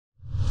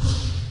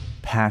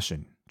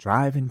passion,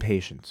 drive, and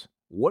patience.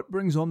 What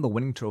brings home the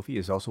winning trophy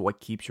is also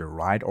what keeps your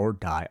ride or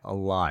die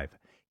alive.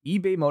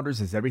 eBay Motors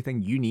has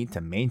everything you need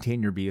to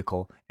maintain your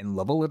vehicle and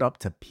level it up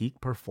to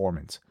peak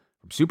performance.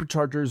 From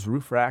superchargers,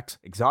 roof racks,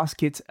 exhaust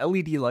kits,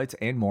 LED lights,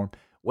 and more,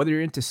 whether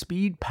you're into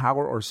speed,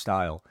 power, or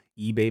style,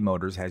 eBay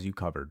Motors has you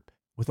covered.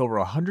 With over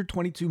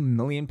 122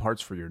 million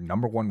parts for your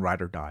number one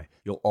ride or die,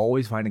 you'll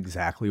always find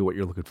exactly what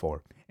you're looking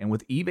for. And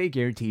with eBay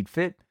Guaranteed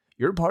Fit,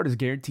 your part is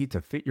guaranteed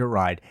to fit your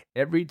ride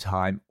every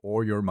time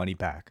or your money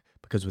back.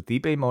 Because with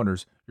eBay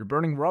Motors, you're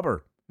burning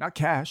rubber, not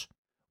cash.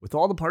 With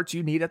all the parts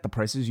you need at the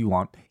prices you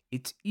want,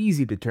 it's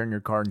easy to turn your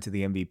car into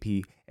the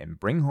MVP and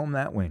bring home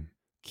that win.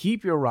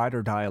 Keep your ride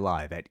or die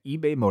alive at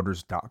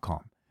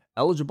ebaymotors.com.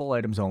 Eligible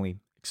items only.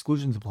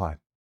 Exclusions apply.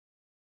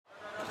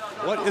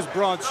 What is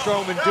Braun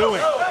Strowman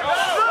doing?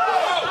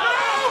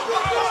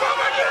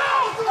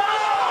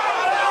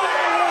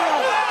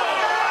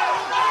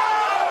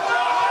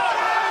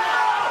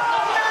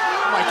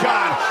 Oh my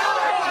God!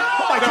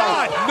 Oh my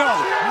God! No!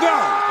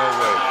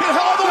 way. Get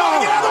out of the way!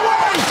 Get out of the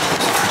way!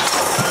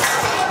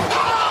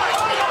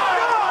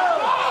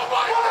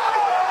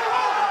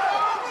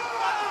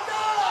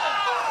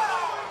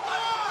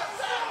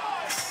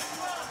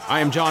 I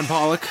am John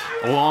Pollock,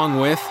 along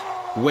with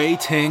Wei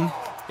Ting.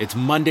 It's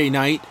Monday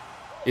night.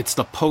 It's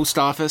the post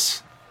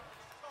office.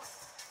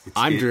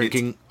 I'm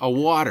drinking a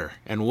water,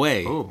 and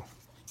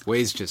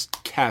Wei's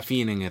just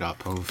caffeining it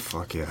up. Oh,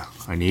 fuck yeah.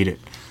 I need it.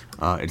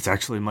 It's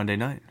actually Monday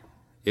night.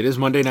 It is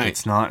Monday night.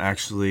 It's not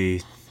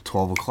actually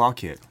 12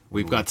 o'clock yet.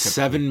 We've got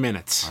 7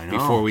 minutes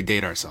before we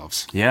date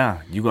ourselves.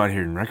 Yeah, you got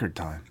here in record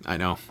time. I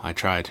know. I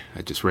tried.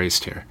 I just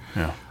raced here.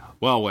 Yeah.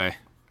 Well, Wei,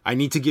 I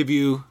need to give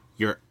you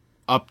your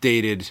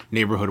updated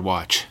neighborhood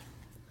watch.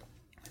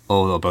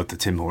 Oh, about the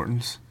Tim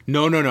Hortons?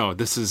 No.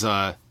 This is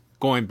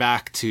going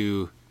back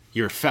to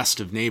your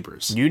festive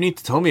neighbors. You need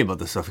to tell me about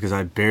this stuff because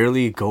I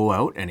barely go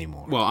out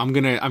anymore. Well, I'm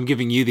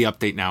giving you the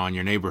update now on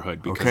your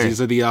neighborhood because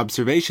these are the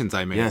observations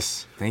I made.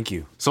 Yes, thank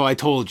you. So I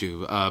told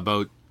you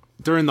about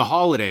during the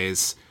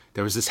holidays,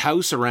 there was this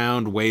house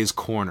around Wei's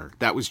Corner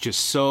that was just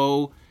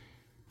so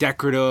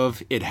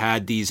decorative. It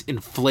had these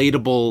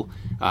inflatable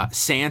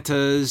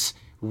Santas,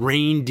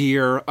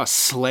 reindeer, a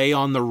sleigh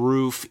on the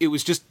roof. It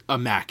was just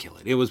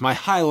immaculate. It was my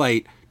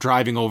highlight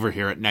driving over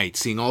here at night,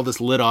 seeing all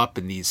this lit up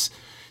and these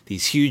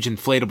huge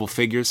inflatable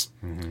figures.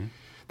 Mm-hmm.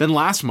 Then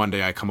last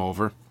Monday I come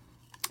over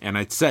and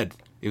I said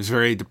it was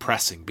very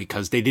depressing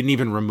because they didn't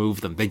even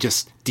remove them. They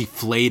just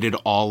deflated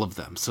all of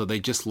them. So they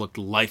just looked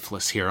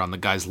lifeless here on the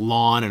guy's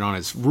lawn and on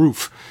his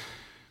roof.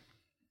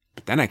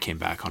 But then I came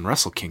back on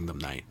Wrestle Kingdom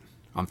night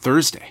on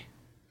Thursday.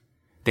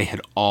 They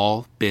had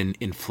all been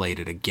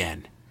inflated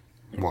again.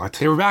 What?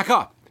 They were back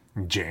up.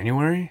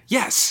 January?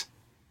 Yes.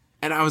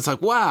 And I was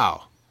like,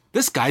 wow,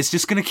 this guy's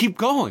just going to keep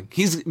going.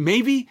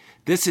 Maybe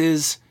this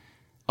is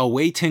a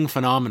Wei Ting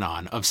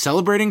phenomenon of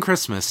celebrating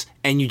Christmas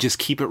and you just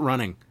keep it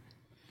running.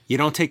 You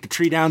don't take the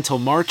tree down till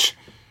March.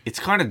 It's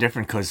kind of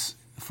different because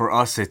for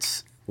us,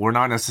 we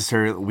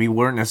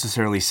weren't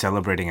necessarily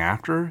celebrating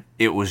after.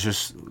 It was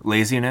just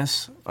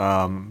laziness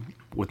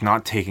with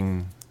not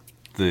taking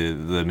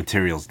the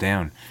materials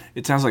down.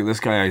 It sounds like this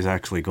guy is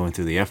actually going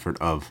through the effort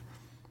of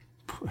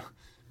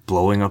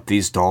blowing up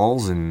these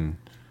dolls and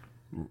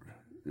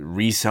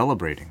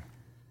re-celebrating.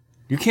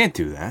 You can't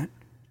do that.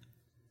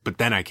 But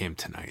then I came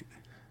tonight.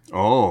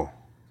 Oh.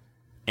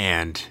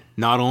 And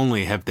not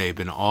only have they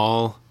been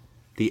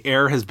the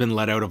air has been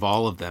let out of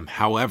all of them.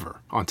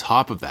 However, on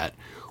top of that,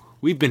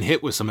 we've been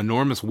hit with some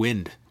enormous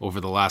wind over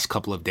the last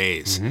couple of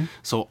days. Mm-hmm.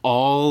 So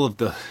all of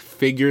the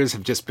figures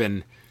have just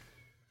been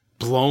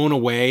blown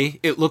away.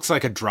 It looks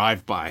like a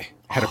drive-by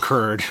had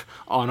occurred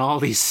on all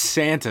these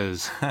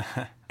Santas.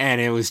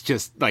 And it was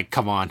just like,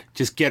 come on,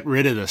 just get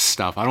rid of this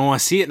stuff. I don't want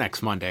to see it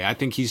next Monday. I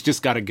think he's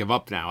just got to give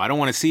up now. I don't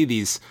want to see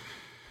these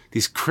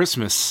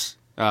Christmas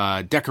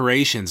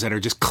decorations that are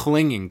just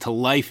clinging to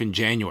life in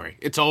January.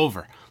 It's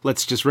over.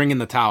 Let's just ring in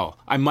the towel.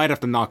 I might have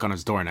to knock on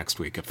his door next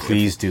week.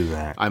 Please do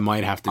that. I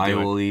might have to do it. I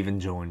will even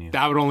join you.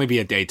 That would only be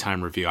a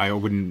daytime review. I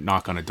wouldn't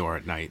knock on a door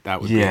at night.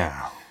 That would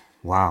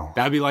Wow.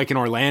 That'd be like in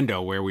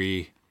Orlando where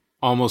we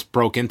almost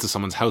broke into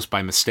someone's house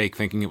by mistake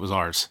thinking it was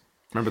ours.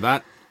 Remember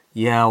that?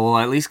 Yeah, well,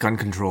 at least gun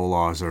control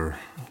laws are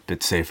a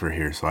bit safer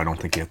here, so I don't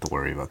think you have to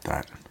worry about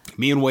that.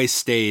 Me and Wei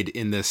stayed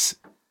in this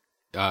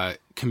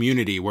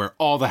community where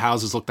all the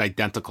houses looked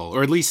identical,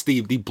 or at least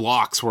the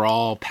blocks were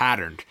all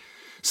patterned.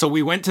 So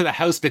we went to the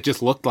house that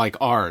just looked like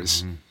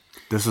ours. Mm-hmm.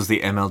 This was the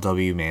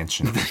MLW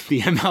mansion.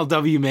 The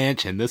MLW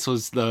mansion. This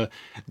was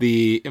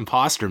the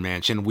imposter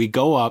mansion. We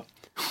go up.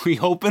 We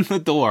open the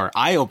door.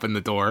 I open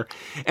the door,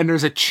 and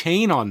there's a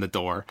chain on the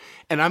door.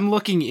 And I'm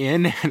looking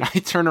in, and I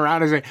turn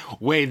around and say,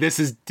 wait, this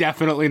is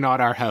definitely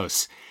not our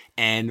house.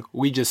 And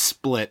we just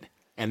split,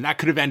 and that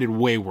could have ended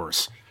way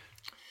worse.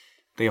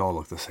 They all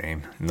look the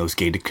same in those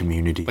gated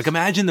communities. Like,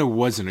 imagine there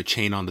wasn't a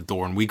chain on the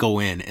door, and we go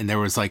in, and there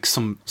was, like,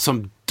 some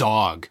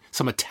dog,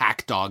 some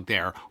attack dog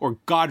there, or,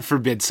 God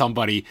forbid,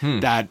 somebody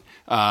that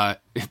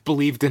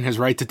believed in his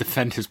right to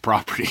defend his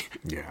property.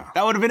 Yeah.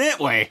 That would have been it,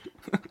 Wei.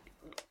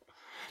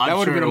 That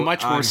would have been a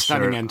much more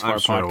stunning end to our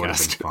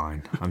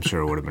podcast. I'm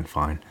sure it would have been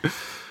fine.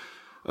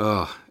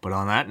 But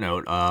on that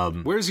note,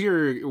 where's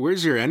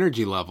your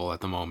energy level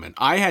at the moment?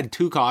 I had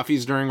 2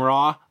 coffees during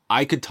Raw.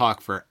 I could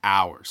talk for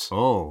hours.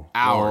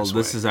 Hours.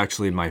 Well, this is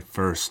actually my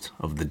first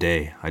of the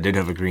day. I did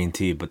have a green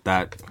tea, but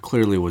that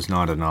clearly was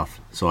not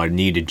enough. So I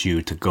needed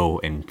you to go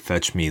and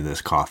fetch me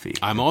this coffee.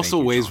 I'm also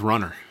Way's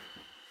runner.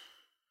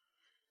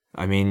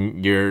 I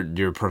mean,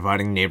 you're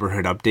providing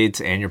neighborhood updates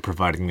and you're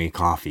providing me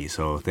coffee.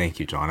 So thank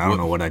you, John. I don't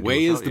know what I'd do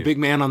Way is the big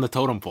man on the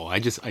totem pole. I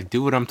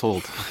do what I'm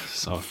told.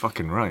 So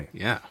fucking right.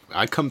 Yeah.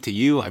 I come to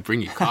you. I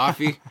bring you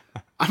coffee.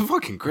 I'm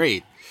fucking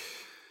great.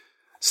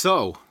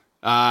 So,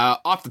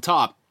 off the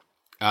top,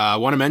 I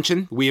want to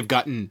mention we have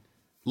gotten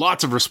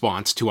lots of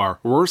response to our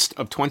worst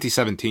of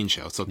 2017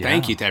 show. So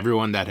thank you to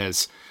everyone that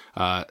has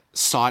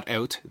sought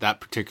out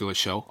that particular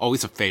show.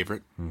 Always a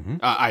favorite,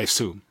 I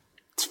assume.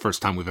 It's the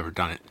first time we've ever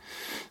done it.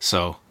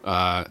 So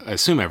I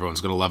assume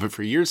everyone's going to love it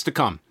for years to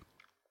come.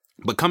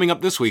 But coming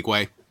up this week,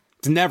 Way,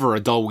 it's never a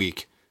dull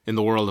week in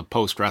the world of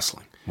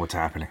post-wrestling. What's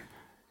happening?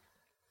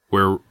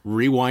 We're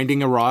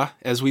rewinding a Raw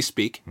as we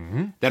speak.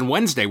 Then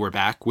Wednesday, we're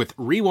back with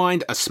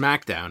Rewind a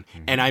SmackDown.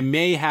 And I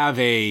may have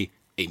a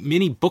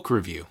mini book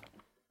review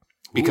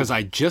because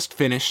I just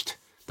finished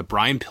the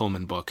Brian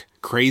Pillman book,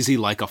 Crazy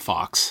Like a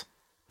Fox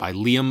by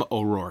Liam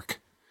O'Rourke.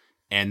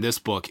 And this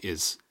book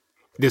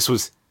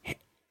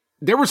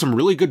there were some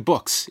really good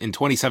books in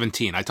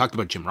 2017. I talked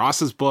about Jim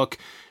Ross's book,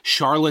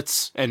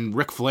 Charlotte's and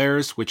Ric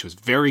Flair's, which was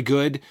very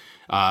good.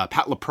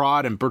 Pat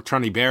LaPrade and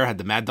Bertrand Hébert had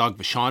the Mad Dog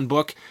Vachon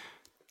book.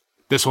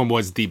 This one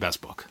was the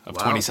best book of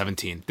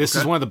 2017. This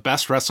is one of the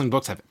best wrestling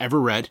books I've ever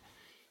read.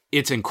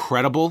 It's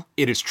incredible.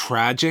 It is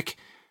tragic.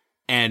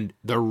 And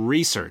the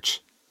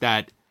research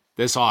that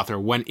this author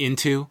went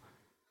into,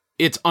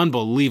 it's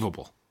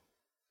unbelievable.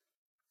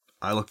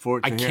 I look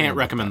forward to I can't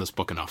recommend this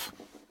book enough.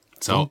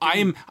 So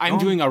I'm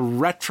doing a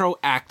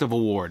retroactive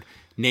award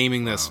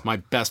naming this my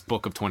best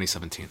book of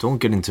 2017. Don't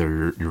get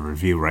into your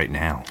review right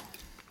now.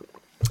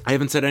 I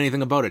haven't said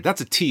anything about it.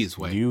 That's a tease,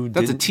 Way.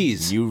 That's a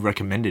tease. You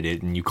recommended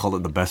it and you called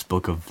it the best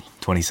book of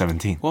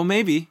 2017. Well,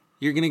 maybe.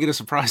 You're going to get a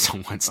surprise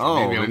on Wednesday.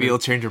 Oh, maybe you'll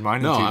change your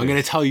mind. No, I'm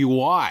going to tell you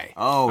why.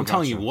 Oh, I'm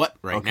telling you what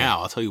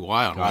now. I'll tell you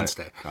why on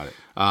Wednesday. Got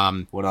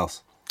it. What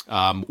else?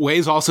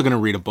 Way's also going to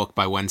read a book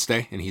by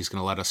Wednesday, and he's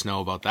going to let us know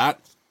about that.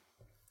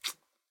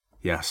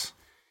 Yes.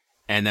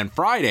 And then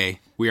Friday,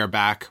 we are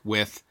back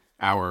with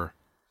our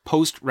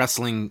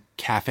post-wrestling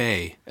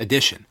cafe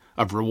edition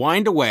of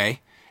Rewind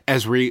Away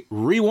as we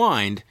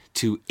rewind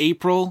to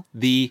April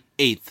the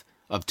 8th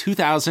of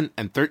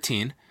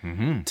 2013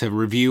 to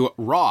review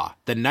Raw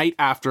the night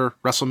after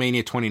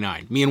WrestleMania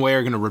 29. Me and Way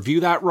are going to review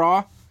that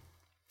Raw.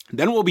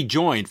 Then we'll be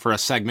joined for a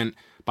segment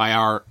by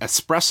our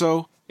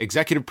Espresso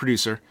executive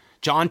producer,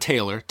 John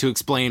Taylor, to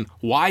explain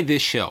why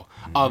this show,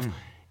 of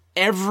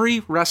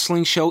every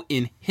wrestling show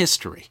in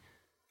history,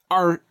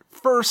 our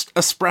first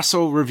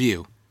Espresso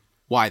review,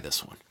 why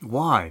this one?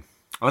 Why?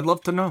 I'd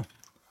love to know.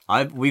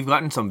 We've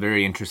gotten some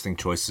very interesting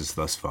choices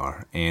thus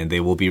far, and they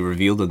will be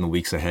revealed in the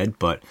weeks ahead,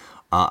 but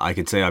I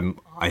could say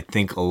I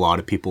think a lot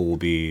of people will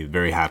be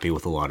very happy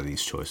with a lot of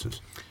these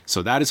choices.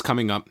 So that is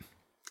coming up.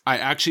 I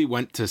actually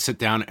went to sit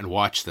down and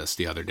watch this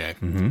the other day,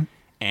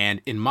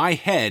 and in my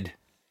head,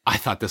 I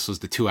thought this was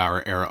the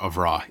 2-hour era of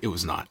Raw. It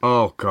was not.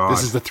 Oh, God.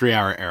 This is the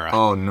 3-hour era.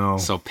 Oh, no.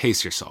 So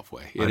pace yourself,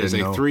 Way. It is a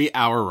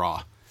 3-hour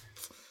Raw.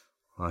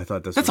 I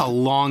thought That's a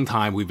long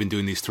time we've been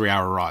doing these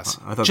 3-hour Raws.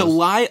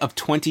 July of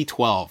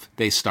 2012,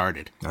 they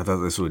started. I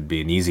thought this would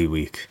be an easy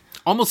week.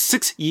 Almost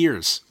 6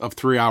 years of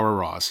 3-hour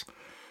Raws.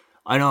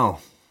 I know.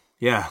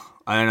 Yeah.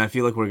 And I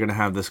feel like we're going to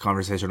have this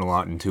conversation a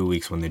lot in 2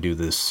 weeks when they do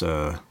this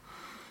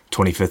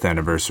 25th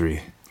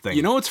anniversary thing.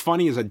 You know what's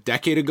funny is a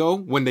decade ago,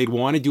 when they'd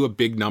want to do a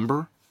big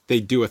number,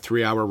 they'd do a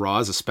 3-hour Raw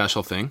as a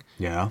special thing.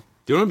 Yeah.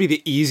 Do you know what would be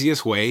the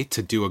easiest way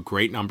to do a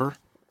great number?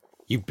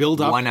 You build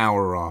up 1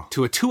 hour Raw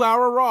to a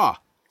 2-hour Raw.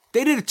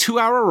 They did a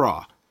 2-hour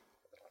Raw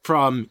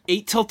from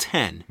 8 till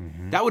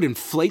 10. That would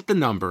inflate the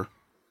number.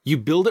 You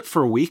build it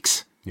for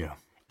weeks. Yeah.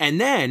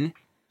 And then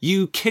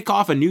you kick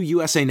off a new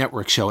USA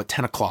Network show at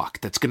 10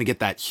 o'clock that's going to get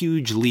that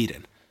huge lead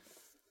in.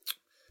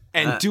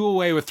 And do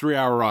away with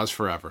 3-hour Raws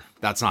forever.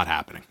 That's not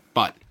happening.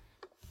 But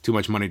too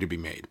much money to be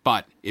made.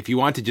 But if you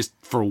want to just,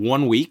 for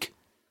 1 week,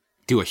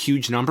 do a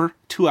huge number,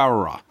 2-hour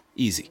Raw.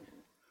 Easy.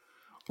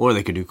 Or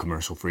they could do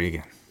commercial free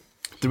again.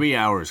 3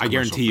 hours. I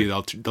guarantee you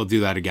they'll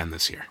do that again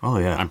this year. Oh,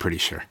 yeah. I'm pretty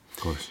sure.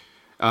 Of course.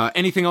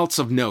 Anything else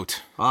of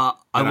note?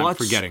 I'm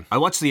forgetting. I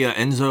watched the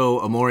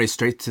Enzo Amore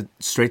straight to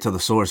the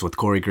source with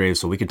Corey Graves,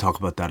 so we can talk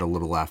about that a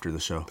little after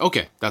the show.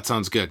 Okay, that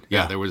sounds good.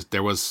 Yeah,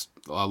 there was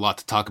a lot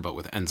to talk about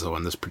with Enzo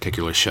on this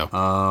particular show.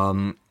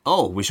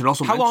 We should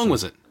also. How long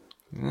was it?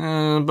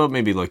 About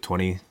maybe like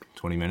 20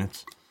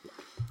 minutes.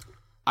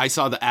 I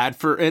saw the ad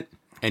for it,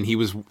 and he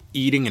was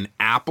eating an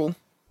apple.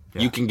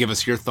 Yeah. You can give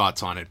us your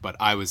thoughts on it, but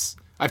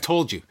I've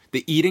told you,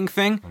 the eating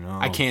thing,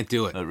 I can't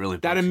do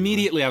it. That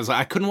immediately, I was like,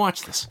 I couldn't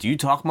watch this. Do you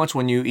talk much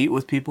when you eat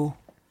with people?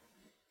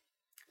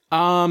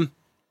 No,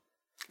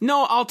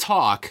 I'll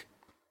talk,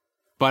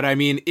 But I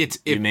mean,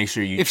 You make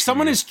sure you if chew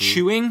someone your is food.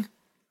 chewing,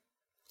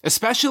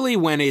 especially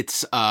when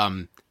it's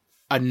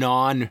a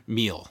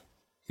non-meal,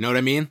 you know what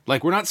I mean?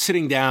 Like we're not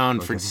sitting down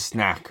Like a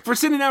snack. If we're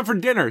sitting down for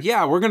dinner,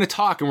 yeah, we're going to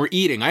talk and we're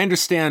eating. I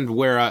understand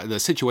where the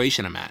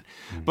situation I'm at.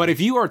 But if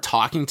you are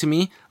talking to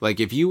me, like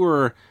if you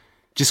were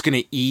just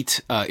going to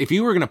eat, if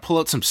you were going to pull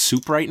out some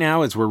soup right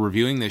now as we're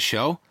reviewing this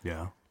show,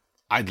 Yeah.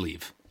 I'd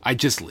leave. I'd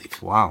just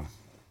leave. Wow.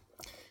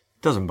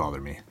 Doesn't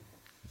bother me.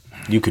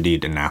 You could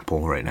eat an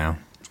apple right now.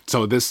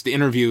 So the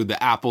interview,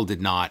 the apple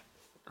did not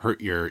hurt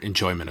your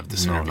enjoyment of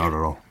this No, interview. not at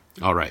all.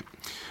 All right.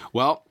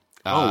 Well,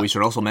 We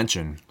should also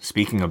mention,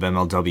 speaking of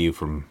MLW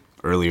from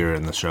earlier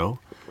in the show,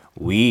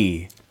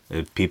 the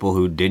people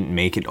who didn't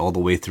make it all the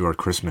way through our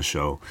Christmas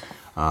show,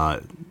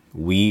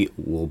 we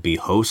will be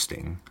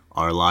hosting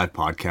our live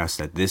podcast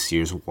at this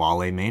year's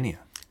Wale Mania.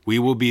 we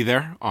will be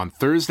there on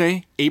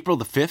Thursday, April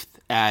the 5th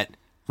at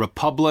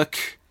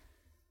Republic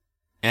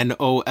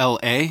NOLA.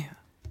 I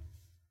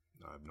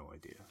have no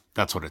idea.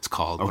 That's what it's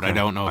called, but Okay. I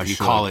don't know if I you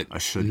should. call it I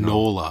should know.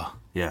 NOLA.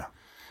 Yeah.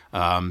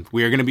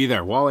 We are going to be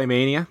there. Wale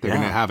Mania. They're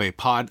going to Yeah. have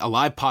a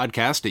live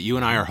podcast that you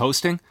and I are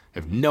hosting. I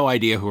have no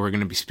idea who we're going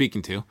to be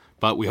speaking to,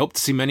 but we hope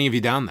to see many of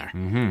you down there.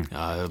 Mm-hmm.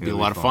 It'll be a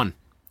lot of fun.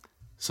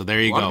 So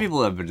there you A lot go. of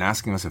people have been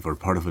asking us if we're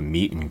part of a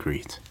meet and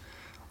greet.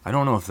 I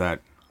don't know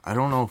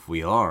if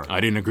we are. I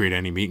didn't agree to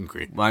any meet and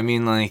greet. I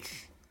mean,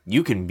 like,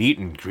 you can meet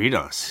and greet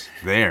us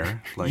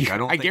there. Like, I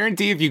don't. I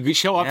guarantee if you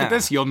show up Yeah. at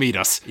this, you'll meet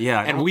us. Yeah,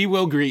 I and don't- we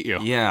will greet you.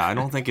 Yeah, I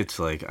don't think it's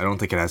like. I don't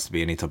think it has to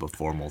be any type of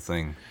formal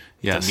thing.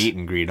 Yes. To meet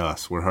and greet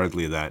us, we're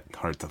hardly that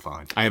hard to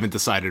find. I haven't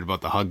decided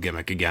about the hug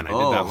gimmick again. I did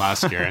Oh. that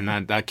last year, and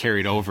that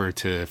carried over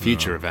to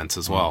future events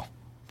as well.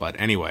 But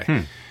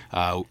anyway,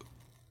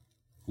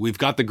 we've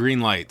got the green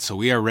light, so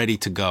we are ready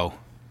to go.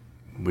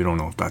 We don't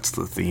know if that's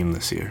the theme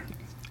this year.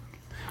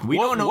 We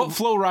What, don't know. what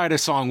Flow Rider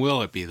song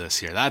will it be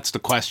this year? That's the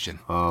question.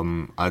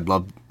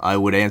 I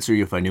would answer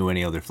you if I knew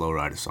any other Flow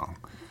Rider song.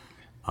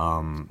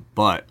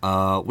 But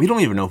we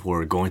don't even know if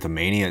we're going to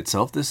Mania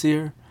itself this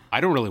year. I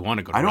don't really want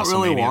to go to I don't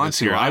really WrestleMania want this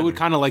to year. I would either.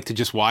 kind of like to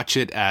just watch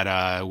it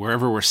at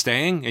wherever we're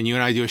staying, and you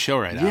and I do a show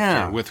right Yeah.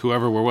 after with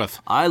whoever we're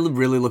with. I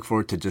really look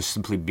forward to just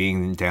simply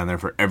being down there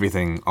for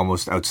everything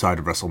almost outside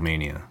of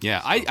WrestleMania. Yeah,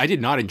 I did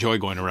not enjoy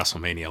going to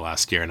WrestleMania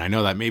last year, and I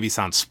know that maybe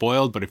sounds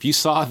spoiled, but if you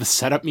saw the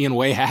setup me and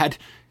Way had,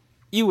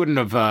 you wouldn't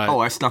have...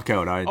 I snuck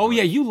out.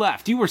 yeah, you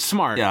left. You were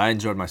smart. Yeah, I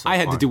enjoyed myself. I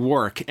had to fine. do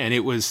work, and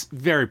it was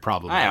very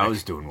problematic. I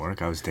was doing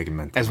work. I was taking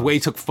mental As notes. Way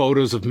took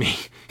photos of me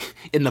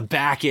in the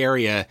back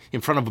area in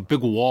front of a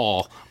big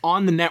wall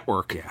on the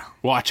network. Yeah.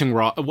 Watching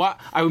Raw.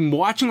 I'm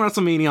watching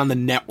WrestleMania on the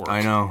network.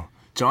 I know.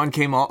 John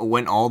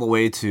went all the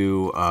way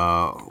to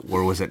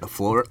where was it?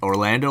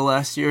 Orlando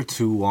last year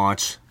to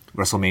watch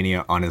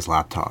WrestleMania on his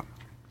laptop.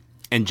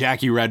 And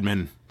Jackie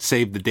Redmond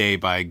saved the day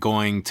by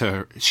going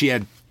to... She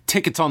had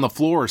tickets on the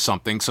floor or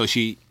something, so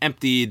she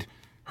emptied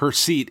her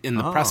seat in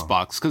the press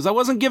box because I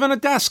wasn't given a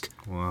desk.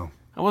 Wow.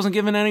 I wasn't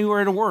given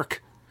anywhere to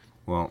work.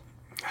 Well,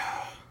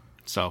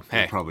 So,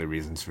 hey. probably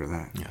reasons for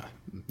that.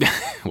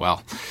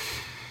 Well,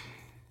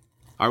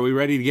 are we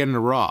ready to get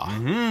into Raw?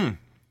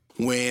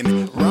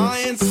 When Raw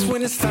ends,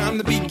 when it's time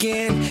to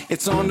begin,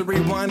 it's on the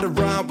Rewind to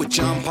Raw with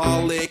John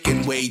Pollock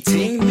and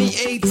Waiting. The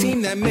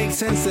A-Team that makes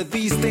sense of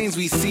these things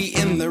we see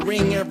in the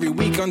ring every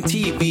week on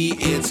TV.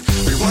 It's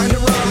Rewind to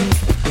Raw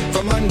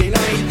for Monday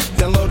night.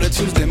 Download it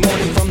Tuesday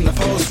morning from the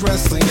Post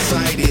Wrestling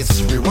site.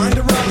 It's Rewind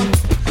to Raw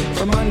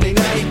for Monday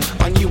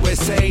night on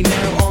USA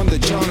Now on the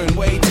John and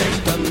Way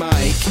Take the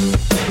Mic.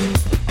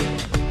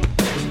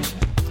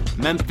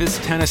 Memphis,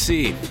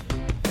 Tennessee.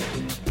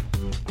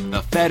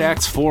 The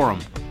FedEx Forum.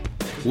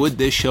 Would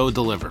this show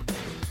deliver?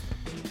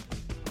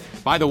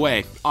 By the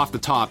way, off the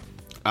top,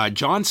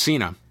 John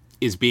Cena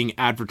is being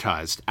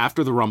advertised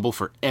after the Rumble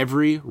for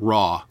every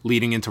Raw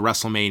leading into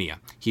WrestleMania.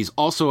 He's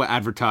also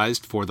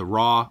advertised for the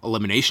Raw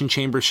Elimination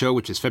Chamber show,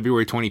 which is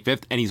February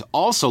 25th, and he's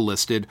also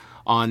listed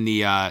on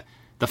the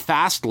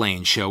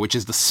Fastlane show, which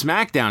is the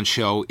SmackDown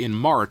show in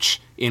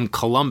March in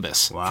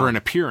Columbus for an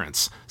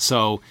appearance.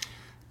 So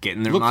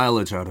Getting their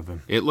mileage out of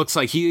him. it looks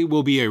like he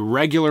will be a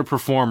regular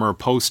performer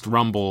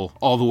post-Rumble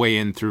all the way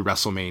in through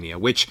WrestleMania,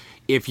 which,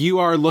 if you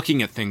are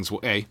looking at things, we'll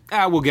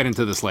get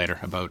into this later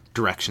about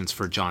directions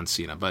for John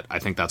Cena, but I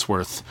think that's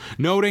worth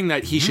noting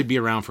that he should be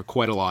around for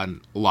quite a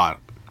lot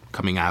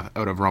coming out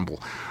of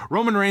Rumble.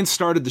 Roman Reigns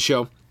started the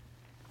show.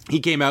 He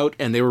came out,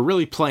 and they were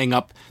really playing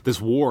up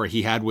this war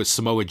he had with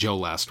Samoa Joe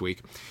last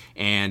week,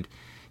 and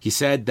he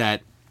said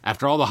that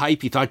after all the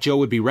hype, he thought Joe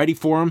would be ready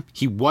for him.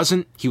 He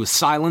wasn't. He was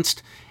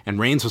silenced. And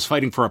Reigns was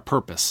fighting for a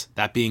purpose,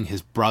 that being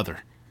his brother,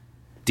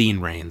 Dean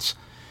Reigns.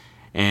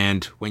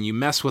 And when you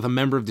mess with a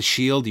member of the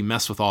Shield, you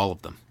mess with all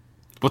of them.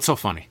 What's so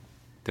funny?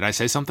 Did I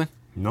say something?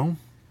 No.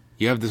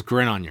 You have this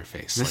grin on your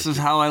face. This is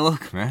how I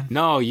look, man.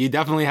 No, you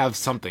definitely have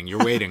something.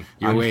 You're waiting.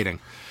 You're waiting.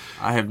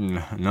 I have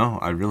no,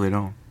 I really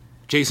don't.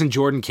 Jason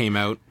Jordan came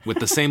out with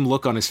the same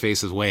look on his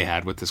face as Way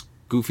had, with this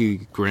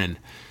goofy grin.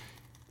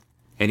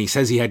 And he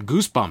says he had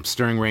goosebumps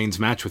during Reigns'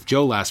 match with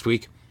Joe last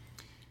week.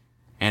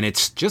 And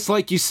it's just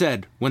like you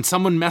said, when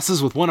someone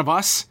messes with one of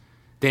us,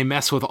 they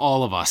mess with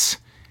all of us.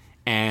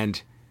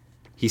 And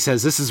he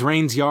says this is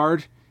Reigns'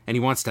 yard, and he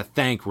wants to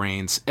thank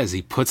Reigns as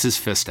he puts his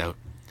fist out.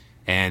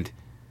 And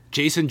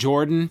Jason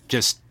Jordan,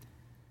 his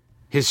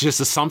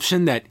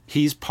assumption that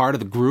he's part of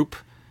the group,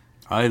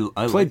 I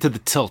played to the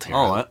tilt here.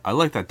 Oh, I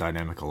like that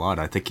dynamic a lot.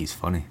 I think he's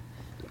funny.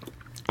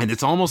 And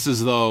it's almost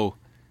as though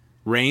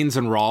Reigns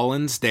and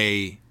Rollins,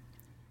 they're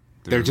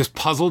just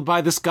puzzled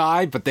by this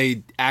guy, but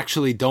they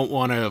actually don't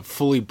want to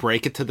fully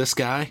break it to this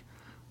guy.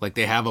 Like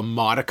they have a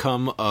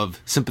modicum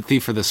of sympathy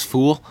for this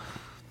fool.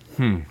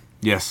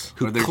 Yes.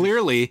 Who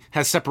clearly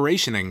has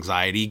separation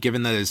anxiety,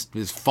 given that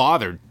his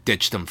father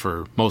ditched him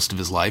for most of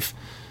his life.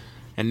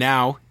 And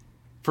now,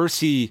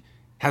 first he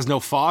has no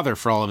father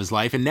for all of his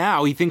life, and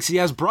now he thinks he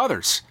has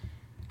brothers.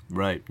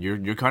 Right.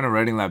 You're kind of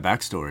writing that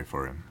backstory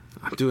for him.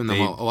 I'm doing them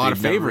a lot of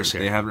favors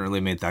here. They haven't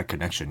really made that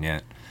connection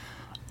yet.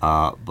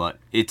 But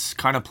it's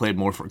kind of played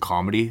more for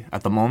comedy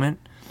at the moment.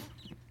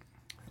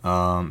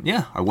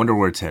 Yeah, I wonder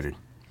where it's headed.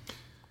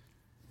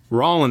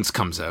 Rollins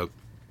comes out.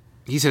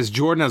 He says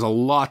Jordan has a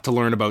lot to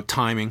learn about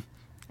timing,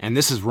 and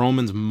this is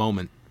Roman's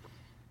moment.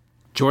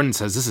 Jordan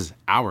says this is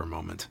our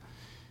moment.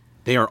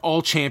 They are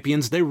all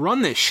champions. They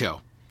run this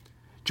show.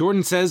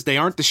 Jordan says they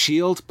aren't the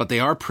Shield, but they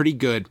are pretty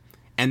good,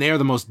 and they are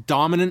the most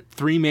dominant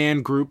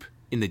three-man group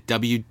in the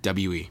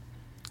WWE.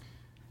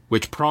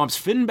 Which prompts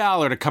Finn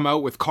Balor to come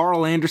out with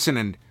Carl Anderson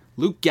and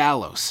Luke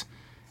Gallows,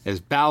 as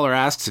Balor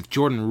asks if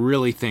Jordan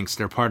really thinks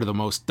they're part of the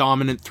most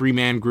dominant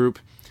three-man group.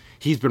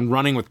 He's been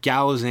running with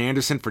Gallows and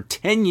Anderson for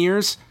 10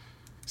 years,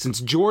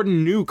 since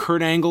Jordan knew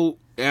Kurt Angle,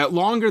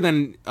 longer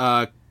than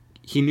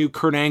he knew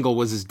Kurt Angle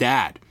was his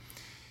dad.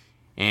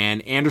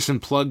 And Anderson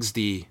plugs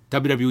the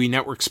WWE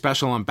Network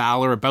special on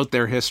Balor about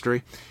their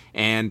history,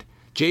 and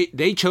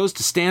they chose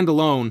to stand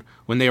alone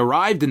when they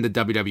arrived in the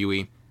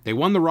WWE. They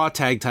won the Raw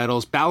Tag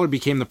titles. Balor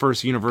became the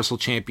first Universal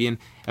Champion.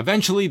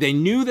 Eventually, they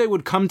knew they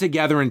would come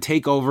together and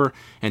take over,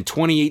 and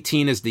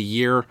 2018 is the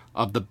year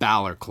of the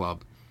Balor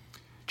Club.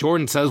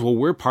 Jordan says, well,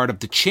 we're part of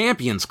the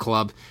Champions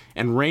Club,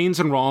 and Reigns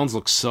and Rollins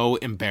look so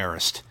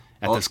embarrassed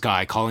at this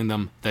guy calling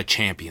them the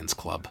Champions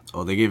Club.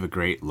 Oh, they gave a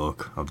great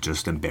look of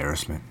just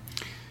embarrassment.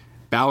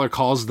 Balor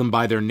calls them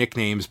by their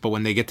nicknames, but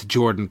when they get to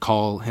Jordan,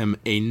 call him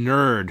a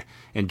nerd,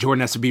 and Jordan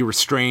has to be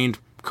restrained.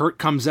 Kurt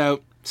comes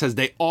out, says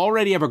they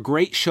already have a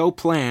great show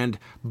planned,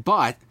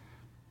 but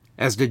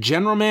as the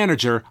general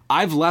manager,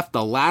 I've left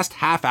the last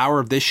half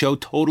hour of this show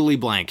totally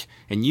blank,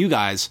 and you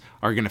guys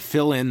are going to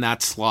fill in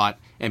that slot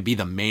and be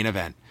the main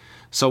event.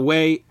 So,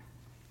 Way,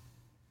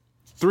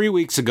 3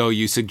 weeks ago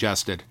you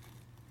suggested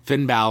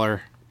Finn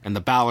Balor and the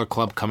Balor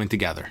Club coming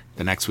together.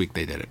 The next week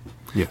they did it.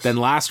 Yes. Then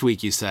last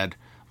week you said,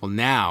 well,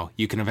 now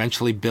you can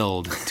eventually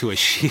build to a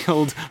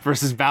Shield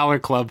versus Balor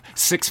Club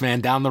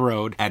 6-man down the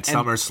road. At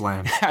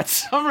SummerSlam. At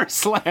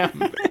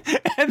SummerSlam.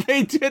 And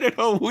they did it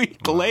a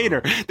week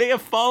later. They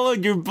have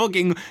followed your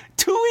booking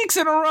 2 weeks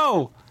in a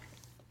row.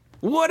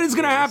 What is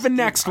going to happen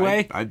next,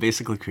 Way? I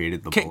basically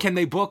created the book. Can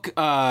they book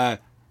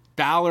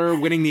Balor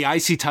winning the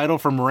IC title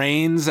from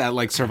Reigns at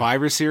like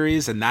Survivor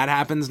Series, and that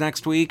happens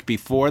next week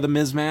before the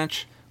Miz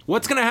match?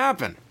 What's going to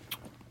happen?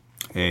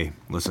 Hey,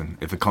 listen,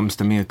 if it comes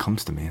to me, it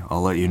comes to me.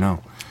 I'll let you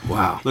know.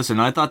 Wow. Listen,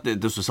 I thought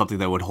that this was something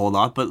that would hold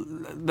up, but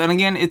then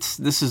again,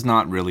 this is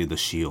not really the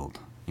Shield,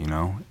 you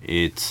know?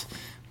 It's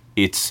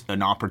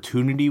an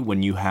opportunity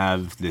when you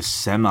have this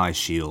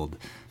semi-Shield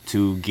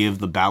to give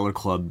the Balor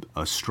Club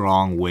a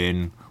strong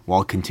win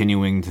while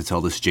continuing to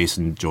tell this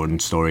Jason Jordan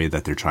story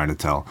that they're trying to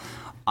tell.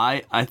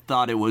 I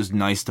thought it was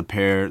nice to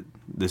pair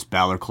this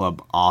Balor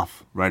Club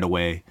off right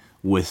away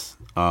with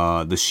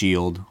the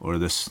Shield, or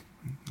this,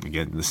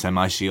 again, the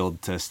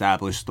semi-Shield, to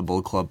establish the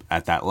Bullet Club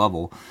at that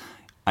level.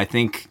 I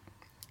think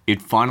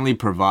it finally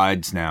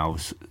provides now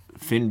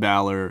Finn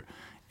Balor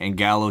and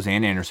Gallows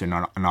and Anderson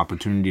an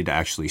opportunity to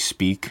actually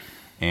speak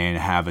and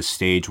have a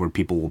stage where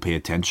people will pay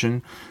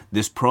attention.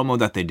 This promo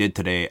that they did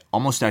today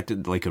almost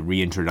acted like a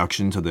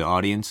reintroduction to the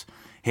audience.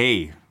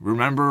 Hey,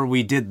 remember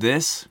we did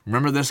this?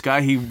 Remember this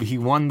guy? He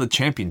won the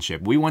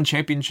championship. We won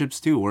championships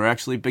too. We're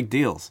actually big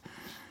deals.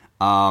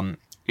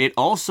 It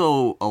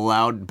also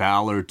allowed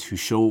Balor to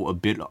show a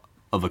bit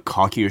of a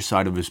cockier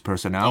side of his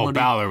personality. Oh,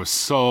 Balor was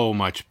so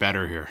much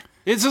better here.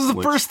 This is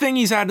the first thing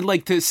he's had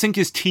like to sink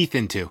his teeth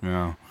into.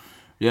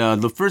 Yeah,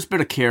 the first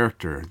bit of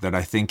character that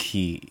I think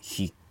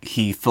he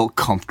felt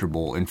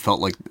comfortable and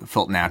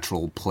felt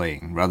natural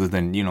playing, rather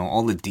than, you know,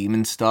 all the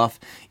demon stuff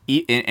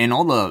and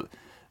all the.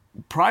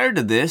 Prior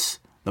to this,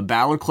 the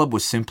Balor Club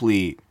was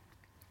simply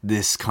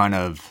this kind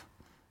of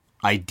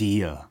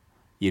idea,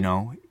 you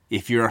know.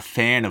 If you're a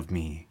fan of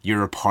me,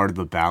 you're a part of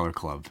the Balor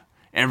Club.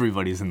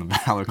 Everybody's in the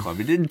Balor Club.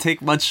 It didn't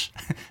take much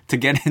to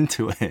get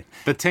into it.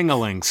 The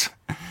Tingalings.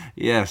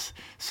 Yes.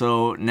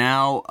 So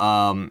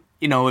now,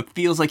 you know, it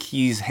feels like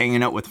he's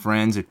hanging out with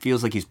friends. It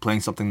feels like he's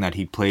playing something that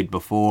he played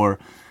before.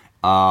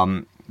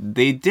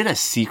 They did a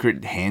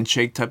secret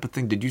handshake type of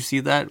thing. Did you see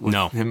that? With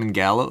No. Him and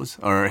Gallows?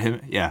 Or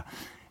him, yeah.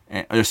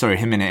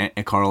 Him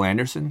and Carl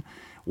Anderson.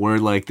 Where,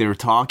 like, they were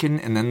talking,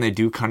 and then they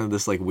do kind of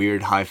this, like,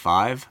 weird high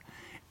five.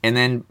 And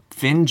then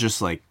Finn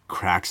just, like,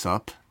 cracks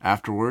up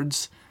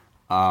afterwards.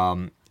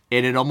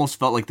 And it almost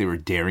felt like they were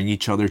daring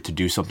each other to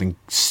do something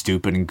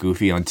stupid and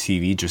goofy on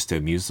TV just to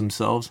amuse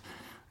themselves.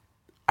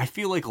 I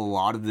feel like a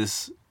lot of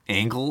this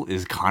angle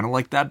is kind of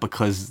like that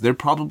because they're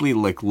probably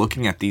like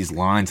looking at these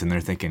lines and they're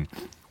thinking,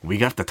 we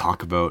got to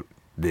talk about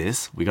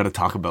this. We got to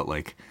talk about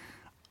like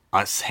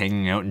us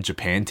hanging out in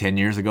Japan 10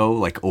 years ago,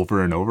 like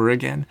over and over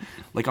again.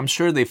 Like, I'm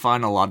sure they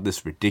find a lot of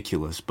this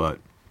ridiculous, but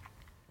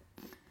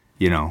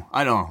you know,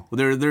 I don't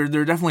know. There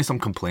are definitely some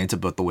complaints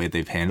about the way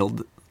they've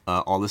handled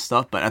all this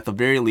stuff, but at the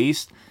very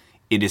least,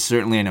 it is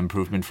certainly an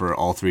improvement for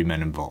all three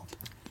men involved.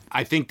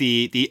 I think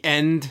the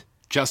end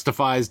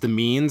justifies the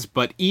means,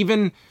 but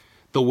even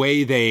the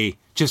way they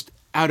just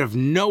out of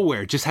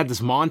nowhere just had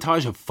this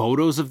montage of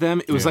photos of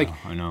them, it was like,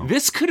 I know.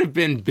 This could have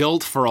been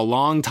built for a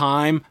long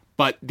time,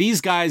 but these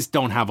guys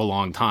don't have a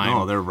long time.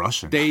 No, they're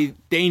rushing. They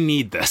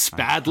need this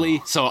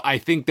badly, so I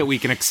think that we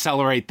can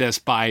accelerate this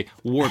by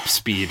warp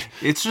speed.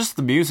 It's just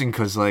amusing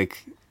because,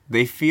 like,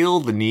 they feel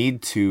the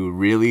need to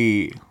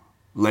really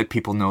let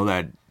people know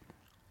that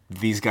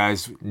these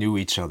guys knew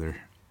each other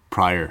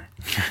prior.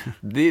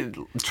 They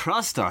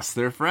trust us;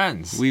 they're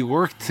friends. We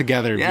worked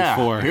together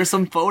before. Here's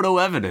some photo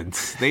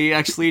evidence. They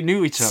actually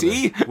knew each other.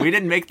 See? We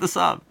didn't make this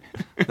up.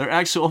 They're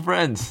actual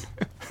friends.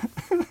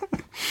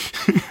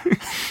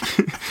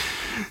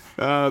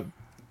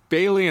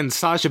 Bayley and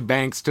Sasha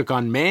Banks took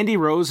on Mandy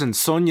Rose and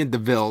Sonya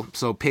Deville,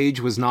 so Paige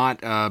was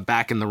not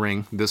back in the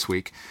ring this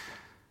week.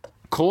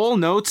 Cole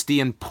notes the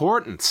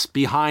importance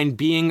behind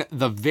being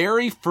the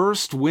very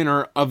first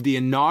winner of the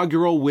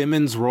inaugural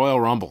Women's Royal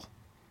Rumble.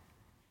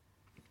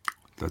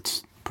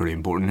 That's pretty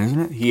important, isn't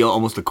it? He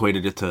almost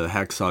equated it to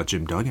Hacksaw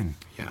Jim Duggan.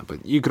 Yeah,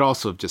 but you could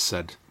also have just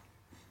said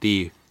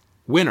the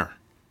winner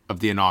of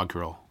the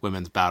inaugural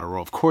Women's Battle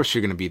Royal. Of course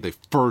you're going to be the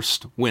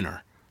first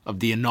winner of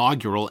the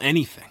inaugural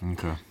anything.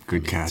 Okay,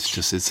 good catch.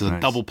 It's a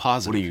double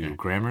positive. What are you,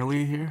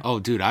 Grammarly here? Oh,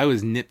 dude, I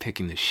was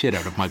nitpicking the shit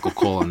out of Michael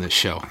Cole on this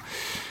show.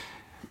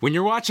 When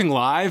you're watching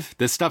live,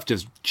 this stuff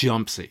just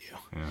jumps at you.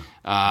 Yeah,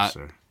 yes,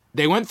 sir.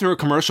 They went through a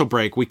commercial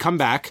break. We come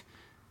back,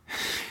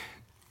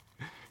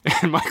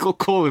 and Michael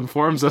Cole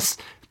informs us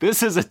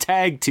this is a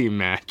tag team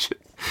match.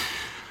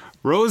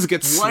 Rose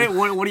gets... What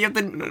do you have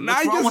to...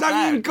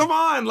 I mean, come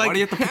on. Like, Why do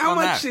you have to pick how on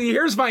much... that?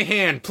 Here's my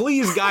hand.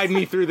 Please guide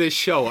me through this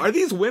show. Are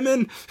these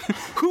women?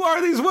 Who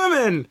are these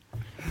women?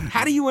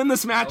 How do you win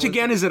this match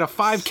again? Is it a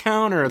 5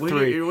 count or a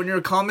 3? When you're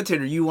a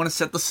commentator, you want to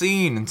set the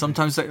scene, and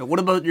sometimes... what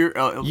about your...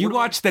 You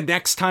watch the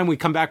next time we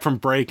come back from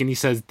break, and he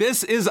says,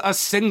 this is a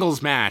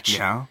singles match.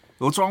 Yeah.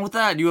 What's wrong with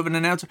that? You have an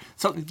announcer...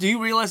 So, do you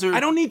realize...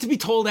 I don't need to be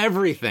told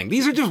everything.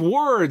 These are just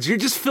words. You're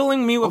just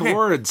filling me with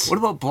words. What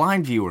about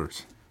blind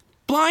viewers?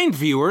 Blind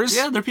viewers?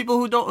 Yeah, they're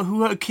people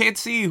who can't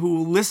see,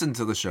 who listen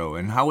to the show,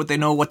 and how would they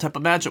know what type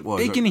of match it was?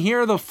 They can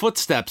hear the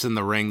footsteps in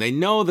the ring. They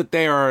know that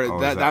they are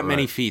that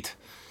many right? feet.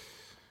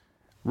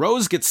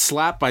 Rose gets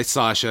slapped by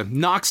Sasha,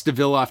 knocks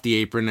Deville off the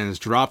apron, and is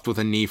dropped with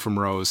a knee from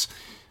Rose.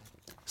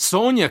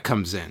 Sonya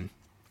comes in,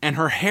 and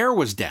her hair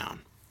was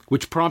down,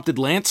 which prompted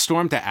Lance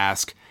Storm to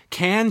ask,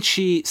 can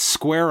she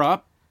square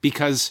up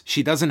because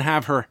she doesn't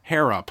have her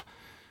hair up?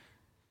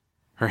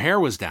 Her hair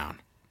was down.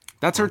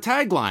 That's her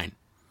tagline.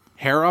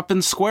 Hair up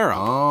and square up.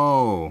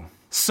 Oh.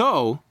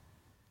 So,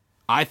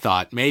 I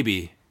thought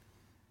maybe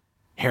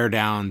hair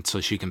down so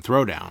she can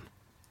throw down.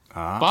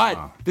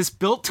 But this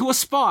built to a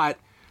spot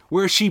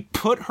where she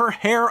put her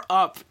hair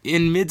up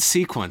in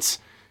mid-sequence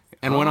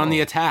and went on the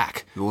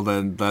attack. Well,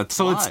 then that's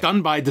So it's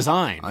done by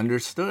design.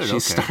 Understood. She okay.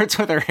 starts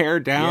with her hair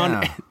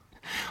down. Yeah.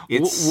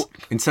 It's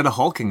instead of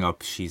hulking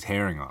up, she's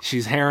hairing up.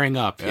 She's hairing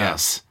up,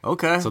 yes.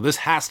 Okay. So this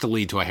has to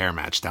lead to a hair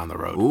match down the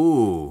road.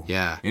 Ooh.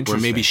 Yeah. Where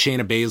Interesting. maybe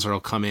Shayna Baszler will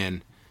come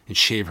in and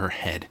shave her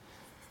head.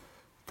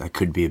 That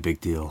could be a big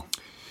deal.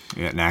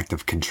 Yeah, an act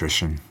of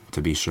contrition,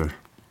 to be sure.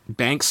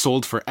 Banks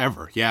sold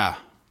forever, yeah.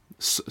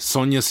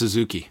 Sonya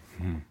Suzuki.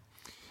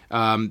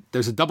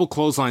 There's a double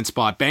clothesline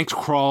spot. Banks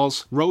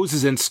crawls. Rose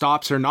is in,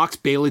 stops her, knocks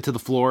Bayley to the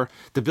floor.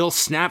 Deville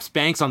snaps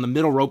Banks on the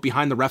middle rope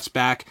behind the ref's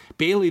back.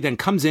 Bayley then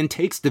comes in,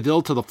 takes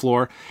Deville to the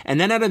floor, and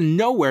then out of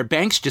nowhere,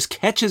 Banks just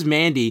catches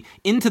Mandy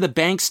into the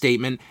Banks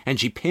statement, and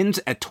she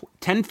pins at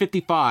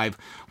 10:55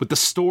 with the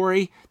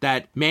story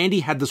that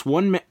Mandy had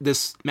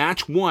this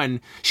match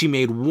won. She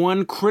made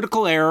one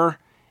critical error,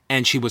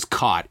 and she was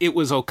caught. It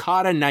was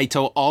Okada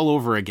Naito all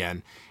over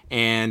again.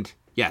 And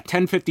yeah,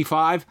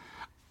 10:55.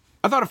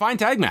 I thought a fine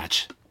tag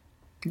match.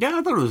 Yeah,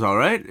 I thought it was all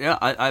right. Yeah,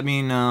 I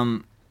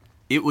mean,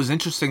 it was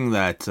interesting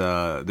that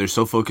they're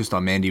so focused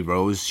on Mandy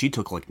Rose. She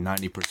took like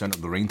 90%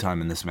 of the ring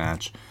time in this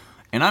match.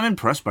 And I'm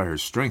impressed by her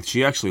strength.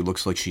 She actually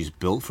looks like she's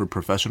built for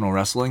professional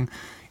wrestling.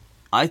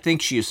 I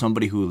think she is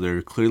somebody who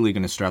they're clearly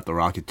going to strap the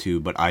rocket to,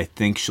 but I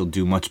think she'll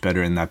do much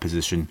better in that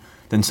position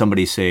than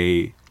somebody,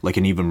 say, like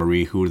an Eva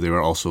Marie, who they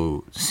were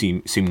also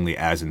seemingly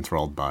as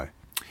enthralled by.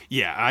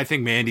 Yeah, I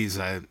think Mandy's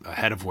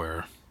ahead of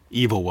where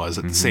Eva was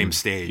at the same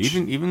stage.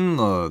 Even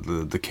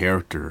the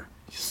character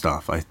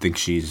stuff, I think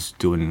she's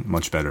doing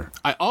much better.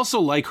 I also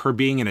like her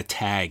being in a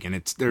tag, and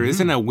there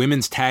isn't a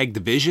women's tag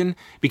division,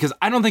 because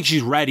I don't think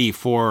she's ready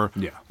for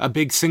a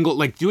big single,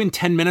 like doing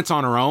 10 minutes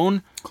on her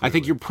own. I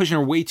think you're pushing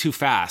her way too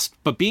fast.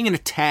 But being in a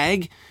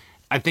tag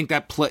I think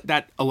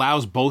that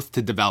allows both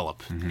to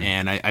develop,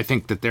 and I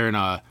think that they're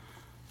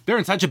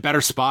in such a better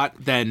spot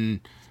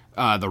than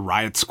the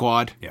Riot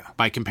Squad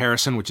by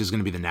comparison, which is going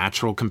to be the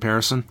natural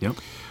comparison. Yep.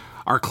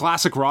 Our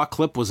classic Raw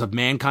clip was of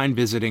Mankind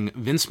visiting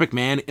Vince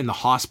McMahon in the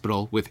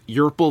hospital with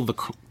Yurple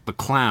the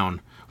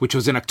Clown, which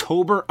was in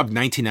October of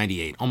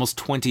 1998, almost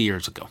 20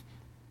 years ago.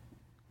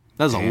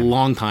 That was a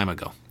long time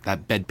ago,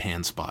 that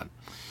bedpan spot.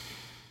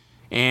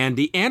 And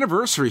the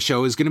anniversary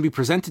show is going to be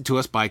presented to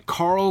us by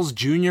Carl's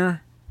Jr.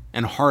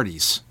 and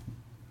Hardee's.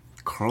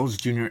 Carl's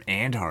Jr.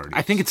 and Hardee's.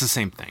 I think it's the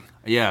same thing.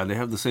 Yeah, they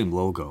have the same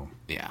logo.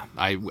 Yeah,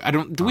 I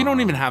don't. We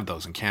don't even have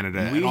those in Canada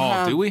at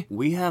all, do we?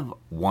 We have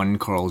one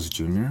Carl's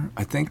Jr.,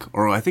 I think,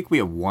 or I think we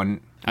have one.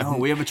 No,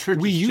 we have a church.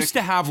 We used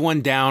to have one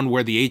down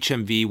where the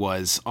HMV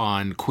was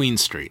on Queen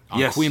Street,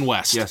 on Queen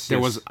West. Yes, there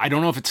was. I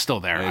don't know if it's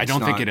still there. I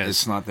don't think it is.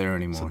 It's not there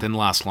anymore. So it didn't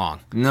last long.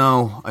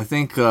 No, I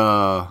think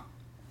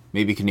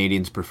maybe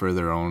Canadians prefer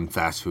their own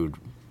fast food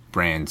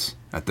brands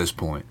at this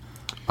point.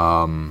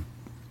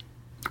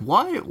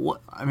 Why?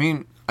 What? I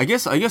mean, I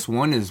guess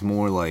one is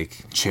more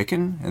like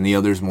chicken and the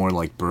other is more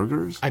like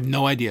burgers. I have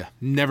no idea.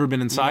 Never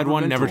been inside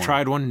one. Never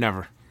tried one.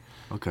 Never.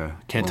 Okay.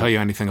 Can't tell you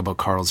anything about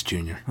Carl's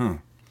Jr.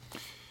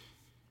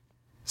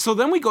 So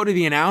then we go to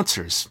the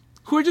announcers,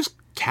 who are just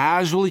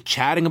casually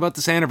chatting about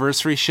this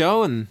anniversary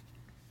show and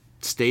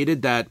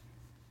stated that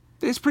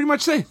they just pretty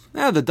much say,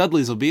 the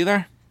Dudleys will be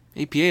there.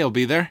 APA will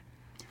be there.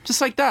 Just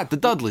like that, the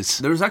Dudleys.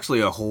 There was actually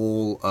a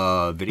whole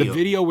video. The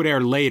video would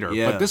air later,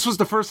 Yeah. but this was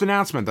the first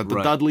announcement that the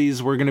Right.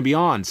 Dudleys were going to be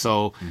on.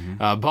 So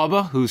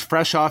Bubba, who's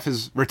fresh off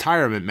his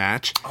retirement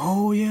match,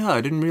 Oh, yeah,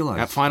 I didn't realize.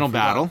 That final I forgot.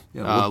 battle,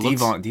 Yeah, well,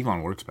 looks-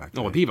 Devon works back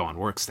there. well, Devon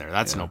works there.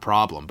 That's no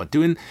problem. But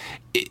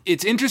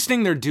it's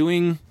interesting they're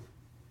doing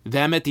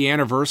them at the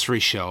anniversary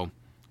show.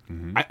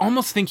 I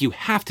almost think you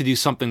have to do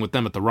something with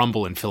them at the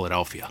Rumble in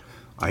Philadelphia.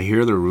 I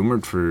hear they're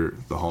rumored for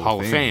the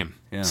Hall of Fame.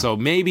 Yeah. So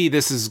maybe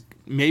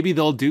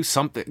they'll do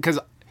something. Because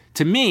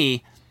to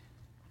me,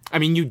 I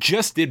mean, you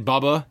just did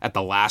Bubba at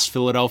the last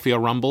Philadelphia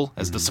Rumble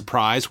as the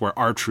surprise where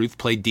R-Truth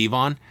played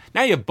Devon.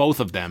 Now you have both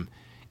of them.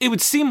 It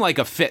would seem like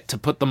a fit to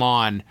put them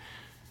on.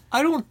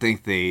 I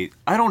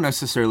don't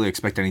necessarily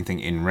expect anything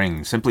in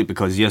ring, simply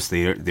because, yes,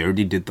 they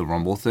already did the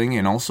Rumble thing,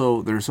 and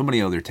also there are so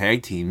many other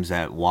tag teams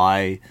that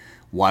why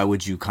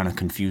would you kind of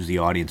confuse the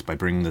audience by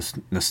bringing this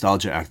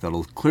nostalgia act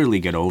that'll clearly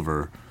get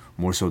over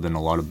more so than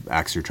a lot of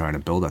acts you're trying to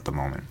build at the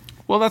moment.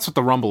 Well, that's what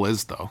the Rumble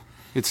is, though.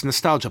 It's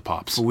nostalgia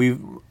pops. We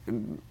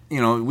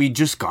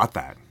just got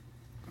that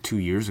 2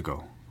 years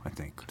ago, I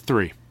think.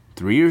 3.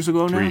 3 years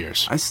ago now? 3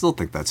 years. I still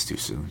think that's too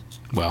soon.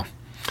 Well,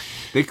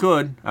 They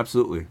could,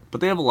 absolutely.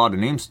 But they have a lot of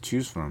names to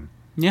choose from.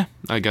 yeah,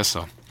 I guess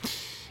so.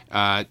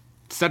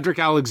 Cedric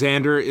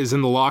Alexander is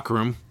in the locker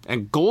room,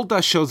 and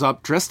Goldust shows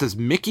up dressed as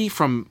Mickey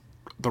from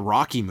the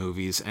Rocky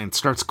movies and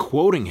starts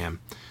quoting him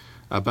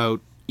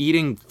about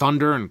eating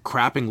thunder and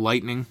crapping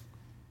lightning.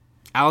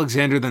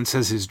 Alexander then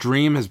says his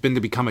dream has been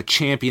to become a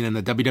champion in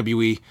the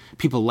WWE.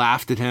 People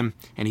laughed at him,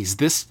 and he's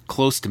this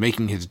close to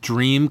making his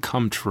dream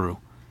come true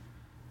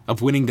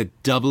of winning the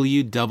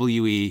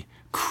WWE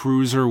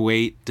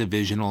Cruiserweight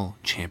Divisional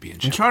I'm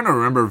Championship. trying to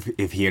remember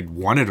if he had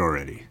won it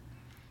already.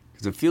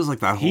 Because it feels like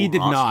that whole He did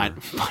roster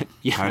not, but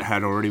yeah.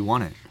 had already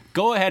won it.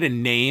 Go ahead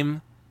and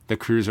name the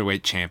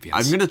Cruiserweight champions.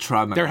 I'm going to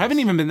try my There best. haven't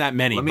even been that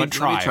many, but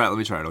try. Let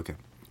me try it, okay.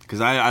 Because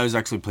I was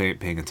actually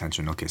paying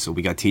attention. Okay, so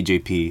we got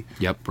TJP.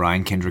 Yep.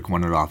 Brian Kendrick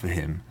won it off of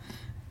him.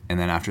 And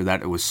then after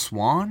that, it was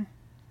Swan.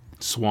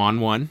 Swan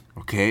won.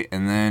 Okay,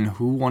 and then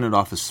who won it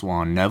off of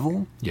Swan?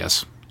 Neville.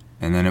 Yes.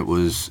 And then it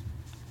was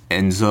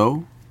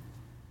Enzo.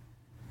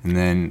 And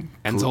then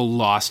Enzo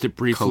lost it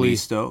briefly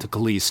Kalisto. to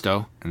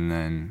Kalisto. And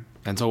then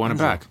Enzo won it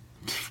back.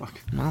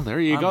 fuck. Well, there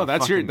you I'm go. a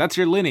That's fucking-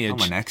 your lineage.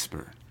 I'm an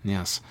expert.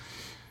 Yes.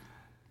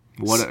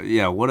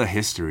 What a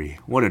history.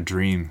 What a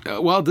dream.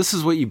 Well, this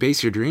is what you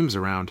base your dreams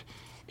around.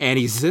 And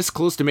he's this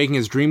close to making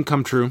his dream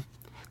come true.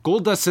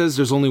 Goldust says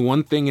there's only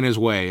one thing in his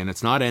way, and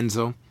it's not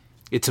Enzo.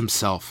 It's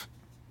himself.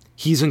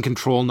 He's in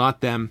control,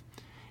 not them.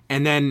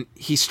 And then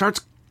he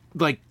starts,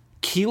 like,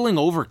 keeling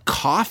over,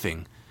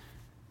 coughing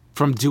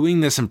from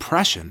doing this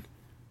impression.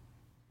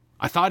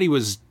 I thought he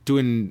was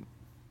doing,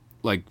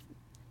 like,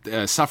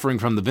 suffering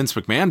from the Vince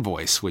McMahon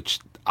voice, which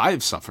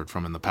I've suffered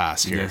from in the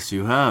past here. Yes,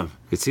 you have.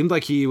 It seemed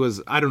like he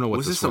was, I don't know what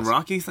Was this this was. a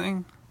Rocky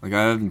thing? Like,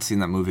 I haven't seen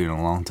that movie in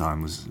a long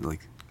time. Was it like...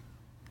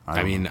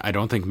 I mean, I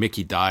don't think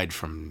Mickey died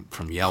from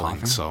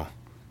yelling. So,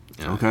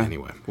 yeah, Okay.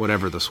 Anyway,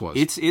 whatever this was,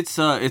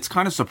 It's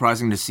kind of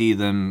surprising to see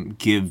them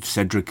give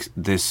Cedric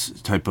this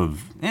type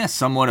of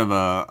somewhat of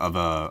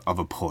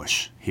a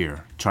push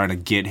here, trying to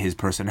get his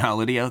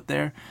personality out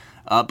there.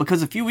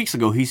 Because a few weeks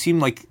ago he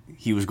seemed like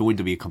he was going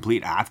to be a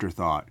complete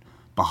afterthought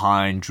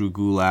behind Drew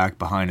Gulak,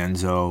 behind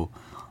Enzo,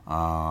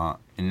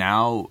 and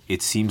now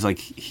it seems like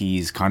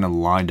he's kind of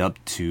lined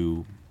up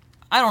to.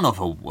 I don't know if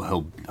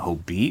he'll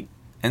beat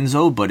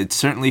Enzo, but it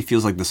certainly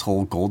feels like this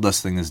whole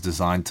Goldust thing is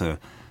designed to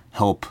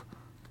help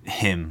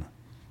him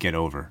get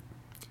over.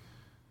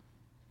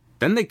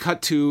 Then they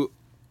cut to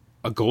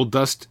a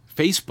Goldust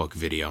Facebook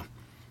video,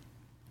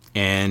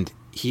 and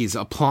he's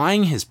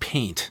applying his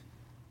paint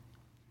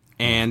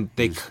And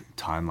they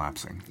time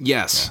lapsing.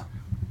 yes, Yeah.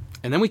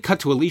 and then we cut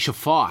to Alicia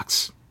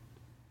Fox,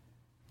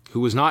 who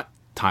was not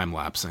time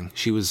lapsing.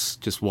 She was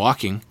just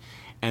walking,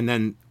 and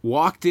then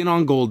walked in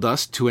on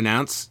Goldust to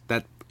announce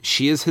that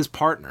she is his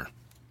partner.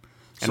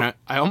 And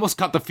I almost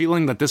got the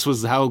feeling that this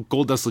was how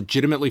Goldust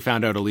legitimately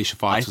found out Alicia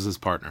Fox was his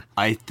partner.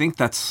 I think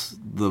that's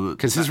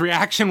Because his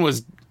reaction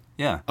was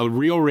a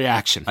real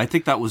reaction. I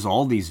think that was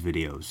all these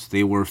videos.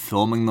 They were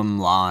filming them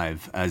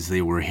live as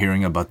they were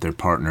hearing about their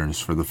partners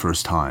for the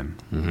first time.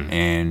 Mm-hmm.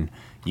 And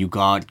you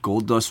got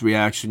Goldust's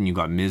reaction, you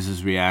got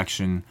Miz's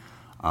reaction.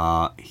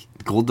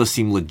 Goldust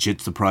seemed legit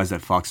surprised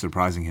at Fox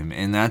surprising him.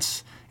 And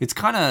it's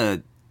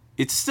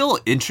still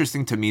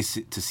interesting to me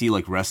to see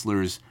like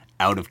wrestlers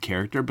out of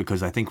character,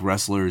 because I think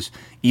wrestlers,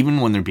 even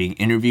when they're being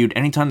interviewed,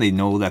 anytime they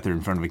know that they're in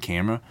front of a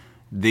camera,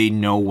 they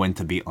know when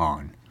to be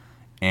on.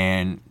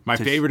 And my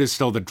favorite is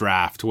still the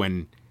draft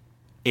when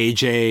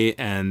AJ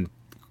and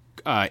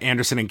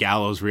Anderson and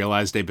Gallows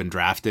realized they've been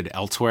drafted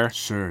elsewhere.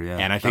 Sure, yeah.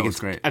 And I think it's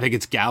great. I think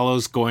it's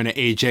Gallows going to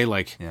AJ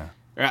like,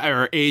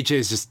 or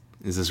AJ's just,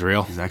 is this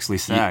real? He's actually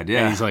sad, yeah.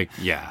 And he's like,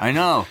 yeah. I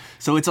know.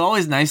 So it's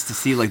always nice to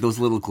see like those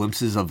little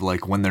glimpses of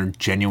like when they're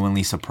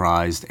genuinely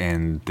surprised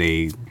and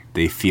they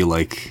feel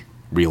like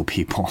real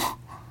people.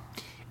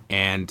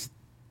 And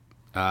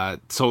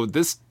so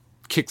this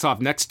kicks off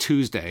next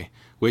Tuesday,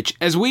 which,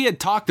 as we had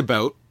talked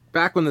about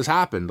back when this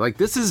happened, like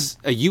this is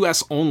a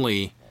U.S.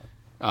 only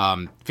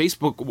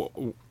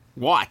Facebook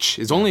watch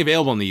is only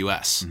available in the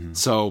U.S. Mm-hmm.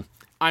 So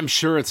I'm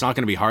sure it's not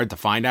going to be hard to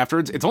find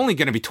afterwards. It's only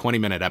going to be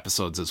 20-minute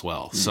episodes as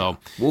well. So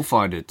we'll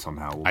find it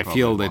somehow. I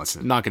feel it's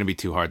not going to be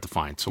too hard to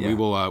find. So we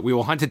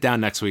will hunt it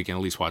down next week and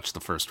at least watch the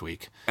first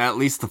week. At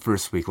least the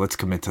first week. Let's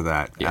commit to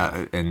that.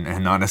 Yeah.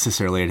 And not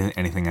necessarily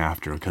anything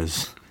after,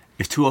 because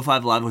if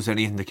 205 Live was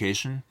any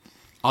indication,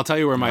 I'll tell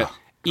you where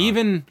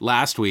even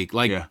last week,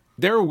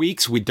 there are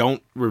weeks we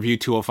don't review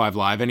 205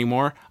 Live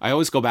anymore. I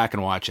always go back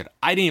and watch it.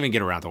 I didn't even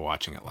get around to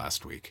watching it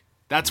last week.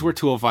 That's where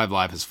 205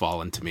 Live has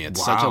fallen to me.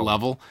 It's such a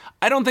level.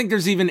 I don't think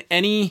there's even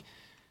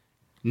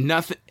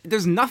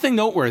there's nothing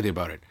noteworthy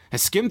about it. I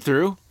skimmed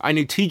through. I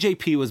knew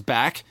TJP was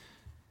back.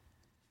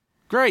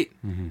 Great.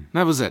 Mm-hmm.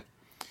 That was it.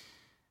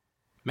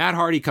 Matt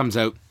Hardy comes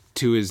out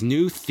to his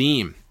new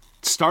theme.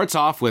 Starts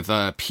off with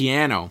a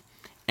piano,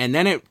 and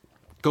then it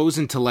goes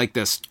into like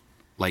this,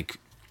 like,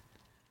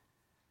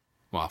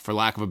 well, for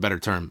lack of a better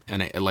term,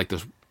 and like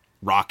this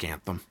rock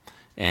anthem.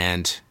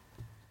 And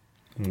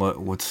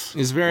what's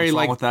very what's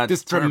like with that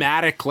this term?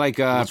 Dramatic like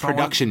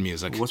production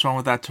music. What's wrong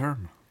with that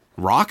term?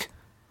 Rock?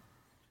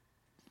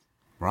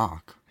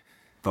 Rock.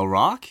 The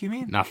Rock, you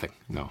mean? Nothing.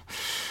 No.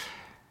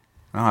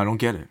 No, I don't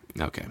get it.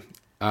 Okay.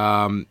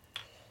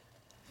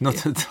 No,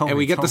 tell and me,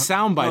 we get the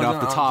soundbite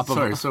off the top of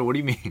Sorry, so what do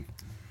you mean?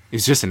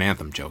 It's just an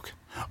anthem joke.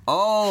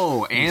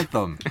 Oh,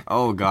 anthem.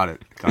 Oh, got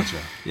it. Gotcha.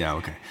 Yeah,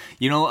 okay.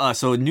 You know,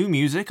 so new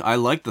music, I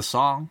like the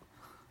song,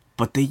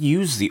 but they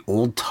use the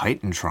old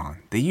Titantron.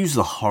 They use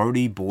the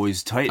Hardy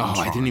Boys Titantron. Oh,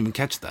 I didn't even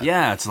catch that.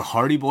 Yeah, it's the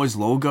Hardy Boys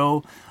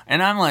logo.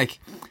 And I'm like,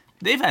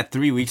 they've had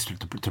 3 weeks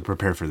to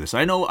prepare for this.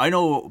 I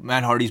know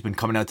Matt Hardy's been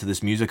coming out to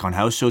this music on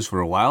house shows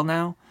for a while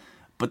now,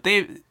 but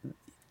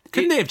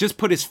couldn't they have just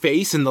put his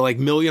face in the like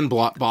million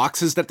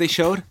boxes that they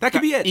showed? That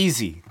could be it.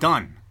 Easy.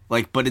 Done.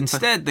 Like, but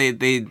instead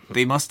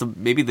they must have,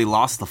 maybe they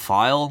lost the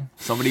file.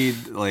 Somebody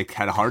like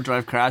had a hard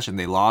drive crash and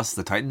they lost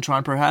the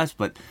Titantron perhaps,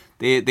 but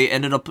they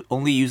ended up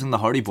only using the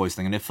Hardy Boys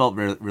thing and it felt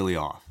really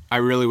off. I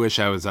really wish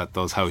I was at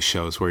those house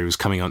shows where he was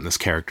coming out in this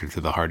character to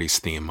the Hardys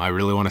theme. I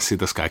really want to see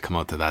this guy come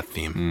out to that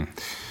theme.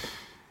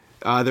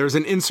 There's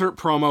an insert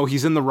promo.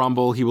 He's in the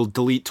Rumble. He will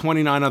delete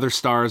 29 other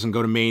stars and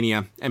go to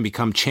Mania and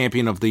become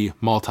champion of the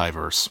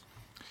multiverse.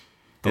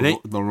 The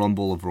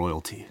Rumble of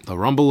Royalty. The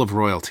Rumble of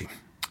Royalty.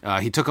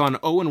 He took on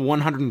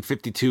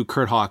 0-152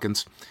 Kurt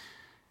Hawkins.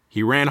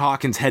 He ran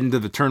Hawkins' head into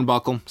the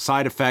turnbuckle.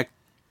 Side effect,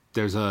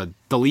 there's a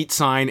delete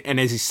sign. And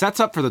as he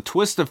sets up for the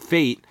twist of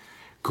fate,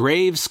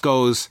 Graves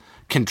goes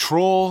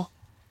Control,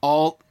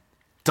 Alt,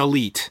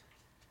 Delete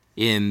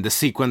in the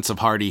sequence of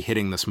Hardy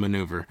hitting this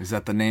maneuver. Is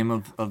that the name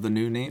of the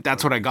new name?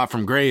 That's what I got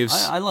from Graves.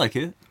 I like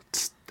it.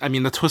 I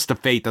mean, the twist of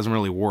fate doesn't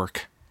really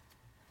work.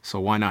 So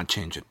why not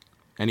change it?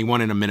 And he won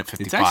in a minute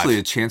 55. It's actually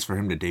a chance for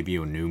him to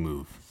debut a new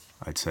move,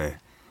 I'd say,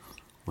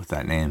 with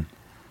that name.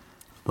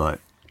 But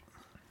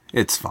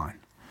it's fine.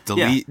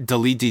 Delete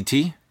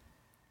DT?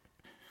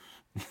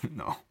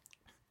 No.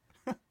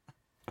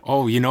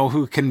 Oh, you know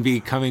who can be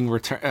coming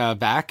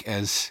back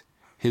as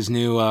his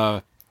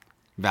new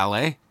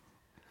valet?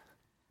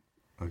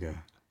 Okay.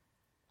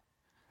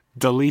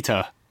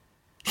 Deleta.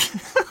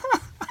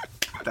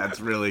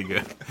 That's really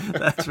good.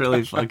 That's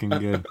really fucking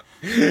good.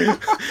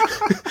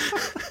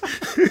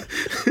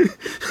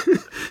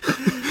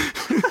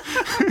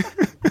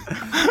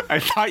 I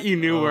thought you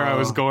knew where I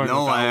was going.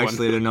 No, with that I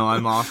actually didn't know.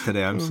 I'm off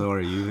today. I'm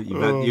sorry.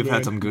 You've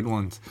had some good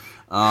ones.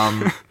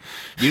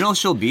 You know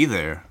she'll be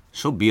there.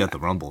 She'll be at the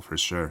Rumble for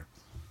sure.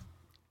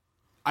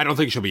 I don't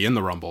think she'll be in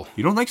the Rumble.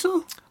 You don't think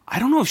so? I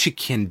don't know if she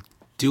can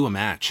do a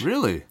match.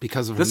 Really?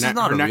 Because of this her is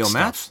not her a neck real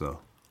stuff. match, though.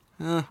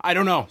 I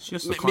don't know. She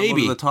has to climb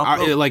Maybe over the top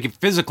rope. like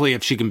physically,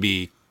 if she can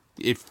be,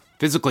 if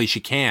physically she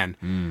can,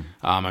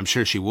 I'm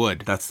sure she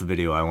would. That's the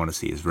video I want to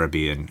see is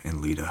Rebby and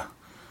Lita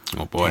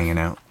Oh boy. hanging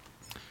out.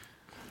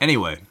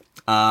 Anyway,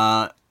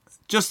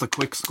 just a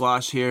quick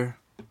squash here.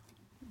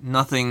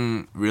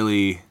 Nothing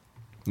really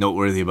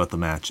noteworthy about the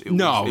match. It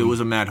was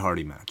a Matt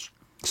Hardy match.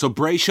 So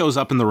Bray shows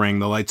up in the ring,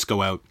 the lights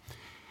go out,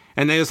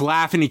 and they just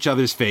laugh in each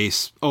other's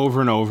face over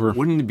and over.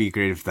 Wouldn't it be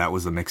great if that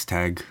was a mixed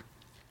tag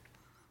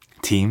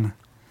team?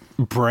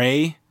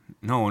 Bray,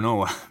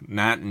 No,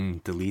 Matt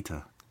and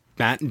Delita.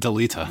 Matt and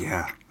Delita.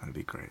 Yeah, that'd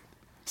be great.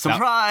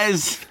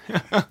 Surprise!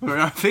 We're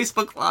on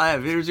Facebook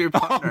Live. Here's your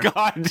partner. Oh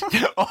God!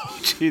 Oh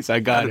jeez, I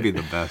got That'd it. be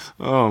the best.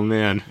 Oh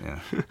man.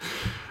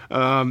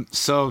 Yeah.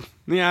 So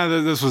yeah,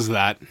 this was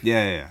that,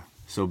 Yeah.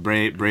 So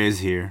Bray is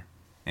here,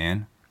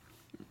 and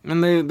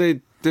and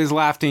they just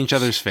laughed in each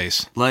other's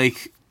face.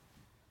 like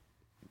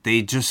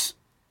they just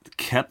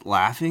kept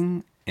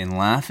laughing and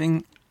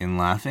laughing and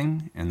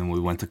laughing, and then we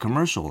went to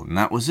commercial, and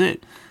that was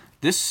it.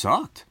 This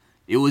sucked.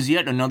 It was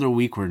yet another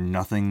week where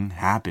nothing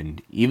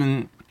happened.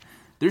 Even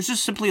there's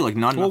just simply like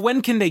not Well, enough.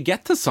 when can they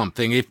get to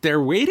something? If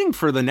they're waiting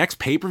for the next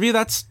pay-per-view,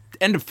 that's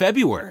end of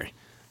February.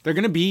 They're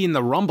going to be in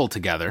the Rumble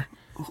together.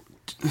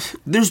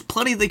 There's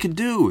plenty they could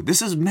do.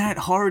 This is Matt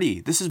Hardy.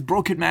 This is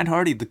broken Matt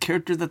Hardy, the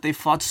character that they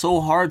fought so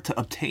hard to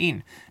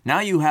obtain. Now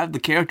you have the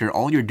character.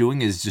 All you're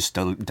doing is just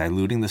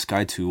diluting this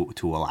guy to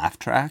a laugh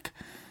track.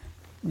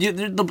 Yeah,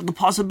 the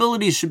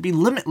possibilities should be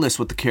limitless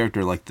with the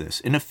character like this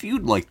in a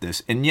feud like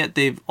this, and yet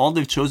all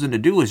they've chosen to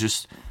do is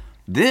just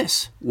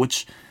this.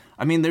 Which,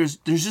 I mean, there's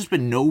just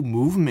been no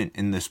movement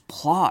in this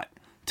plot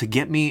to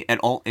get me at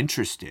all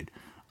interested.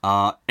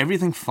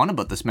 Everything fun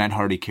about this Matt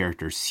Hardy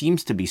character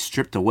seems to be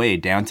stripped away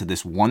down to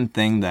this one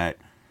thing that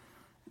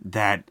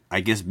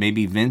I guess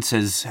maybe Vince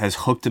has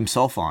hooked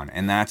himself on,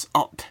 and that's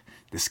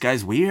this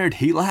guy's weird.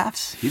 He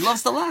laughs. He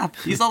loves to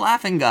laugh. He's a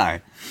laughing guy.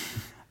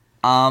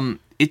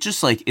 It's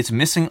just like it's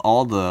missing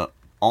all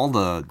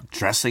the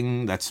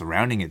dressing that's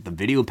surrounding it, the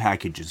video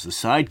packages, the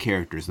side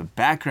characters, the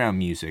background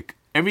music,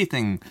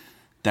 everything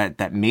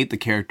that made the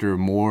character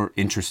more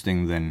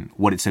interesting than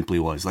what it simply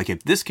was. Like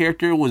if this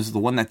character was the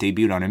one that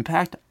debuted on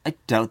Impact, I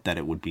doubt that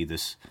it would be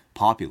this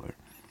popular.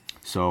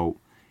 So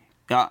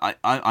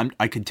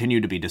I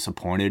continue to be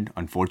disappointed.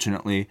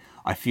 Unfortunately,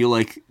 I feel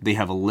like they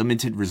have a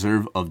limited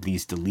reserve of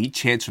these delete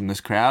chants from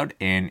this crowd,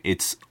 and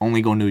it's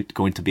only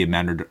going to be a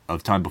matter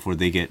of time before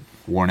they get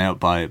worn out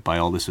by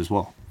all this as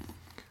well.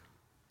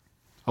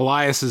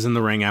 Elias is in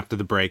the ring after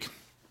the break,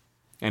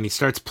 and he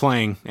starts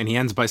playing, and he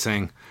ends by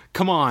saying,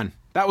 "Come on,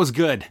 that was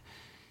good."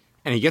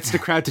 And he gets the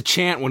crowd to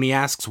chant when he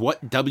asks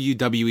what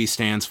WWE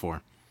stands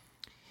for.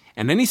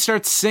 And then he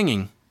starts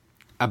singing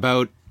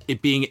about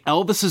it being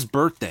Elvis's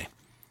birthday.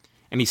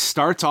 And he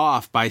starts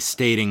off by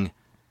stating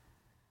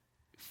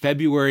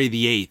February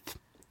the 8th.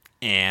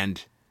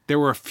 And there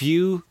were a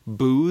few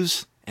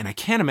boos, and I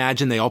can't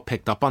imagine they all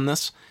picked up on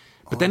this.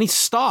 But then he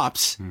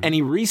stops and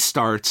he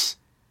restarts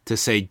to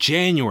say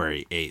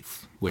January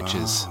 8th, which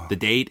is the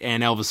date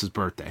and Elvis's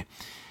birthday.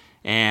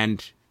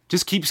 And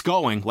just keeps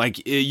going.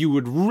 Like, you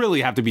would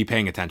really have to be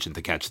paying attention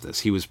to catch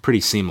this. He was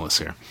pretty seamless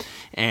here.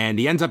 And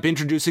he ends up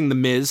introducing The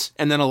Miz,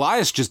 and then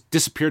Elias just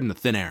disappeared into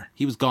thin air.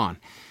 He was gone.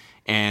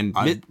 And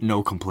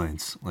No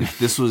complaints. Like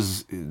this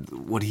was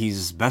what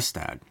he's best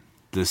at,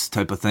 this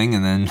type of thing,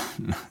 and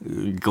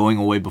then going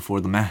away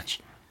before the match.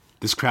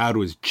 this crowd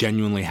was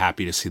genuinely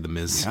happy to see The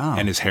Miz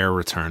and his hair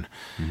return.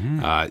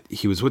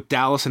 He was with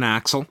Dallas and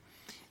Axel,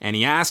 and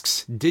he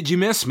asks, "Did you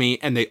miss me?"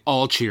 And they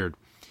all cheered.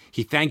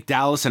 He thanked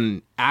Dallas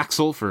and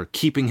Axel for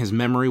keeping his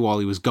memory while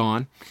he was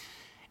gone.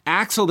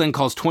 Axel then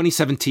calls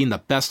 2017 the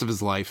best of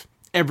his life.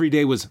 Every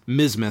day was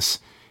Mizmas,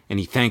 and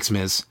he thanks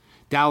Miz.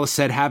 Dallas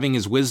said having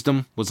his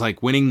wisdom was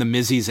like winning the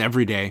Mizzies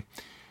every day.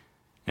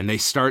 And they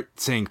start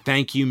saying,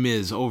 "Thank you,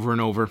 Miz," over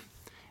and over.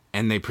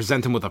 And they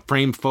present him with a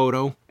framed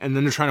photo, and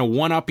then they're trying to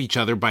one-up each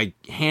other by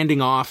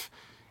handing off.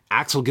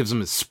 Axel gives him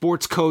his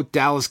sports coat,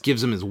 Dallas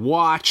gives him his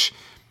watch.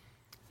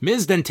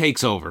 Miz then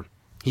takes over.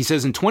 He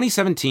says in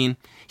 2017,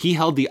 he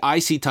held the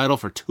IC title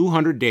for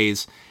 200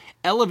 days,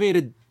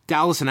 elevated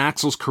Dallas and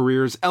Axel's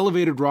careers,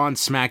 elevated Raw and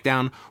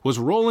SmackDown, was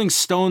Rolling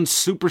Stone's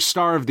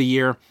Superstar of the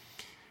Year,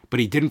 but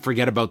he didn't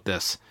forget about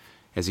this,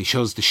 as he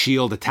shows the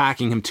Shield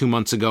attacking him 2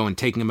 months ago and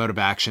taking him out of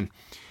action.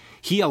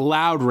 He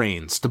allowed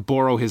Reigns to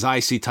borrow his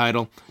IC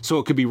title so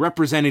it could be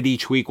represented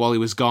each week while he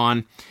was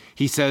gone.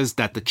 He says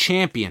that the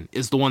champion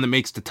is the one that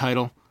makes the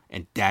title,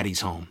 and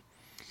Daddy's home.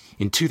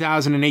 In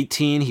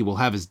 2018, he will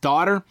have his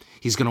daughter.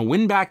 He's going to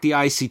win back the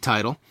IC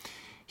title.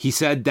 He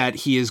said that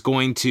he is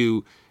going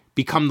to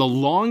become the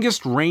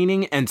longest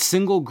reigning and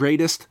single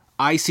greatest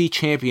IC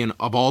champion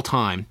of all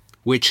time,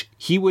 which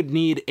he would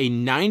need a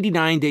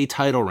 99-day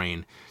title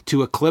reign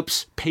to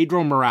eclipse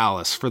Pedro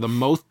Morales for the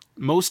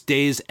most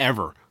days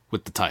ever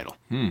with the title.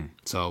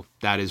 So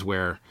that is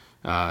where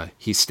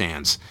he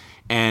stands.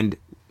 And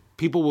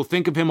people will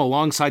think of him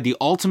alongside the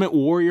Ultimate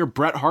Warrior,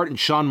 Bret Hart and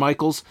Shawn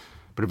Michaels,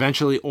 but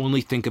eventually only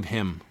think of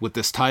him with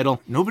this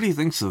title. Nobody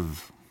thinks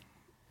of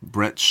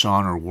Bret,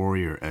 Shawn, or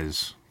Warrior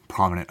as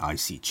prominent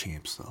IC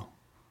champs, though.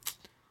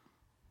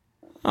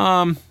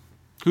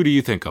 Who do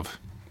you think of?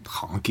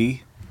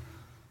 Honky.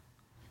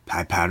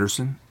 Pat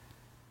Patterson.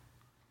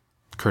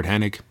 Kurt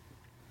Hennig.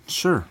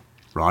 Sure.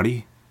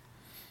 Roddy.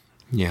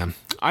 Yeah.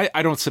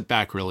 I don't sit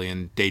back really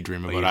and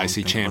daydream about don't IC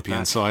think about champions,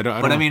 that? so I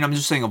don't. But I mean, I'm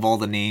just saying of all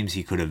the names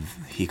he could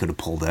have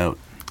pulled out.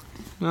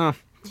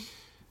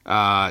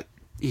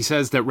 He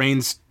says that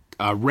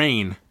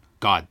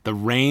the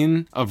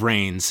reign of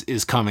Reigns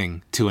is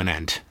coming to an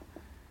end.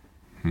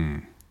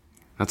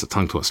 That's a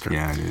tongue twister.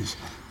 Yeah, it is.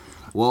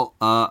 Well,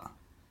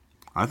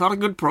 I thought a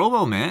good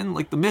promo, man.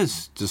 Like, The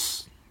Miz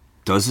just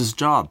does his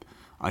job.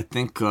 I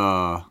think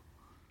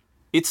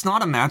it's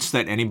not a match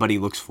that anybody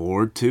looks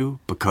forward to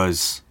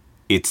because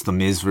it's The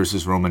Miz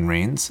versus Roman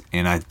Reigns,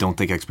 and I don't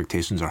think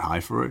expectations are high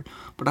for it.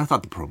 But I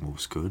thought the promo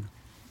was good.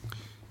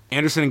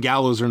 Anderson and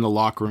Gallows are in the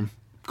locker room,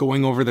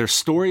 going over their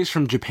stories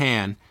from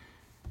Japan,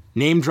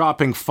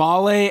 name-dropping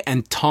Fale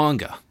and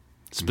Tonga,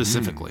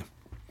 specifically.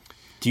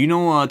 Do you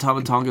know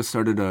Tama Tonga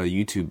started a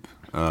YouTube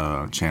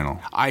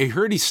channel? I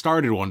heard he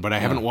started one, but I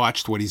haven't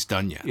watched what he's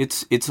done yet.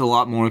 It's a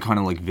lot more kind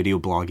of like video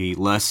bloggy,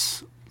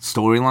 less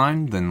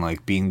storyline than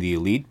like being the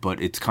elite,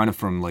 but it's kind of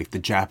from like the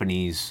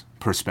Japanese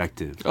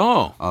perspective.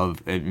 Oh.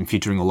 Of and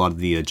featuring a lot of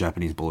the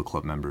Japanese Bullet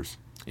Club members.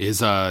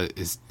 Is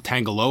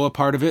Tangaloa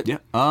part of it?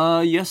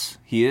 Yeah. Yes,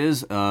 he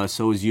is.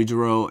 So is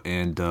Yujiro,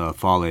 and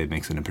Fale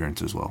makes an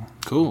appearance as well.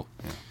 Cool.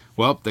 Yeah.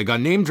 Well, they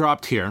got name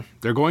dropped here.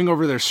 They're going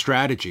over their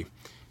strategy.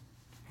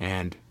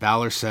 And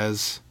Balor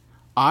says,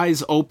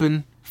 eyes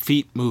open,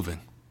 feet moving.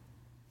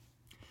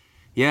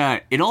 Yeah,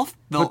 it all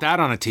felt... Put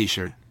that on a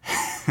t-shirt.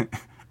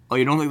 Oh,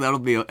 you don't think that'll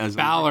be as...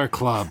 Balor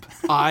Club.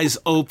 Eyes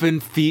open,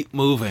 feet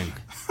moving.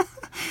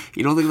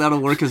 You don't think that'll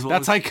work as well?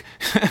 That's like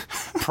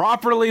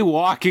properly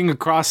walking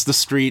across the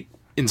street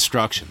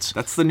instructions.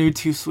 That's the new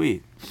Too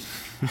Sweet.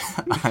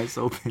 Eyes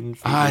open,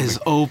 feet eyes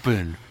moving.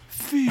 Open,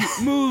 feet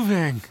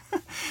moving.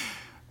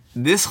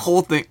 This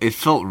whole thing, it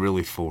felt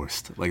really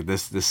forced. Like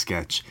this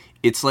sketch.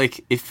 It's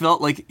like, it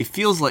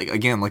feels like,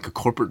 again, like a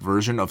corporate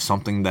version of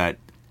something that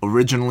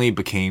originally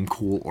became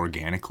cool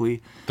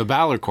organically. The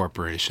Balor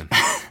Corporation.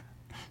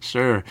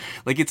 Sure.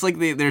 Like, it's like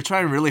they're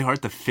trying really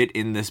hard to fit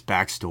in this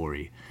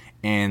backstory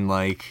and,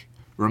 like,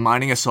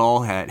 reminding us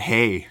all that,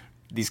 hey,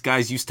 these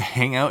guys used to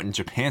hang out in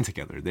Japan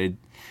together. They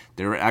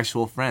were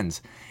actual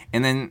friends.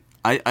 And then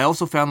I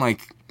also found,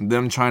 like,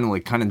 them trying to,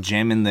 like, kind of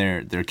jam in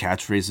their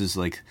catchphrases,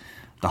 like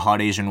the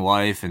hot Asian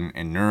wife and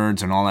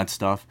nerds and all that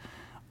stuff.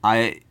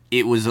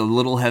 It was a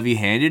little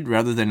heavy-handed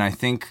rather than, I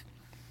think,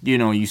 you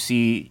know, you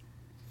see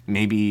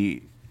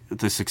maybe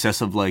the success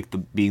of like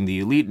being the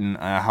elite and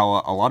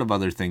how a lot of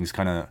other things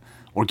kind of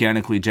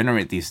organically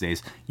generate these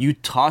days. You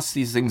toss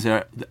these things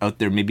out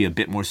there maybe a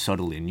bit more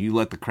subtly, and you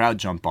let the crowd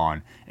jump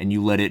on, and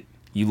you let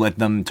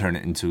them turn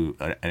it into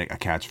a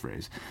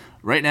catchphrase.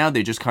 Right now,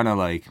 they just kind of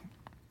like,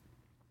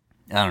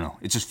 I don't know.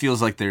 It just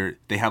feels like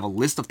they have a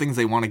list of things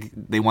they want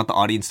the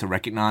audience to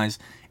recognize,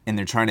 and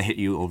they're trying to hit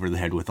you over the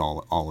head with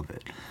all of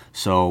it.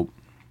 So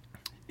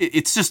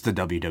it's just the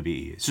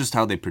WWE. It's just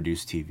how they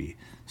produce TV.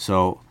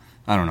 So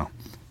I don't know.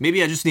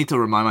 Maybe I just need to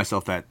remind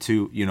myself that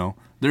too. You know,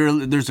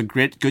 there's a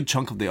good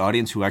chunk of the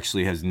audience who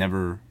actually has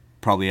never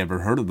probably ever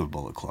heard of the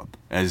Bullet Club,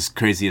 as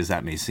crazy as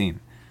that may seem.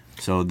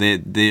 So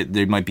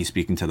they might be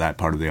speaking to that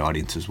part of the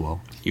audience as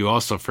well. You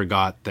also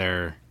forgot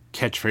their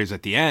catchphrase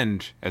at the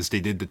end, as they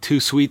did the Too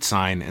Sweet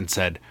sign and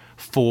said,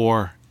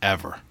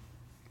 forever.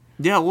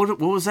 Yeah, what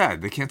was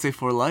that? They can't say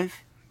for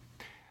life?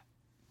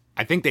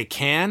 I think they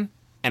can,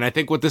 and I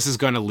think what this is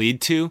going to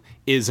lead to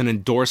is an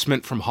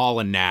endorsement from Hall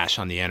and Nash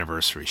on the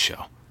anniversary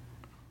show.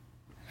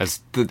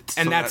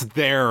 That's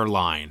their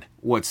line.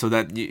 What, so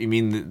that, you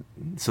mean,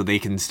 so they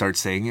can start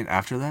saying it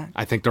after that?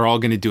 I think they're all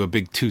going to do a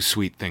big Too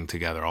Sweet thing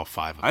together, all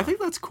five of them. I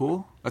think that's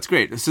cool. That's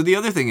great. So the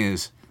other thing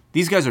is,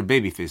 these guys are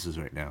baby faces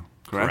right now,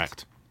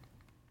 correct?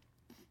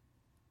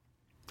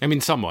 I mean,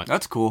 somewhat.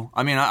 That's cool.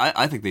 I mean,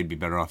 I think they'd be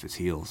better off as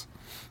heels.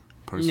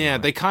 Personally. Yeah,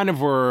 they kind of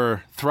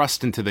were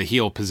thrust into the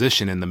heel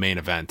position in the main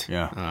event.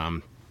 Yeah.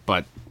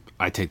 But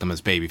I take them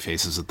as baby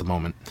faces at the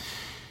moment.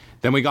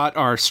 Then we got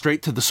our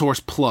straight to the source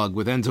plug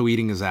with Enzo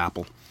eating his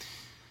apple.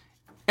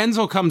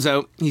 Enzo comes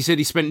out. He said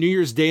he spent New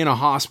Year's Day in a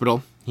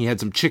hospital. He had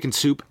some chicken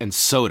soup and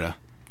soda,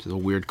 which is a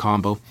weird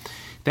combo.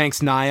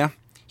 Thanks, Naya.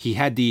 He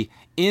had the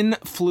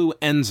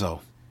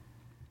influenzo.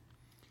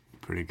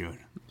 Pretty good.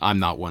 I'm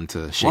not one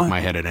to shake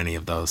my head at any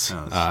of those.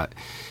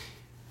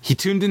 He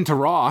tuned into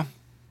Raw,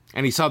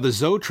 and he saw the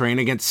Zoe train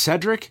against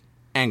Cedric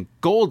and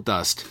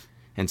Goldust,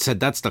 and said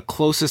that's the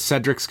closest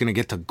Cedric's going to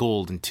get to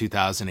gold in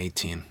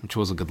 2018, which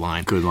was a good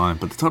line. Good line,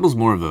 but the title's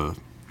more of a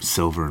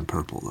silver and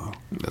purple, though.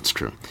 That's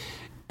true.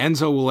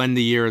 Enzo will end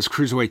the year as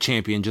Cruiserweight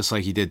Champion, just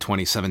like he did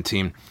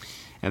 2017.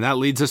 And that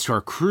leads us to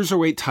our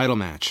Cruiserweight title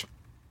match.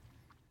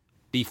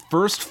 The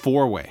first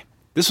four-way.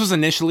 This was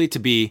initially to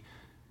be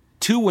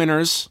two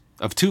winners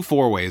of two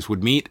four-ways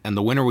would meet, and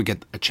the winner would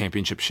get a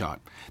championship shot.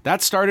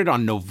 That started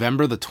on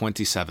November the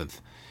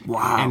 27th.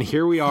 Wow. And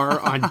here we are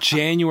on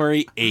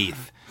January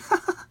 8th.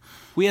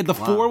 We had the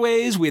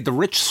four-ways, we had the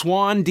Rich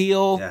Swann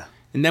deal,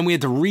 and then we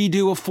had to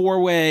redo a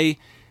four-way.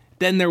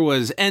 Then there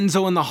was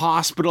Enzo in the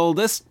hospital.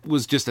 This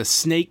was just a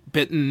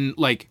snake-bitten,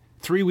 like,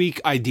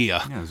 3-week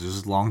idea. Yeah, this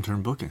is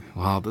long-term booking.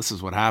 Well, this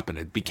is what happened.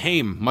 It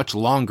became much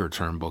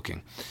longer-term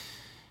booking.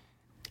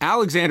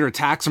 Alexander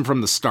attacks him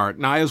from the start.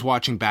 Naya's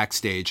watching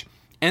backstage.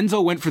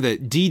 Enzo went for the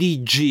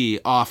DDG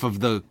off of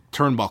the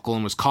turnbuckle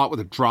and was caught with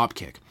a drop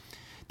kick.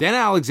 Then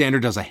Alexander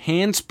does a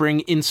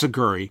handspring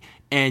enziguri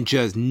and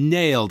just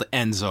nailed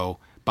Enzo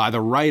by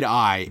the right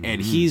eye,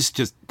 and he's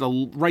just,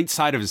 the right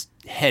side of his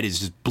head is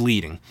just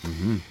bleeding.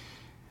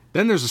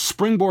 Then there's a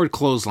springboard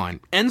clothesline.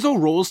 Enzo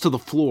rolls to the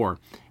floor,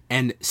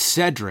 and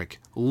Cedric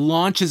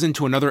launches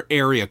into another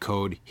area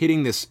code,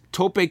 hitting this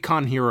Tope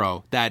Con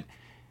Hero that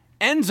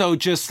Enzo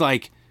just,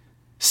 like,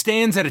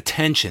 stands at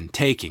attention,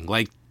 taking.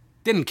 Like,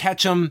 didn't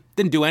catch him,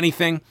 didn't do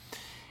anything.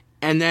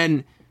 And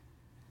then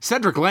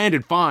Cedric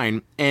landed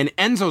fine, and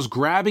Enzo's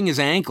grabbing his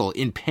ankle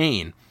in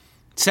pain.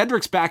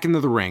 Cedric's back into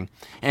the ring,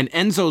 and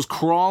Enzo's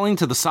crawling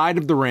to the side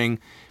of the ring,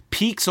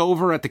 peeks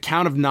over at the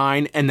count of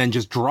 9, and then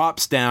just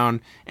drops down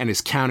and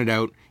is counted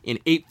out in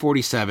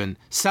 8:47,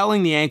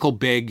 selling the ankle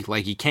big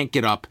like he can't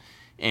get up,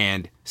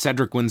 and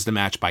Cedric wins the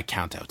match by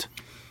countout.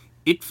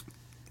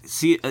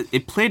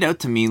 It played out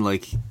to me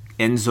like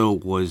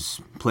Enzo was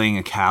playing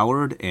a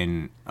coward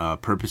and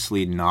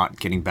purposely not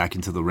getting back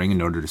into the ring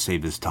in order to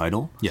save his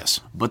title. Yes.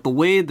 But the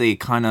way they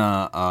kind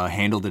of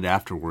handled it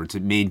afterwards,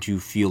 it made you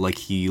feel like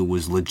he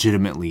was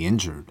legitimately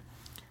injured.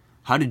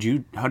 How did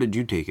you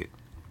take it?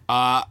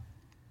 I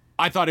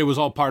thought it was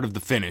all part of the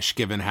finish,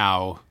 given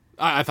how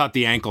I thought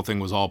the ankle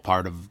thing was all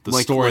part of the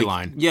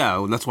storyline.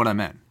 Yeah, that's what I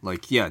meant.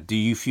 Do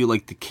you feel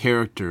like the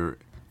character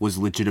was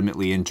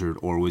legitimately injured,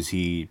 or was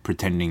he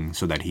pretending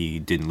so that he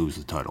didn't lose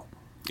the title?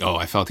 Oh,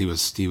 I felt he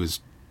was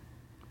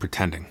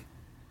pretending,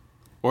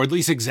 or at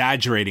least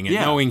exaggerating it,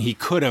 knowing he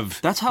could have.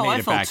 That's how made I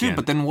it felt back too. in.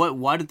 But then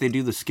why did they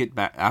do the skit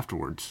back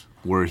afterwards,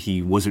 where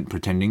he wasn't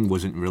pretending,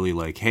 wasn't really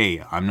like,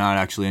 "Hey, I'm not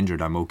actually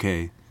injured. I'm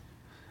okay."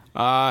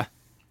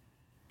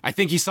 I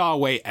think he saw a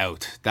way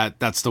out.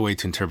 That's the way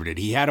to interpret it.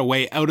 He had a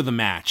way out of the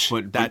match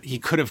that he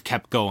could have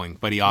kept going,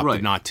 but he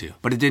opted not to.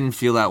 But it didn't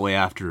feel that way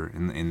after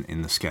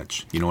in the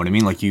sketch. You know what I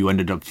mean? Like, you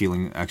ended up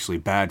feeling actually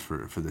bad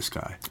for this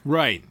guy.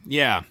 Right.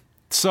 Yeah.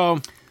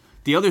 So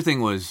the other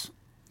thing was,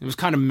 it was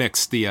kind of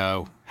mixed,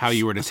 the how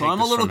you were to take so I'm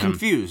this a little from him.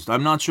 confused.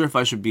 I'm not sure if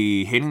I should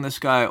be hating this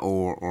guy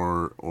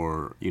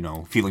or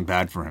feeling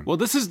bad for him. Well,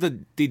 this is the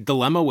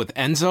dilemma with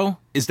Enzo,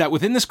 is that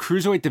within this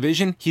cruiserweight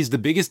division, he's the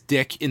biggest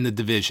dick in the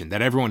division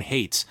that everyone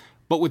hates.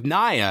 But with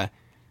Naya,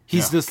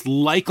 he's this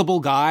likable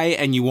guy,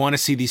 and you want to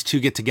see these two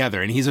get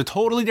together. And he's a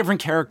totally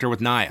different character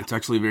with Naya. It's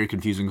actually very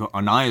confusing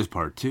on Naya's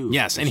part, too.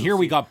 Yes, and here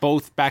we got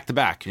both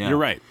back-to-back. Yeah. You're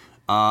right.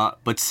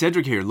 But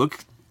Cedric here,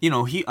 look,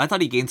 I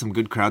thought he gained some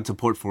good crowd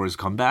support for his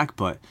comeback,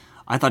 but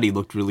I thought he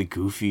looked really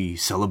goofy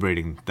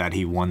celebrating that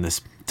he won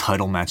this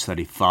title match that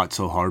he fought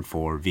so hard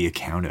for via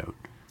countout.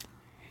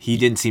 He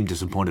didn't seem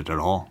disappointed at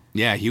all.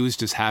 Yeah, he was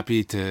just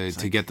happy to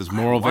get this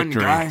moral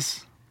victory.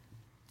 Guys.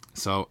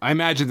 So I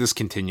imagine this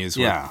continues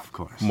with of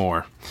course.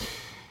 more.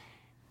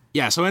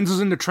 Yeah, so Enzo's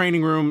in the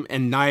training room,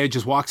 and Naya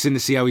just walks in to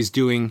see how he's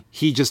doing.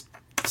 He just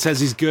says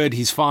he's good,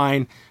 he's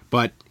fine,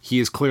 but he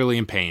is clearly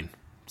in pain.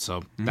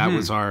 So that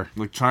was our...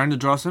 Like, trying to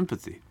draw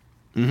sympathy.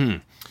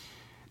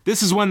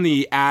 This is when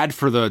the ad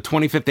for the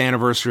 25th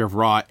anniversary of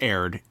Raw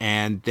aired,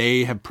 and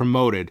they have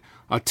promoted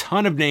a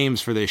ton of names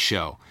for this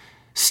show.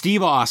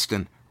 Steve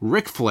Austin,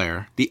 Ric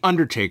Flair, The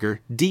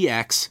Undertaker,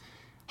 DX,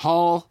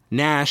 Hall,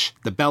 Nash,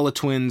 the Bella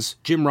Twins,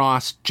 Jim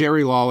Ross,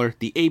 Jerry Lawler,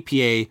 the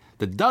APA,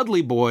 the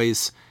Dudley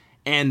Boys,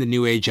 and the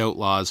New Age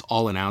Outlaws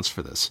all announced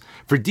for this.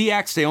 For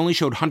DX, they only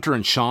showed Hunter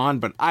and Sean,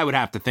 but I would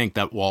have to think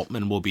that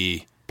Waltman will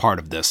be part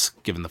of this,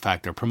 given the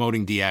fact they're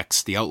promoting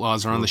DX. The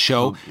Outlaws are on the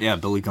show. Yeah,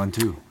 Billy Gunn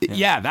too.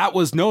 Yeah, that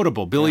was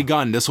notable. Billy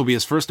Gunn, this will be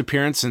his first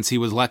appearance since he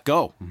was let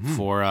go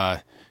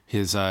for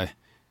his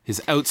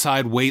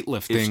outside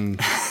weightlifting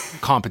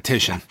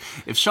competition.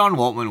 If Sean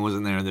Waltman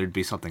wasn't there, there'd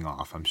be something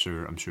off. I'm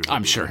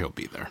sure He'll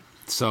be there.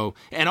 So,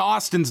 and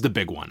Austin's the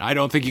big one. I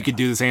don't think you could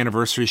do this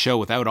anniversary show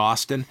without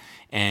Austin.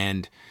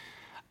 And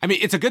I mean,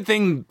 it's a good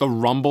thing the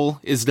Rumble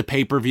is the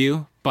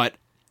pay-per-view, but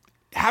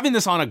having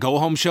this on a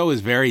go-home show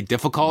is very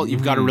difficult.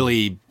 You've got to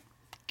really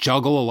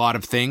juggle a lot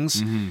of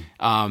things.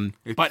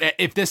 But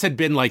if this had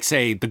been, like,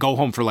 say, the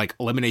go-home for, like,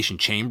 Elimination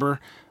Chamber,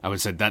 I would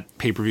have said that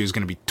pay-per-view is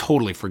going to be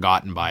totally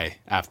forgotten by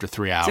after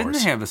 3 hours. Didn't they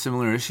have a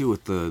similar issue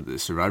with the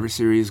Survivor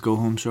Series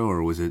go-home show,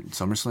 or was it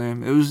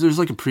SummerSlam? There's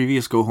like a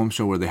previous go-home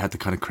show where they had to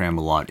kind of cram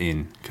a lot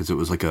in because it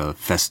was like a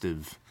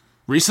festive...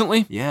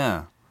 Recently?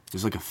 Yeah. It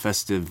was like a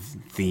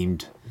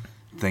festive-themed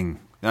thing.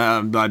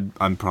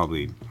 I'm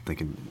probably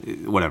thinking,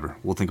 whatever.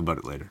 We'll think about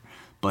it later.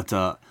 But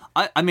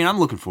I mean, I'm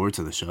looking forward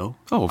to the show.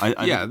 Oh,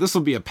 this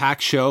will be a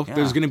packed show. Yeah.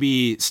 There's going to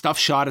be stuff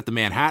shot at the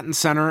Manhattan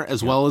Center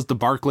as well as the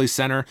Barclays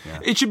Center. Yeah.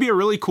 It should be a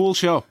really cool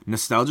show.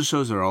 Nostalgia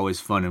shows are always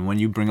fun, and when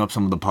you bring up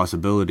some of the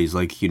possibilities,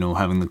 like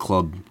having the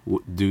club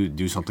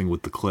do something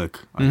with the Click,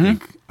 I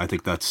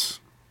think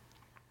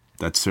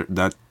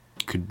that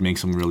could make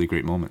some really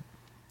great moment.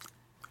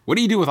 What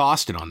do you do with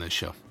Austin on this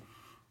show?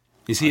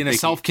 Is he in a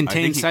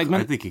self-contained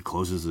segment? I think he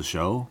closes the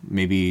show,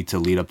 maybe to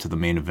lead up to the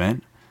main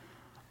event.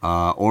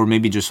 or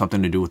maybe just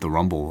something to do with the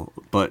Rumble.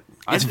 But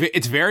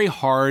It's very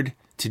hard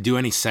to do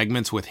any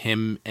segments with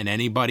him and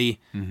anybody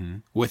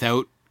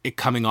without it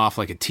coming off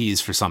like a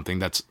tease for something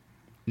that's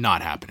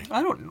not happening.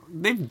 I don't.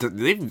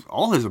 They've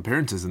all his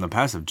appearances in the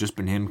past have just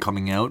been him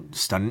coming out,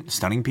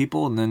 stunning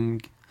people, and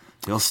then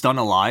he'll stun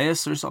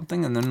Elias or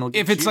something, and then they'll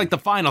If it's like the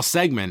final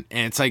segment,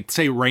 and it's like,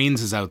 say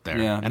Reigns is out there,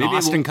 Yeah, and maybe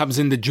Austin comes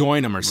in to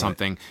join him or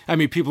something. I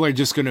mean, people are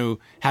just going to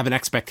have an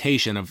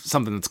expectation of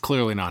something that's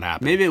clearly not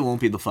happening. maybe it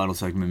won't be the final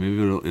segment.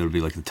 Maybe it'll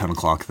be like the 10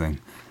 o'clock thing.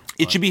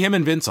 It should be him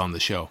and Vince on the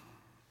show.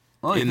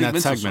 Oh, you In think that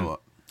Vince will segment. show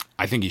up?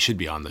 I think he should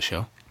be on the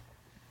show. I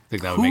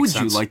think that would Who make would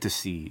sense. you like to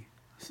see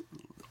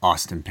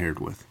Austin paired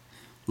with?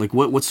 Like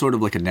what's sort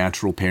of like a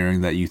natural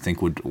pairing that you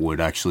think would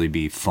actually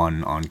be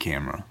fun on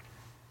camera?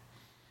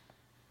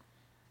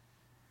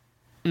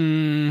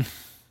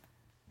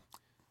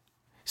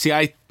 See,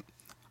 I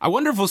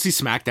wonder if we'll see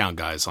SmackDown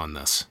guys on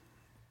this,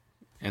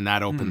 and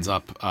that opens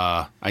up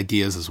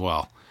ideas as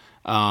well.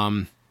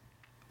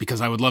 Because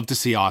I would love to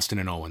see Austin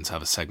and Owens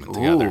have a segment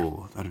together.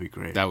 Oh, that'd be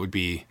great. That would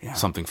be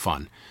something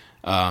fun,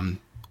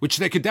 which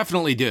they could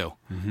definitely do.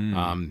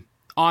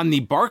 On the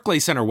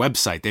Barclays Center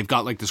website, they've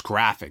got like this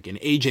graphic, and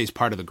AJ's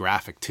part of the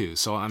graphic too.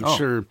 So I'm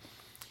sure,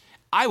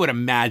 I would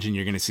imagine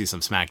you're going to see some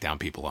SmackDown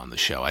people on the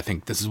show. I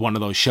think this is one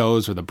of those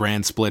shows where the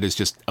brand split is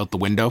just out the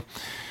window.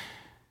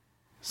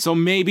 So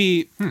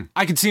maybe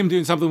I could see him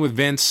doing something with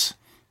Vince,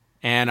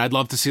 and I'd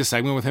love to see a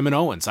segment with him and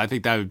Owens. I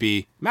think that would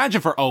be, imagine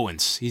for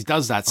Owens. He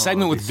does that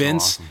segment with that'd be so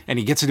Vince, awesome. and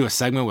he gets to do a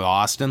segment with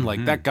Austin.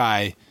 Like that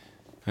guy,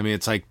 I mean,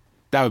 it's like,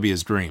 that would be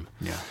his dream.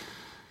 Yeah.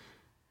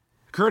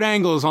 Kurt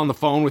Angle is on the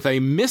phone with a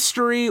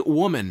mystery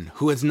woman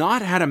who has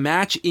not had a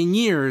match in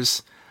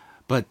years,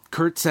 but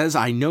Kurt says,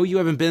 I know you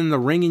haven't been in the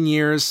ring in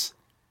years.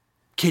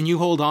 Can you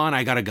hold on?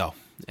 I gotta go.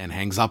 And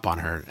hangs up on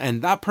her.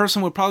 And that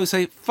person would probably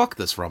say, fuck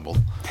this Rumble.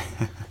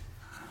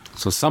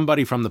 So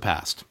somebody from the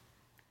past.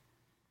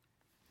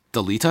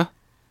 Delita?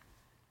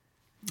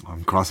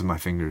 I'm crossing my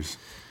fingers.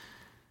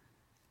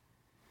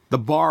 The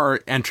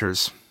Bar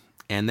enters,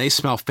 and they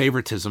smell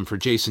favoritism for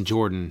Jason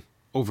Jordan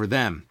over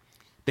them.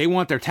 They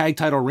want their tag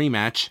title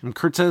rematch, and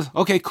Kurt says,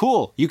 okay,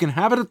 cool, you can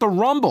have it at the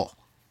Rumble.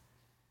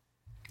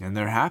 And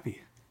they're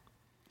happy.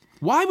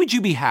 Why would you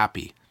be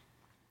happy?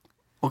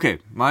 Okay,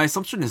 my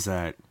assumption is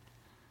that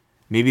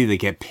maybe they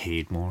get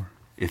paid more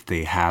if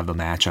they have a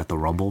match at the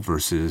Rumble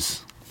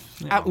versus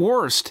At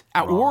worst,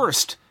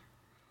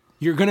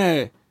 you're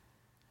gonna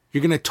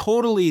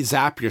totally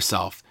zap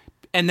yourself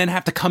and then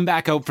have to come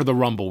back out for the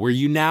Rumble, where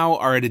you now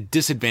are at a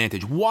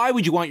disadvantage. Why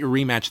would you want your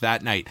rematch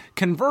that night?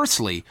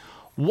 Conversely,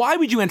 why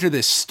would you enter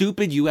this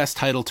stupid U.S.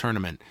 title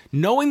tournament,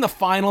 knowing the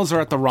finals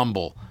are at the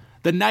Rumble,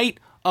 the night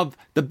of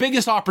the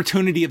biggest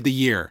opportunity of the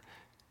year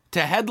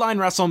to headline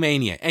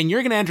WrestleMania, and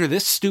you're going to enter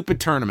this stupid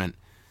tournament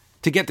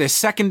to get this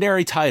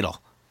secondary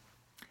title?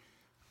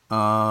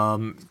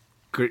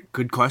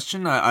 Good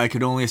question. I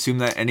could only assume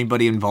that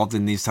anybody involved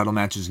in these title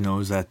matches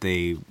knows that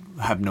they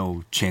have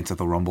no chance at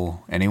the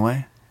Rumble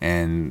anyway,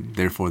 and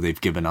therefore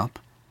they've given up.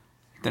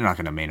 They're not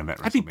going to main event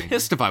WrestleMania. I'd be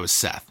pissed if I was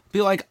Seth.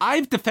 Be like,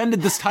 I've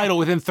defended this title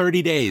within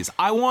 30 days.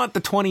 I want the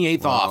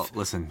 28th off.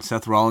 Listen,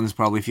 Seth Rollins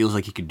probably feels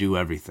like he could do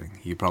everything.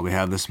 He probably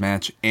have this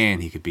match,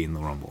 and he could be in the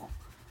Rumble.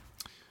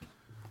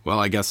 Well,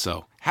 I guess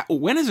so.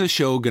 When is this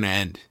show going to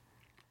end?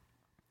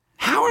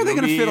 How are they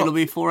going to fit? It'll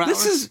be 4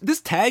 hours.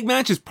 This tag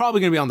match is probably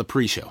going to be on the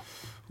pre-show.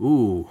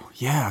 Ooh,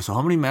 yeah. So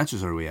how many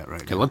matches are we at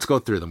right Okay, now? let's go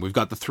through them. We've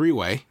got the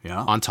three-way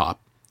Yeah. on top.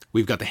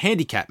 We've got the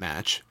handicap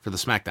match for the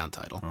SmackDown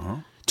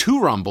title.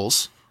 2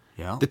 Rumbles.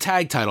 Yeah. The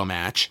tag title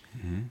match.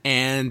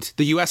 And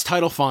the U.S.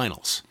 title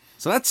finals.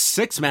 So that's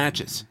 6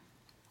 matches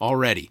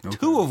already.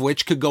 2 of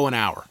which could go an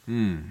hour.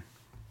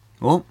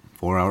 Well,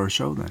 4-hour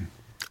show then.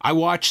 I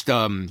watched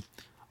a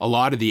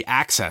lot of the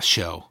Access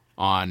show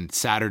on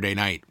Saturday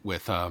night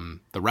with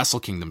the Wrestle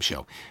Kingdom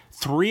show.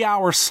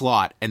 3-hour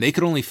slot, and they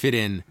could only fit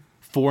in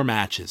 4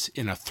 matches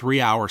in a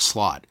 3-hour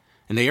slot.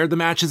 And they aired the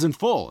matches in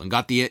full and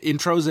got the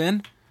intros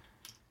in.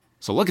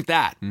 So look at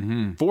that.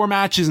 4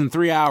 matches in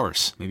 3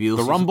 hours. Maybe you'll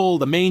the see Rumble,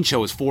 the main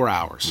show is 4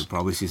 hours. We'll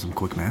probably see some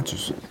quick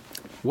matches.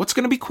 What's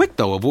going to be quick,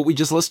 though, of what we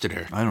just listed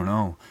here? I don't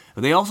know.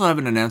 But they also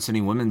haven't announced any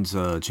women's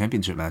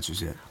championship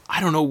matches yet. I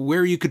don't know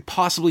where you could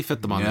possibly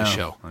fit them on this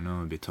show. I know,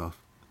 it'd be tough.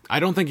 I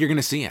don't think you're going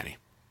to see any.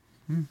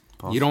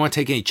 You don't want to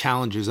take any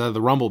challengers out of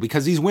the Rumble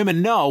because these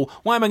women know,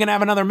 why am I going to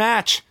have another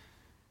match?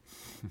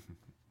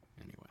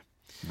 Anyway.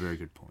 Very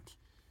good points.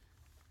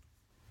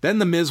 Then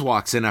The Miz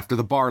walks in after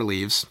the Bar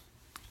leaves,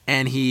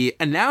 and he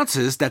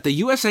announces that the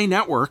USA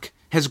Network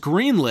has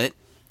greenlit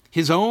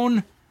his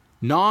own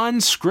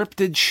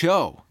non-scripted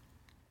show.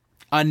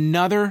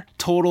 Another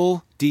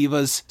Total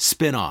Divas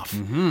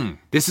spinoff.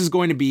 This is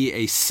going to be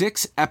a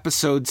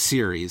 6-episode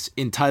series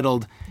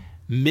entitled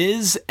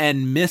Miz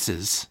and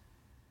Mrs.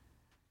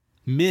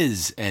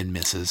 Ms. and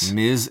Mrs.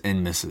 Ms.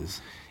 and Mrs.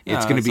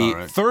 It's going to be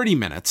 30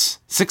 minutes,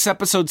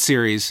 6-episode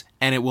series,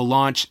 and it will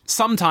launch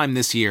sometime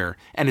this year.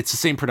 And it's the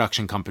same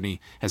production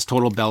company as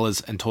Total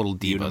Bellas and Total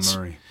Divas.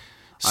 Murray.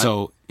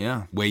 So,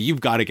 Yeah. Way,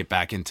 you've got to get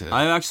back into it.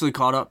 I actually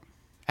caught up.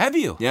 Have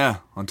you? Yeah,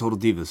 on Total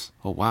Divas.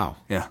 Oh, wow.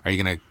 Yeah. Are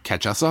you going to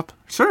catch us up?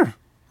 Sure.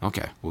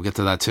 Okay, we'll get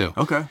to that too.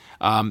 Okay.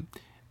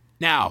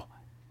 Now,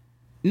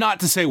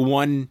 not to say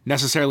one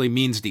necessarily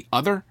means the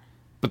other,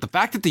 but the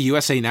fact that the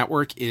USA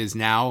Network is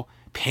now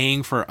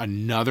paying for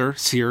another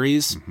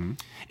series,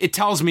 it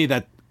tells me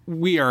that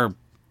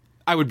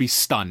I would be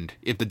stunned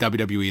if the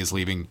WWE is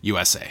leaving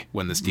USA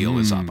when this deal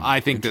is up.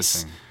 I think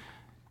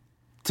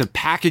to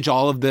package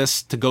all of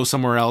this to go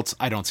somewhere else,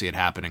 I don't see it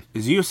happening.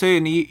 Is USA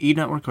and E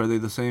Network, are they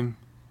the same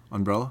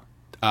umbrella?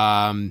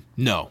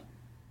 No.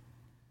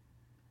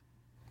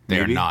 They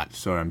Maybe? are not.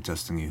 Sorry, I'm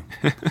testing you.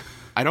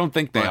 I don't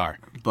think they are.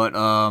 But,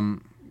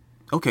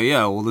 okay,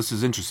 yeah, well, this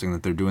is interesting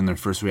that they're doing their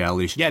first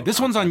reality show. Yeah, this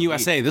one's on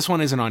USA. This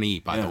one isn't on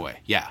E, by the way.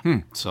 Yeah. Hmm.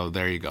 So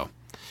there you go.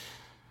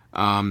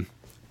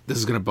 This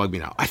is going to bug me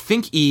now. I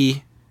think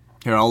E...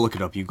 Here, I'll look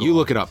it up. You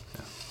look it up.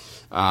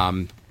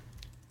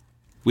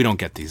 We don't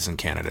get these in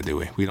Canada, do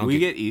we? We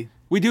get E.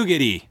 We do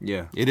get E.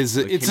 Yeah. It is.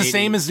 The It's the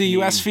same as the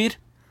US feed.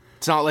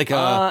 It's not like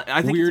a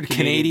I think weird it's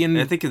Canadian.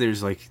 I think there's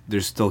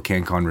still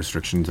CanCon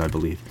restrictions, I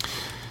believe.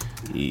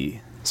 E.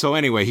 So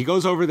anyway, he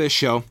goes over this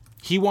show.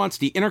 He wants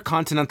the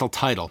Intercontinental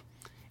title,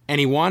 and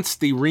he wants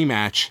the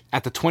rematch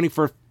at the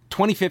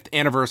 25th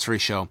anniversary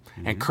show.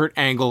 And Kurt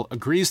Angle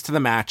agrees to the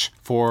match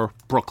for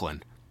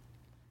Brooklyn.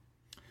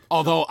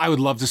 Although I would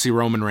love to see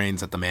Roman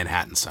Reigns at the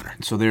Manhattan Center.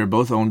 So they're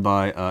both owned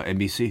by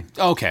NBC.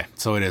 Okay,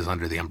 so it is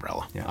under the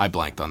umbrella. Yeah. I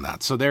blanked on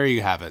that. So there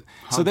you have it.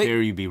 How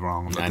dare you be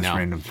wrong about this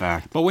random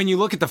fact? But when you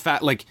look at the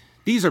fact, like,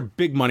 these are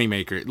big money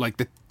makers. Like,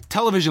 the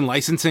television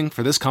licensing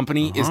for this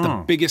company is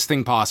the biggest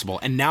thing possible.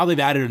 And now they've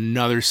added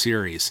another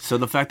series. So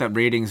the fact that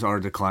ratings are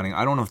declining,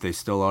 I don't know if they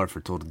still are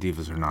for Total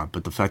Divas or not,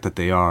 but the fact that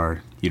they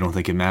are, you don't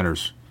think it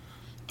matters?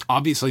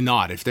 Obviously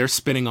not. If they're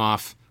spinning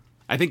off,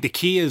 I think the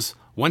key is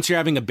once you're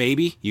having a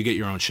baby, you get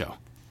your own show.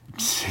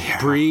 Yeah.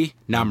 Brie,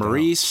 now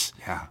Maurice.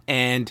 Yeah.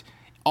 And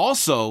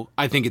also,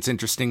 I think it's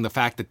interesting the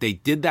fact that they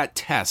did that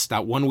test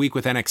that 1 week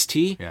with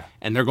NXT,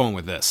 and they're going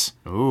with this.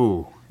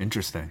 Ooh,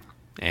 interesting.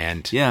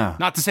 And Yeah.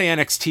 not to say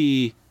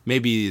NXT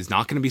maybe is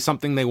not going to be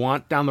something they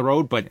want down the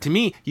road, but to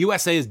me,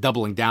 USA is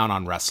doubling down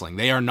on wrestling.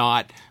 They are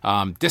not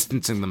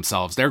distancing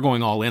themselves. They're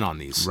going all in on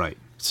these. Right.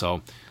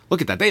 So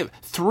look at that. They have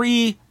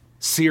 3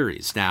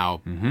 series now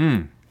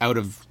out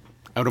of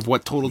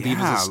what Total Divas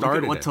has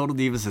started. Look at what it. Total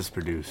Divas has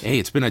produced. Hey,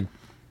 it's been a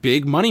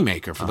big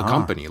moneymaker for the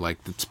company. Like,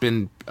 it's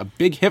been a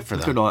big hit for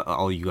Look them. at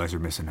all you guys are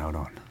missing out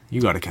on.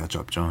 You got to catch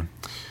up, John.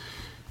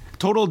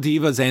 Total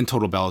Divas and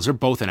Total Bellas are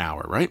both an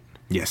hour, right?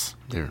 Yes.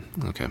 They're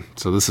okay.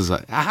 So this is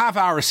a half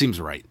hour seems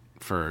right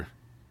for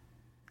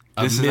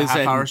This is a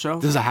half-hour show?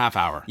 This is a half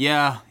hour.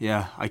 Yeah,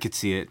 I could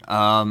see it.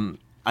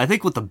 I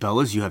think with the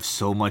Bellas, you have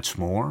so much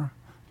more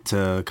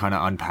to kind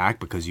of unpack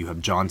because you have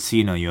John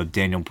Cena, you have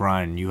Daniel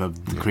Bryan, you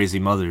have the Crazy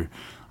Mother.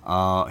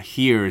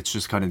 Here, it's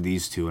just kind of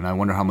these two, and I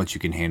wonder how much you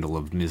can handle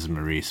of Miz and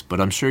Maurice. But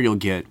I'm sure you'll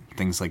get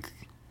things like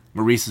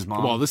Maurice's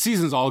mom. Well, the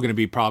season's all going to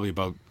be probably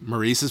about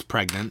Maurice is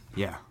pregnant.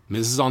 Yeah.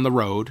 Miz is on the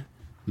road.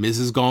 Miz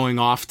is going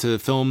off to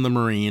film The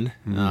Marine.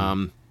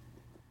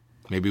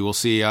 Maybe we'll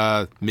see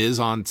Miz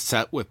on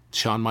set with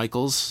Shawn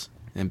Michaels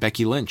and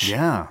Becky Lynch.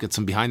 Yeah. Get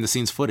some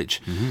behind-the-scenes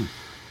footage.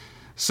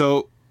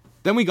 So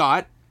then we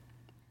got,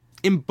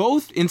 in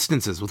both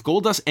instances, with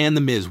Goldust and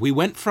The Miz, we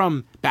went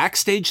from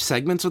backstage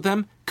segments with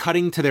them,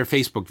 cutting to their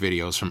Facebook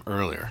videos from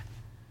earlier.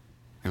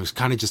 It was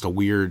kind of just a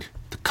weird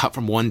to cut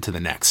from one to the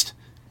next.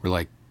 We're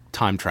like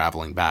time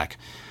traveling back.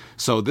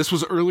 So this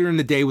was earlier in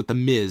the day with The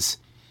Miz,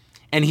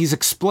 and he's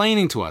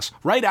explaining to us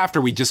right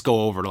after we just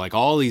go over like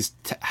all these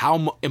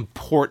how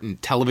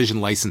important television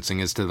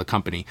licensing is to the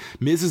company.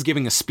 Miz is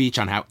giving a speech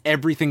on how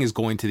everything is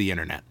going to the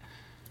internet.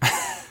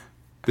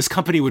 This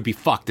company would be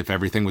fucked if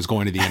everything was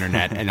going to the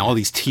internet, and all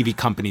these TV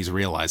companies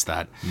realize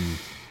that.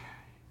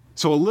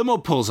 So a limo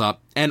pulls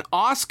up, and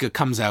Asuka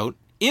comes out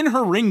in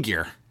her ring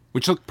gear,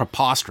 which looked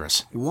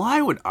preposterous.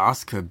 Why would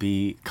Asuka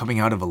be coming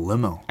out of a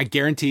limo? I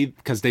guarantee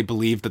because they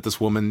believe that this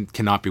woman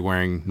cannot be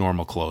wearing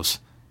normal clothes.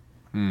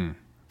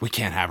 We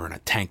can't have her in a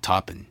tank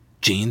top and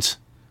jeans.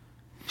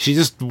 She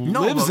just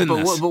lives in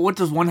this. But what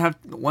does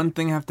one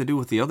thing have to do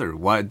with the other?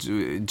 Why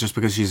just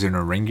because she's in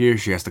her ring gear,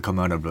 she has to come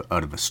out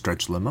of a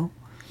stretch limo?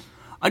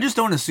 I just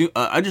don't assume.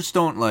 I just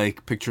don't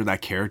like picture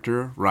that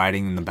character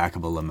riding in the back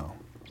of a limo.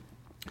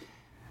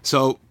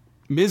 So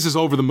Miz is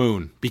over the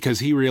moon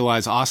because he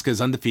realized Asuka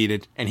is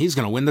undefeated and he's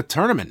going to win the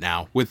tournament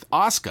now with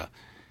Asuka.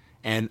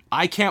 And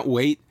I can't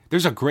wait.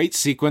 There's a great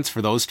sequence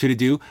for those two to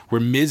do where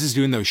Miz is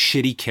doing those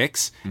shitty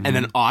kicks and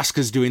then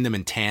Asuka's doing them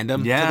in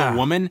tandem to the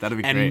woman. That'd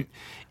be great.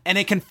 And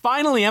it can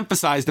finally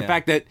emphasize the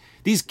fact that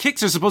these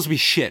kicks are supposed to be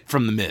shit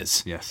from the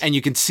Miz. Yes. And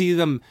you can see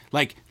them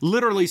like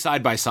literally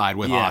side by side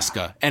with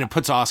Asuka, and it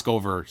puts Asuka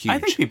over huge. I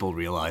think people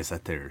realize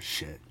that they're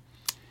shit.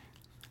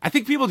 I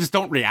think people just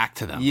don't react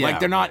to them. Yeah, like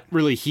they're not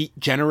really heat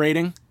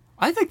generating.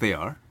 I think they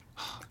are.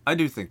 I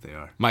do think they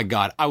are. My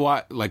God, I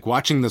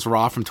watching this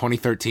Raw from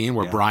 2013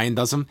 where Bryan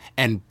does them,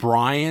 and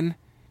Bryan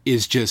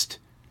is just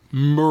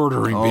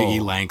murdering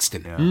Biggie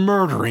Langston,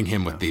 murdering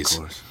him with these.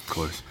 Of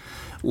course.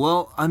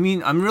 Well, I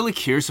mean, I'm really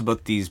curious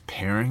about these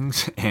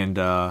pairings, and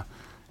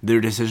their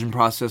decision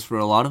process for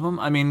a lot of them.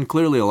 I mean,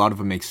 clearly a lot of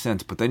them makes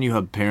sense, but then you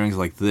have pairings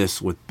like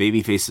this with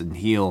babyface and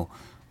heel,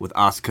 with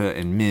Asuka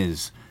and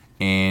Miz,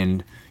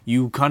 and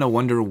you kind of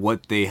wonder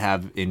what they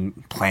have in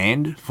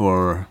planned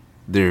for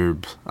their,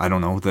 I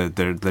don't know, the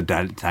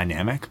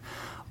dynamic.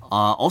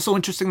 Also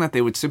interesting that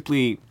they would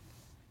simply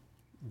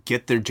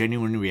get their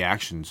genuine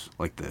reactions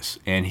like this,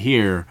 and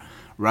here,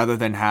 rather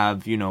than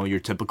have, you know, your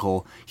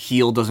typical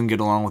heel doesn't get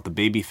along with the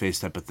babyface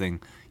type of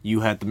thing, you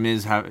had the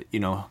Miz have, you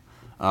know,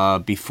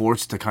 be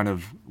forced to kind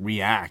of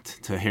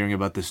react to hearing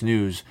about this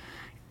news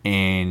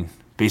and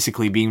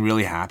basically being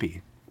really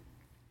happy.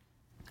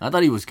 I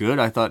thought he was good.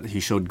 I thought he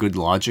showed good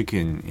logic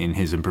in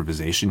his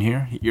improvisation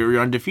here. You're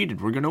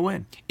undefeated. We're going to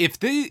win. If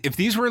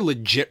these were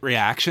legit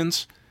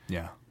reactions,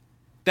 Yeah.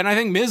 then I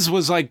think Miz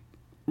was like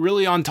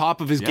really on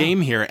top of his game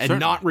here and certainly.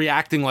 not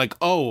reacting like,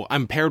 oh,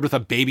 I'm paired with a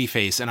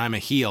babyface and I'm a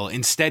heel.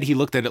 Instead, he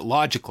looked at it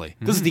logically.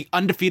 This is the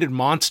undefeated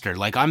monster.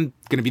 Like, I'm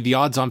going to be the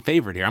odds-on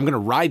favorite here. I'm going to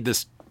ride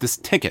this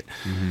ticket.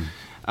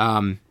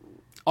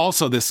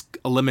 Also, this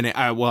eliminate.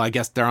 Well, I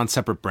guess they're on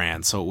separate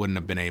brands, so it wouldn't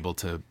have been able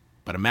to.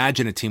 But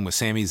imagine a team with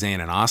Sami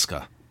Zayn and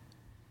Asuka,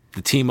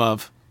 the team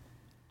of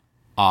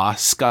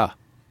Asuka.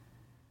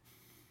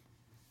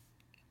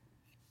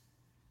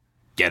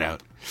 Get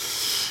out.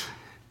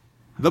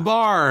 The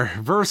Bar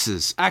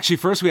versus. Actually,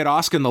 first we had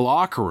Asuka in the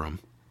locker room,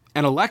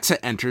 and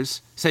Alexa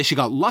enters, says she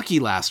got lucky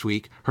last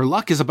week. Her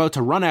luck is about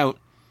to run out,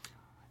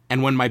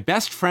 and when my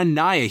best friend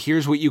Nia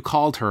hears what you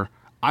called her,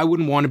 I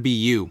wouldn't want to be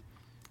you.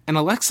 And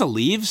Alexa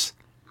leaves,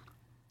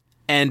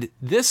 and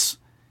this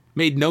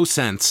made no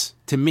sense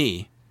to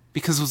me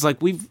because it was like,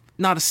 we've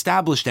not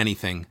established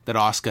anything that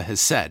Asuka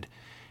has said.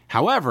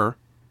 However,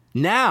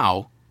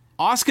 now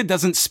Asuka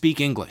doesn't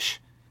speak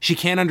English. She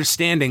can't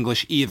understand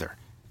English either.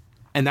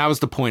 And that was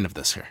the point of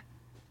this here.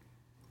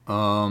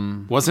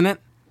 Wasn't it?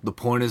 The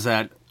point is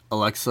that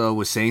Alexa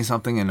was saying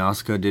something and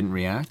Asuka didn't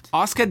react?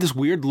 Asuka had this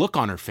weird look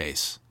on her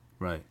face.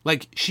 Right.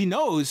 Like, she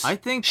knows. I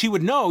think she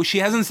would know. She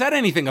hasn't said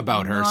anything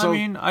about her. No, So I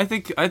mean, I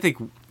think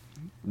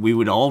we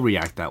would all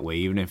react that way,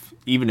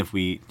 even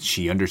if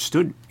she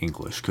understood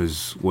English,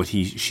 because what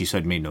she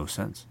said made no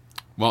sense.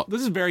 well,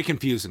 this is very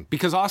confusing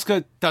because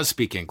Asuka does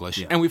speak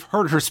English, and we've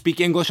heard her speak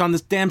English on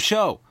this damn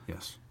show.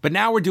 Yes. But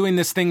now we're doing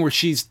this thing where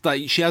she's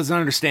like, she doesn't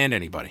understand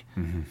anybody.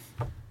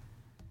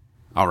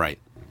 All right,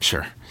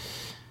 sure.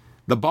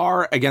 The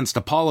Bar against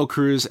Apollo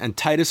Crews and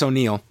Titus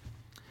O'Neil.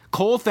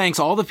 Cole thanks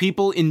all the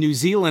people in New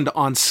Zealand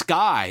on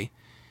Sky,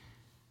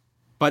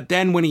 but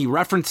then when he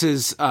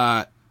references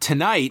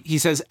tonight, he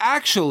says,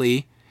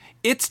 actually,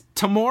 it's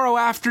tomorrow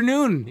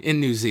afternoon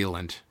in New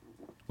Zealand,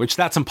 which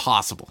that's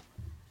impossible.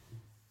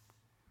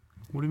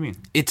 What do you mean?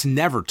 It's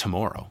never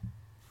tomorrow.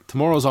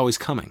 Tomorrow's always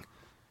coming.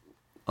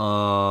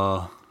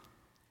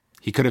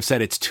 He could have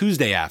said it's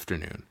Tuesday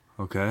afternoon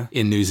Okay.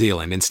 in New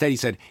Zealand. Instead, he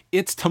said,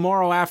 it's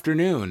tomorrow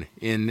afternoon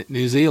in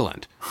New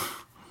Zealand.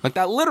 Like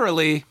that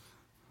literally...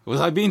 Was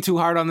I being too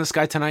hard on this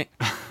guy tonight?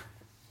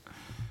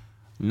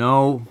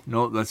 No,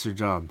 that's your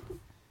job.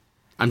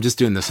 I'm just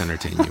doing this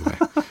entertaining you way.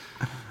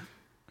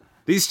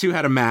 These two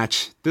had a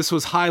match. This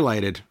was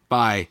highlighted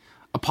by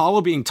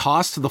Apollo being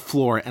tossed to the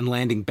floor and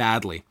landing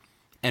badly.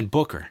 And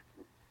Booker,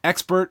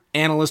 expert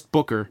analyst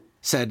Booker,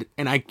 said,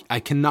 and I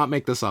cannot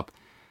make this up,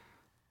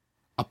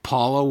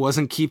 Apollo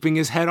wasn't keeping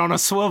his head on a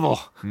swivel.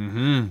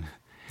 I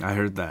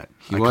heard that.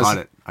 I was- caught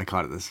it. I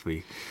caught it this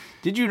week.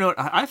 Did you know?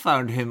 I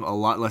found him a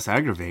lot less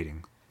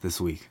aggravating this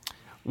week.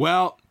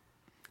 Well,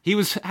 he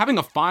was having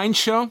a fine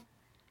show,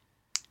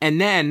 and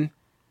then,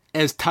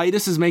 as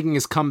Titus is making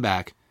his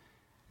comeback,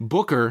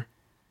 Booker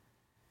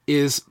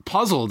is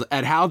puzzled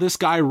at how this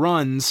guy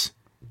runs,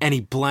 and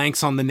he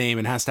blanks on the name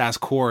and has to ask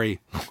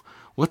Corey,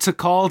 what's it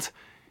called?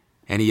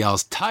 And he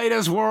yells,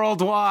 Titus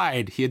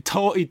Worldwide. He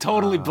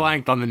totally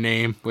blanked on the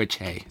name, which,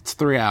 hey, it's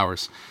 3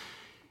 hours.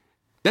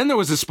 Then there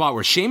was a spot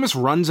where Sheamus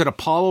runs at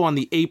Apollo on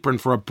the apron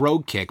for a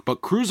brogue kick,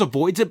 but Crews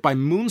avoids it by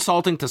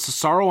moonsaulting to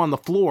Cesaro on the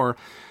floor.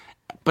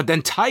 But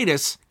then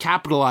Titus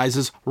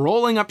capitalizes,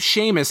 rolling up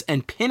Sheamus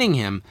and pinning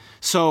him.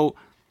 So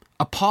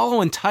Apollo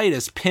and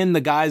Titus pin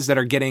the guys that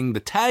are getting the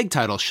tag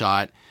title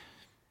shot.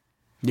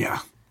 Yeah.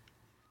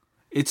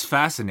 It's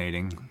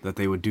fascinating that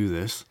they would do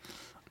this.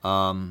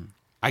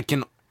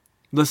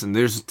 Listen,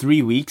 there's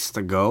 3 weeks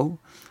to go.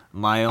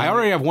 I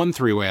already have one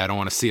three-way I don't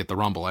want to see at the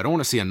Rumble. I don't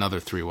want to see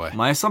another three-way.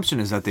 My assumption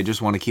is that they just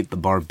want to keep the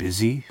Bar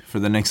busy for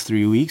the next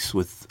 3 weeks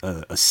with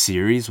a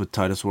series with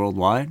Titus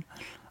Worldwide.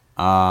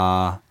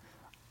 Only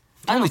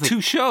 2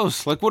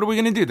 shows. Like, what are we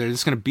going to do? They're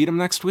just going to beat him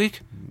next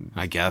week?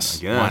 I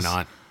guess. Why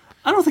not?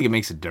 I don't think it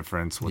makes a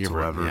difference You're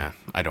right. whatsoever. Yeah,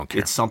 I don't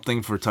care. It's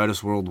something for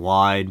Titus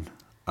Worldwide.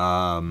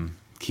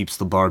 Keeps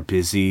the Bar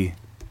busy.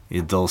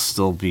 They'll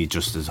still be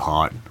just as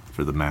hot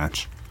for the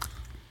match.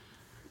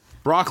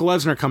 Brock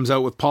Lesnar comes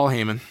out with Paul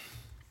Heyman.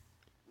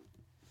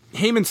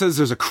 Heyman says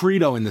there's a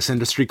credo in this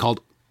industry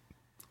called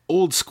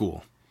old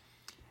school.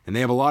 And they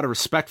have a lot of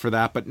respect for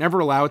that, but never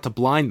allow it to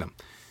blind them.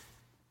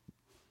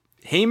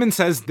 Heyman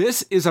says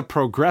this is a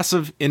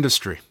progressive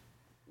industry.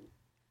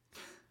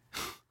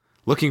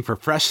 Looking for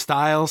fresh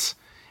styles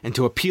and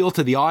to appeal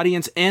to the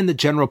audience and the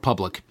general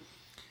public.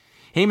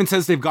 Heyman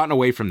says they've gotten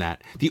away from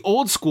that. The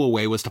old school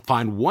way was to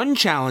find one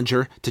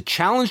challenger to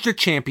challenge their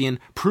champion,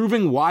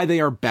 proving why they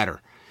are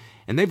better.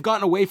 And they've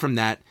gotten away from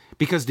that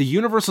because the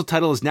Universal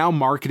title is now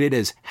marketed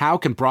as how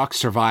can Brock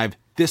survive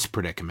this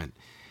predicament.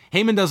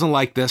 Heyman doesn't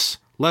like this.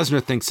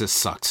 Lesnar thinks this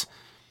sucks.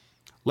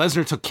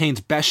 Lesnar took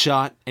Kane's best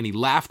shot, and he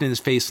laughed in his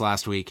face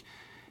last week.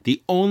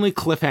 The only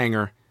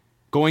cliffhanger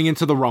going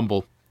into the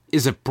Rumble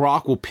is if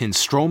Brock will pin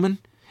Strowman,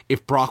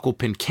 if Brock will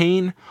pin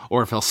Kane,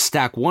 or if he'll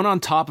stack one on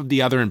top of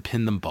the other and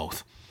pin them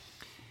both.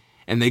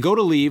 And they go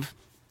to leave,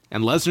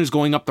 and Lesnar's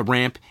going up the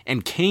ramp,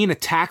 and Kane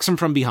attacks him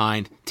from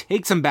behind,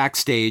 takes him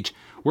backstage,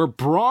 where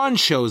Braun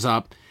shows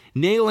up,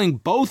 nailing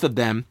both of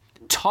them,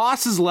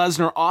 tosses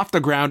Lesnar off the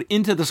ground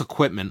into this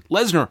equipment.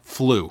 Lesnar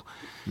flew.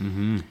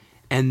 Mm-hmm.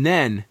 And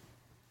then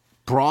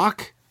Braun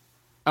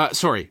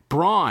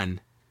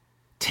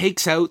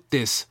takes out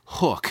this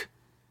hook.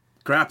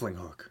 Grappling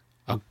hook.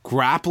 A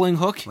grappling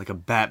hook? Like a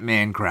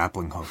Batman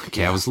grappling hook.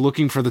 Okay, I was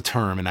looking for the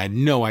term, and I had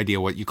no idea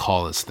what you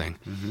call this thing.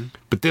 Mm-hmm.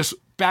 But this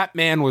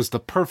Batman was the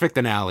perfect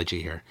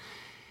analogy here.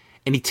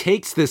 And he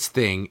takes this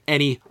thing,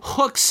 and he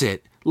hooks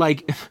it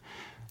like...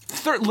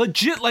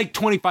 legit like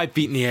 25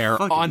 feet in the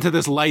air onto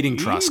this lighting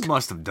truss. He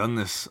must have done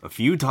this a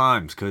few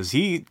times because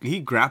he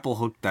grapple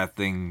hooked that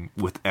thing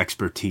with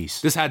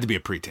expertise. This had to be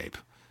a pre-tape.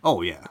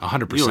 Oh, yeah.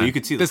 100%. You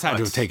could see this had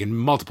to have taken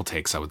multiple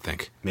takes, I would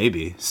think.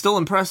 Maybe. Still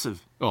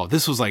impressive. Oh,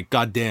 this was like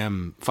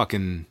goddamn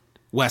fucking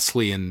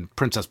Wesley and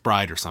Princess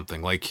Bride or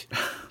something. Like,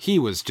 he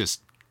was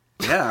just...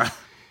 Yeah.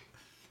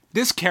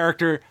 This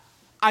character,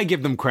 I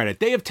give them credit.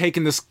 They have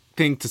taken this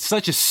thing to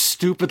such a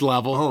stupid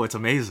level. Oh, it's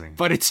amazing.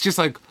 But it's just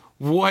like...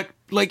 What?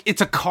 Like,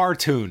 it's a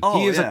cartoon. Oh,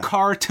 he is a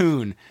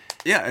cartoon.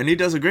 Yeah, and he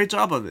does a great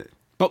job of it.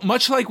 But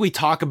much like we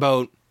talk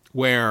about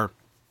where...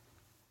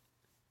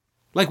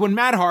 Like, when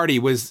Matt Hardy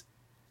was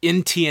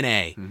in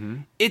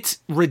TNA, it's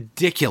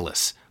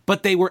ridiculous.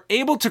 But they were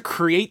able to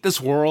create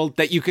this world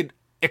that you could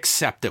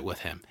accept it with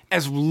him.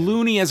 As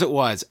loony as it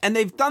was. And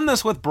they've done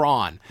this with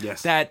Braun.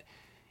 Yes. That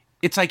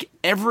it's like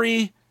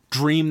every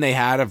dream they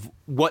had of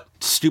what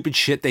stupid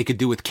shit they could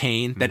do with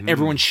Kane that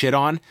everyone shit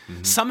on.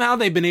 Somehow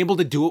they've been able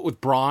to do it with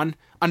Braun,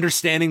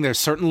 understanding there's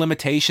certain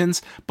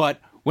limitations,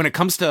 but when it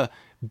comes to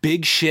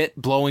big shit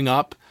blowing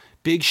up,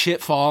 big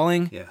shit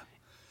falling,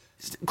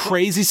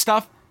 crazy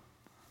stuff,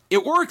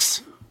 it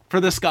works for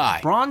this guy.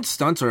 Braun's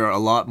stunts are a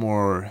lot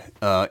more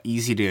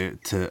easy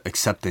to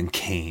accept than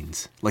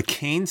Kane's. Like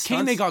Kane's stunts...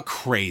 Kane, they got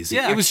crazy.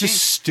 Yeah, it was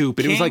just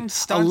stupid. It was like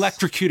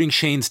electrocuting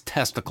Shane's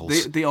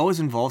testicles. They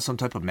always involve some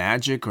type of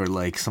magic or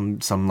like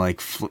some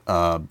like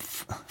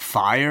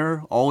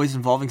fire, always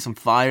involving some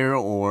fire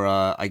or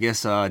I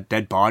guess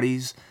dead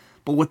bodies.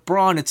 But with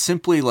Braun, it's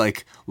simply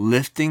like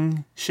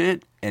lifting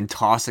shit and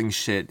tossing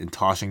shit and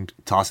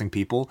tossing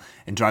people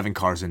and driving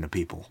cars into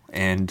people.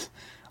 And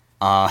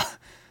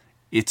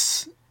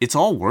it's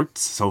all worked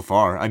so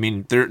far. I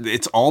mean,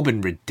 it's all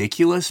been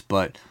ridiculous,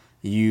 but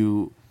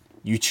you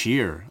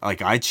cheer.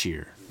 Like, I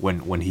cheer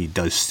when he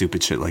does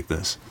stupid shit like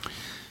this.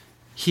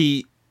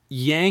 He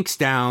yanks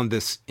down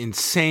this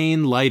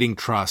insane lighting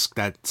truss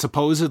that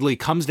supposedly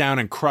comes down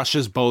and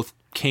crushes both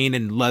Kane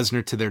and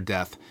Lesnar to their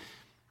death.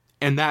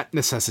 And that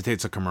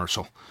necessitates a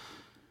commercial.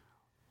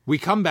 We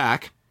come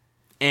back,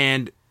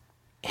 and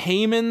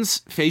Heyman's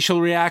facial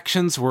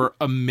reactions were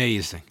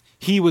amazing.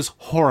 He was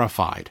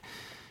horrified.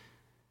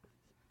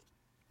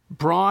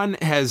 Braun's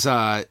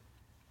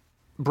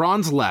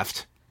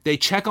left. They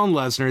check on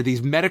Lesnar.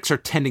 These medics are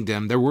tending to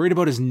him. They're worried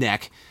about his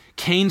neck.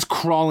 Kane's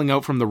crawling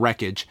out from the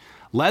wreckage.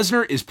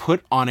 Lesnar is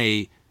put on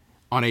a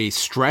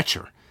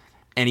stretcher,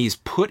 and he's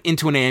put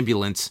into an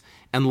ambulance.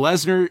 And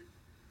Lesnar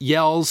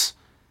yells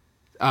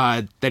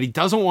that he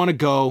doesn't want to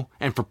go,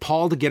 and for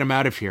Paul to get him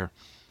out of here.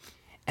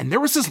 And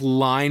there was this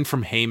line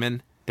from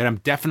Heyman that I'm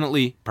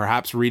definitely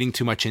perhaps reading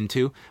too much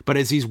into, but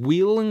as he's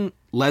wheeling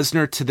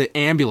Lesnar to the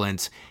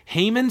ambulance,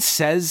 Heyman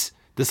says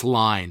this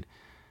line,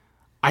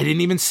 "I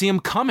didn't even see him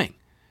coming."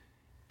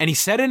 And he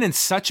said it in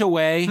such a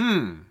way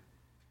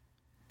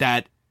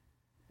that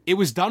it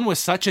was done with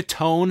such a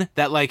tone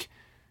that, like,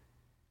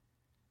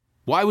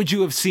 why would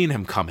you have seen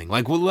him coming?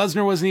 Like, well,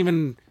 Lesnar wasn't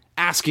even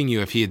asking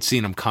you if he had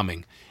seen him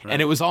coming. Right.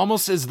 And it was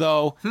almost as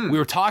though we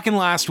were talking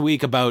last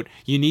week about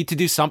you need to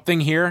do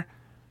something here.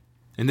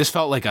 And this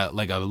felt like a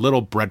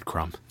little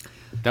breadcrumb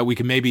that we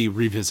can maybe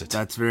revisit.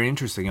 That's very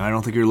interesting. I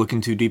don't think you're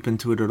looking too deep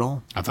into it at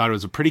all. I thought it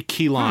was a pretty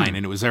key line,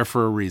 and it was there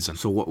for a reason.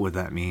 So what would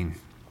that mean?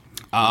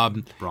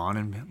 Braun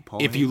and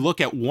Paul If Heyman? you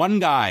look at one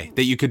guy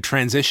that you could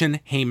transition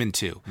Heyman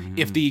to,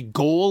 if the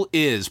goal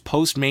is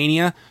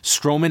post-Mania,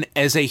 Strowman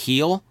as a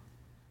heel,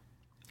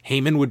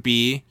 Heyman would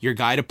be your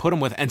guy to put him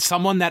with. And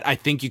someone that I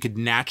think you could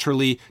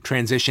naturally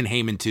transition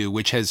Heyman to,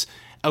 which has,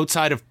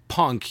 outside of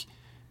Punk,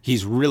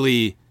 he's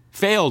really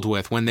failed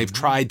with when they've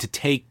tried to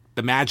take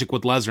the magic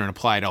with Lesnar and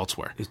apply it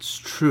elsewhere. It's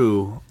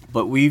true,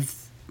 but we've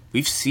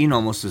seen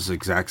almost this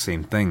exact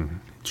same thing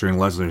during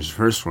Lesnar's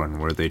first run,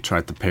 where they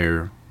tried to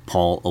pair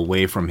Paul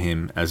away from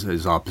him as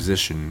his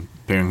opposition,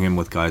 pairing him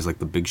with guys like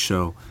the Big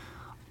Show.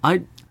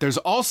 There's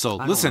also,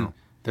 listen,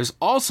 there's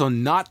also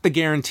not the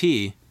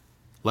guarantee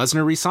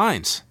Lesnar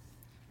resigns.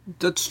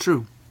 That's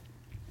true.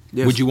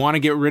 Yes. Would you want to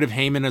get rid of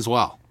Heyman as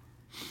well?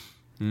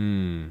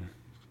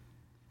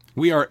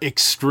 We are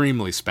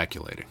extremely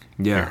speculating.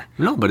 Yeah. here.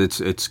 No, but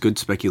it's good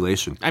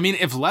speculation. I mean,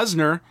 if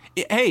Lesnar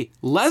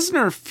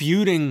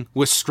feuding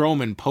with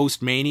Strowman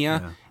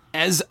post-Mania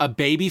as a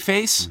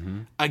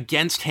babyface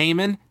against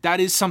Heyman, that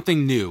is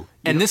something new.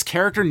 And this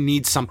character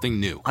needs something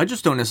new. I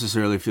just don't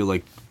necessarily feel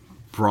like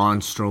Braun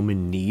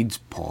Strowman needs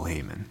Paul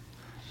Heyman.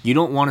 You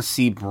don't want to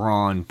see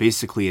Braun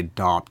basically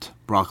adopt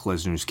Brock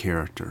Lesnar's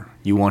character.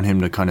 You want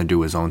him to kind of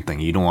do his own thing.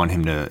 You don't want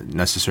him to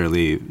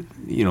necessarily,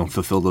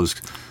 fulfill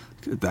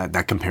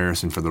that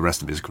comparison for the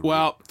rest of his career.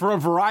 Well, for a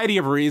variety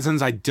of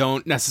reasons, I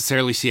don't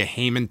necessarily see a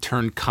Heyman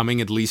turn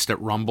coming, at least at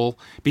Rumble,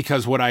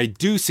 because what I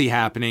do see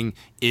happening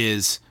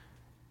is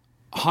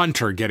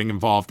Hunter getting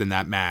involved in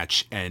that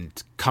match and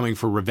coming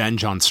for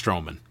revenge on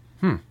Strowman.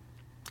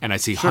 And I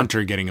see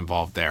Hunter getting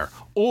involved there.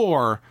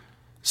 Or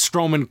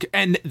Strowman,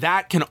 and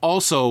that can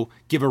also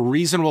give a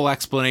reasonable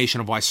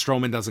explanation of why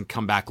Strowman doesn't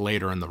come back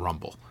later in the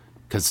Rumble,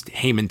 because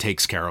Hunter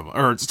takes care of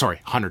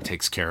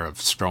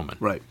Strowman.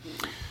 Right.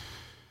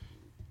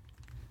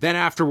 Then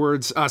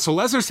afterwards, so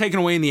Lesnar's taken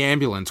away in the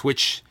ambulance,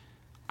 which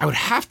I would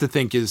have to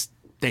think is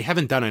they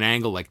haven't done an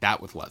angle like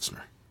that with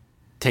Lesnar.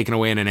 Taken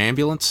away in an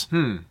ambulance.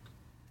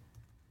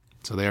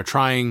 So they are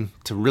trying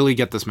to really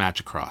get this match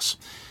across.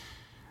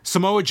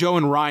 Samoa Joe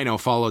and Rhino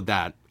followed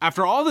that.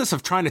 After all this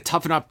of trying to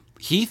toughen up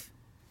Heath,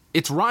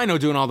 it's Rhino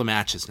doing all the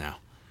matches now.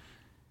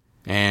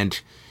 And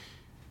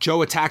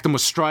Joe attacked him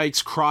with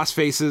strikes, cross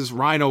faces.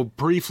 Rhino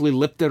briefly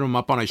lifted him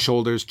up on his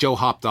shoulders. Joe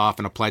hopped off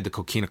and applied the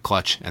coquina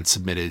clutch and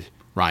submitted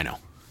Rhino.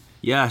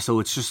 Yeah, so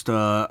it's just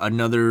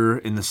another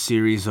in the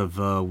series of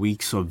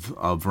weeks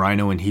of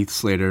Rhino and Heath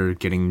Slater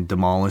getting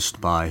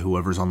demolished by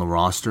whoever's on the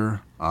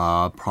roster.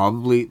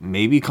 Probably,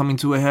 maybe coming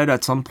to a head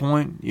at some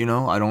point.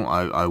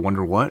 I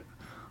wonder what.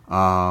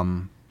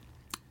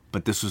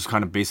 But this was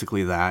kind of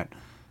basically that.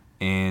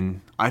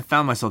 And I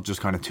found myself just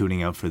kind of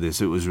tuning out for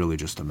this. It was really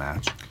just a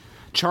match.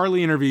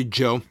 Charlie interviewed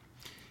Joe.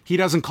 He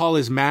doesn't call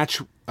his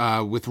match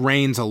with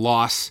Reigns a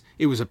loss.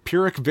 It was a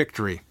Pyrrhic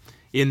victory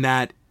in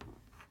that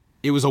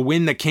it was a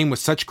win that came with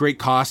such great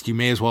cost, you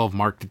may as well have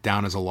marked it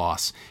down as a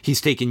loss.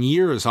 He's taken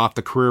years off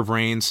the career of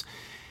Reigns,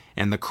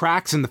 and the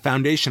cracks in the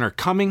foundation are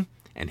coming,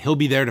 and he'll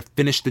be there to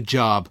finish the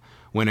job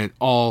when it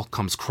all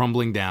comes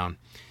crumbling down.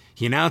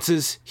 He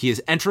announces he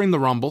is entering the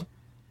Rumble,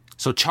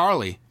 so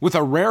Charlie, with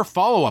a rare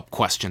follow-up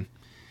question,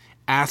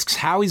 asks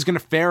how he's going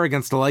to fare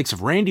against the likes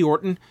of Randy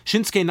Orton,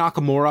 Shinsuke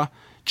Nakamura,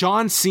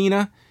 John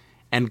Cena,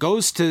 and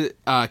goes to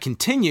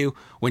continue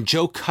when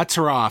Joe cuts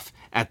her off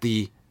at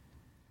the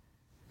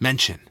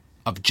mention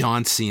of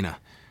John Cena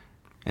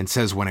and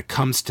says when it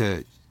comes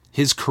to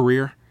his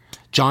career,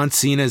 John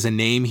Cena is a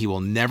name he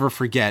will never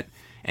forget,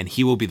 and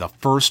he will be the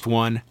first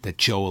one that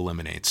Joe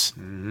eliminates.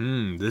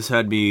 This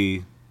had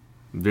me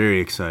very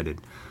excited.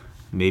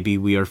 Maybe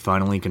we are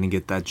finally going to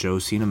get that Joe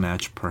Cena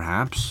match,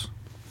 perhaps.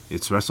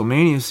 It's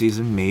WrestleMania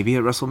season, maybe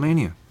at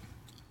WrestleMania.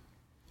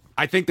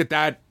 I think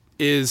that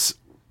is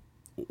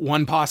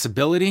one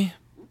possibility,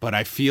 but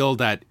I feel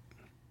that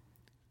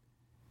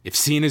if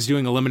Cena's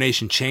doing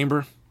Elimination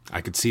Chamber, I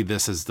could see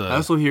this as the... I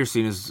also hear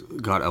Cena's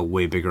got a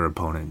way bigger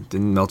opponent.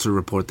 Didn't Meltzer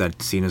report that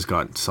Cena's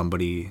got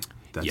somebody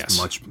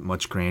that's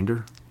much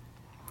grander?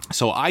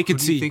 So I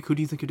could see... Who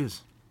do you think it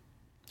is?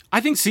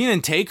 I think Cena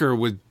and Taker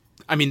would...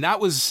 I mean,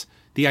 that was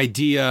the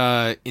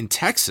idea in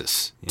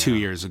Texas 2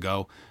 years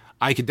ago.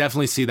 I could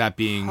definitely see that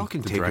being How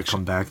can the Taker direction.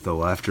 come back,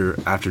 though, after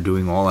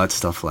doing all that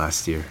stuff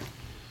last year?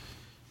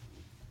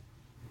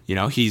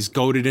 He's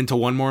goaded into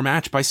one more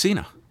match by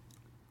Cena.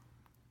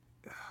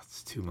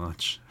 It's too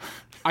much.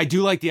 I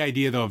do like the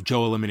idea, though, of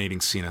Joe eliminating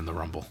Cena in the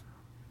Rumble.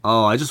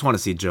 Oh, I just want to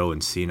see Joe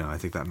and Cena. I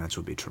think that match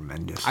will be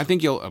tremendous. I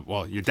think you're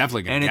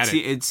definitely going to get it.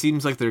 It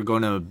seems like they're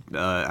going to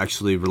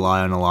actually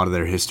rely on a lot of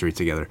their history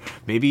together.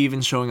 Maybe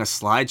even showing a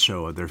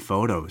slideshow of their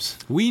photos.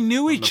 We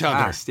knew each other.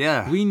 Past,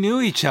 yeah. We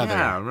knew each other.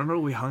 Yeah, remember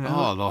we hung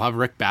out? Oh, they'll have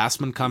Rick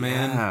Bassman come in.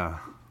 Yeah.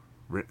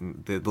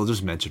 They'll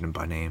just mention him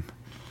by name.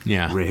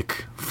 Yeah.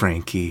 Rick,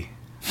 Frankie.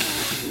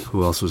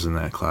 Who else was in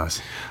that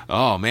class?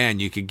 Oh, man,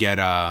 you could get...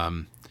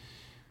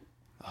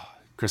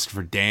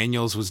 Christopher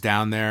Daniels was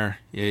down there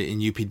in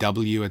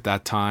UPW at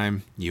that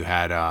time. You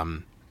had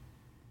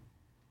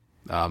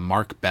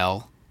Mark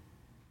Bell.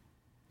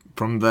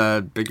 From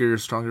the Bigger,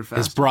 Stronger, Faster?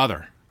 His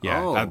brother.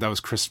 Yeah, Oh. that was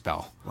Chris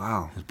Bell.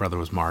 Wow. His brother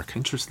was Mark.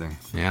 Interesting.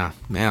 Yeah,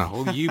 man, a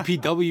whole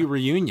UPW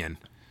reunion.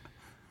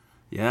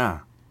 Yeah.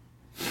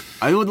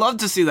 I would love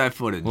to see that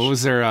footage. What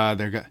was their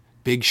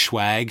Big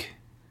Schwag?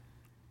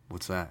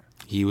 What's that?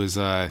 He was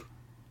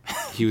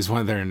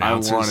one of their I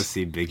announcers. want to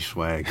see Big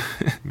Swag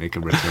make a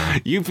return.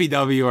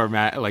 UPW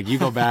or you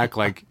go back,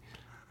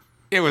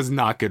 it was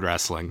not good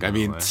wrestling. I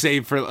mean, way.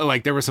 save for,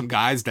 there were some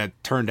guys that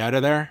turned out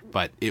of there,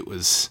 but it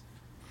was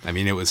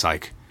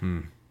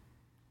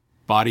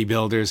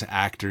bodybuilders,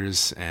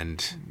 actors,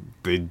 and...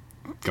 They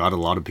got a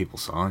lot of people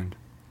signed.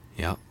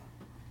 Yeah.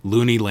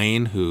 Looney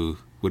Lane, who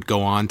would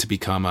go on to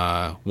become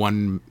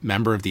one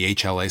member of the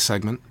HLA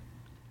segment.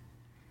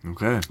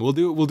 Okay. We'll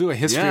do a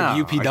history Yeah,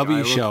 of UPW I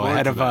look show forward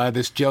ahead to of that.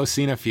 this Joe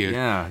Cena feud.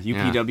 Yeah,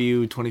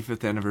 UPW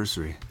 25th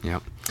anniversary.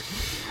 Yep.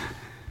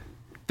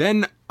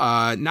 Then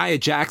Nia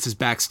Jax is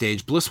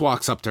backstage. Bliss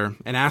walks up to her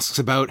and asks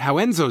about how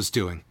Enzo's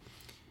doing.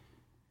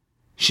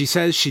 She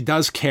says she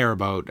does care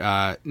about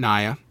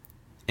Nia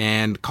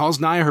and calls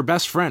Nia her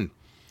best friend.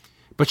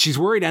 But she's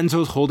worried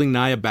Enzo's holding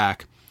Nia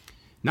back.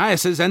 Nia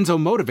says Enzo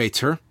motivates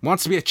her,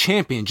 wants to be a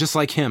champion just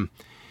like him.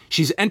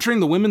 She's entering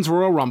the Women's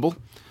Royal Rumble.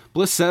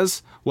 Bliss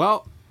says,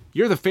 well,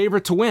 you're the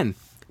favorite to win.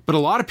 But a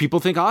lot of people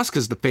think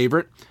Asuka's the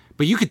favorite.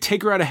 But you could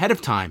take her out ahead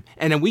of time,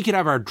 and then we could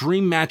have our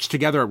dream match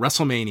together at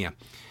WrestleMania.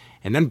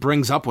 And then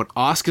brings up what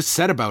Asuka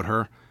said about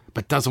her,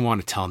 but doesn't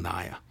want to tell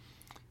Nia.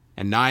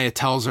 And Nia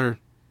tells her,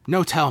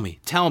 no, tell me.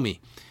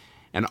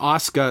 And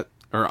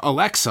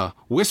Alexa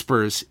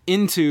whispers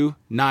into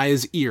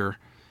Nia's ear.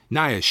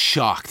 Nia's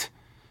shocked.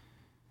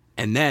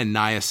 And then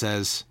Nia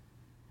says,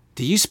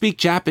 do you speak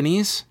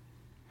Japanese?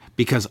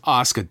 Because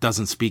Asuka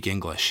doesn't speak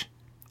English.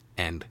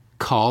 And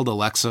called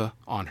Alexa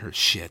on her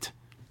shit.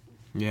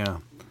 Yeah.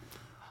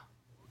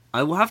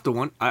 I will have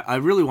to I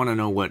really want to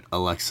know what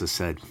Alexa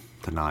said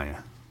to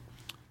Nia.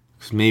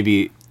 'Cause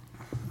maybe,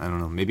 I don't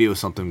know, maybe it was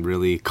something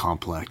really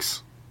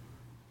complex.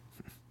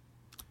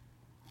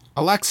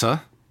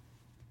 Alexa,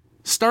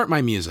 start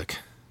my music.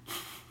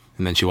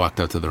 And then she walked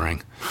out to the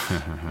ring.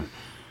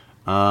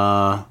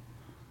 Yeah,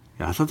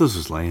 I thought this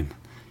was lame.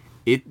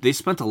 They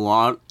spent a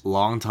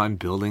long time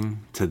building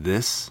to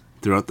this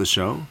throughout the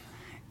show,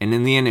 and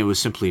in the end, it was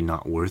simply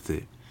not worth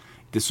it.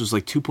 This was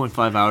like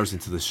 2.5 hours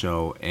into the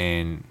show,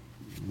 and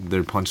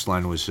their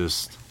punchline was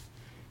just,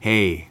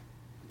 "Hey,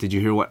 did you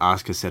hear what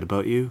Asuka said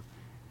about you?"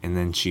 And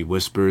then she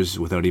whispers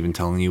without even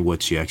telling you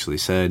what she actually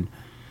said.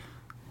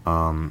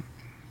 And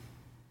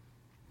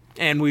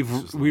we've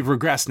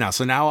regressed now.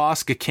 So now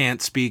Asuka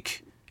can't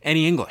speak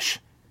any English.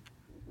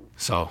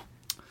 So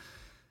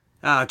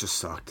It just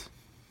sucked.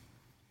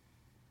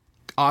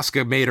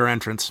 Asuka made her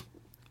entrance,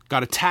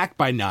 got attacked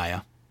by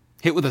Nia,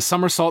 hit with a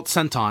somersault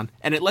senton,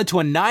 and it led to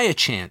a Nia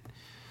chant.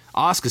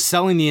 Asuka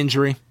selling the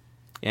injury,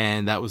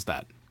 and that was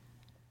that.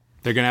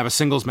 They're going to have a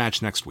singles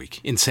match next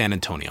week in San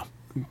Antonio.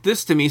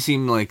 This to me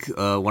seemed like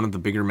one of the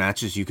bigger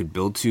matches you could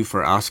build to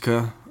for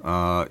Asuka.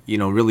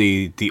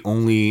 Really the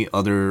only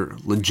other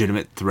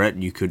legitimate threat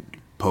you could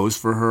pose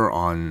for her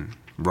on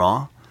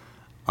Raw.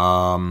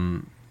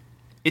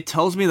 It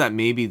tells me that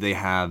maybe they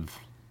have,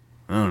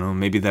 I don't know,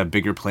 maybe they have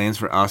bigger plans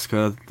for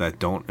Asuka that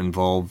don't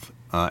involve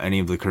any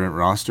of the current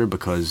roster,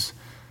 because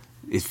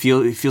it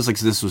feels like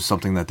this was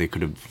something that they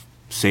could have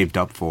saved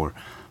up for.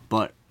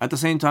 But at the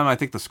same time, I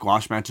think the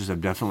squash matches have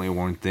definitely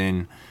worn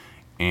thin,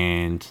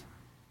 and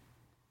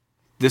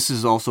this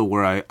is also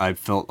where I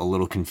felt a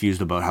little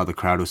confused about how the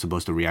crowd was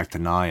supposed to react to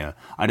Nia.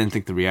 I didn't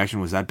think the reaction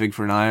was that big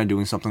for Nia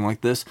doing something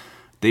like this.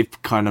 They've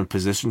kind of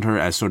positioned her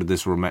as sort of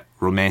this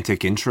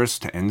romantic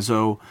interest to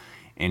Enzo,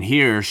 and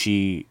here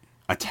she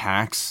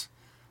attacks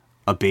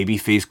a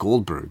babyface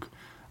Goldberg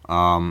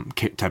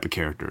type of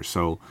character.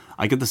 So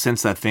I get the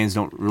sense that fans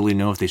don't really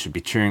know if they should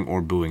be cheering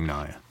or booing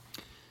Nia.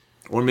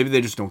 Or maybe they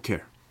just don't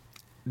care.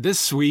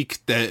 This week,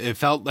 it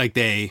felt like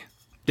they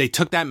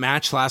took that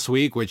match last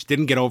week, which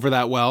didn't get over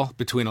that well,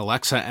 between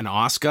Alexa and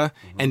Asuka,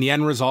 and the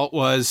end result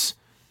was,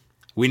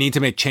 we need to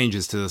make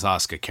changes to this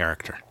Asuka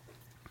character.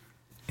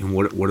 And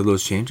what are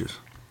those changes?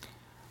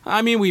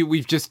 I mean,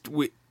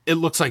 it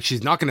looks like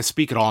she's not going to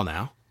speak at all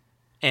now,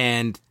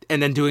 and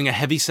then doing a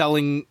heavy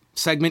selling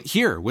segment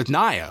here with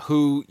Nia,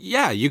 who,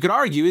 yeah, you could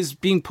argue is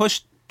being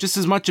pushed just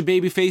as much a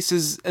babyface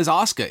as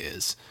Asuka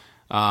is.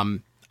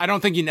 I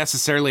don't think you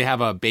necessarily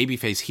have a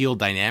babyface heel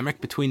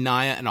dynamic between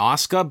Nia and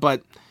Asuka,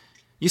 but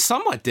you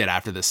somewhat did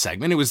after this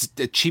segment. It was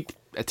a cheap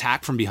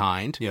attack from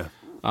behind. Yeah.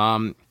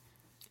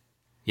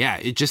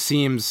 It just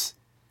seems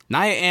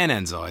Nia and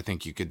Enzo, I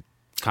think you could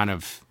kind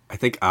of... I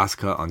think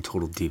Asuka on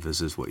Total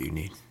Divas is what you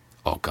need.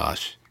 Oh,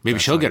 gosh. Maybe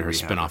That's she'll how get you her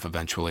rehab spinoff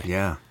eventually.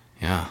 Yeah.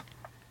 Yeah.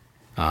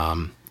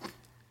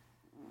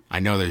 I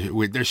know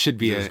there should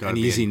be There's gotta an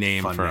be easy a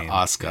name fun for name.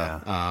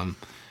 Asuka. Yeah.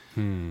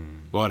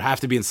 Well, it'd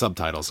have to be in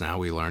subtitles now,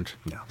 we learned.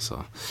 Yeah.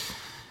 So,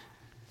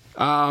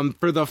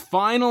 for the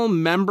final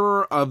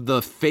member of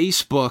the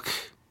Facebook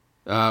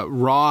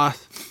Raw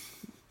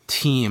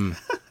team,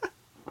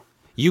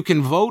 you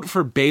can vote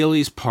for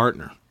Bayley's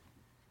partner.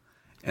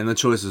 And the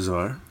choices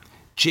are?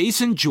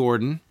 Jason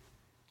Jordan,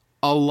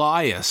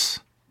 Elias,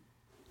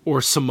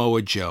 or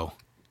Samoa Joe.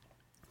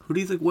 Who do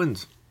you think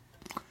wins?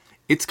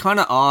 It's kind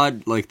of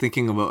odd, like,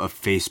 thinking about a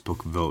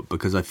Facebook vote,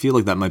 because I feel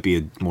like that might be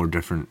a more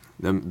different...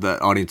 That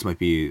audience might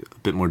be a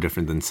bit more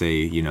different than,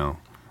 say,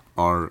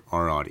 our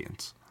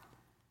audience.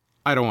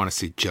 I don't want to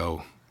see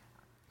Joe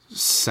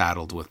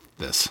saddled with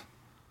this.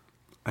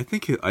 I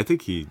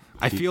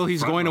feel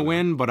he's going to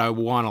win, but I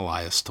want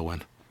Elias to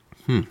win.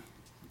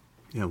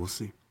 Yeah, we'll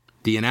see.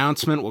 The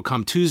announcement will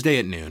come Tuesday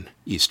at noon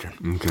Eastern.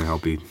 Okay, I'll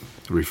be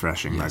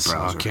refreshing my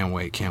browser. Can't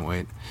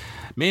wait.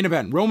 Main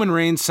event, Roman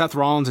Reigns, Seth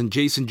Rollins, and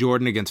Jason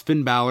Jordan against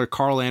Finn Balor,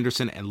 Carl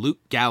Anderson, and Luke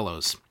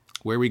Gallows,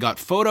 where we got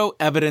photo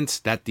evidence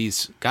that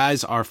these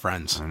guys are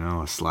friends. I know,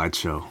 a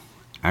slideshow.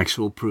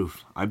 Actual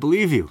proof. I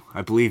believe you.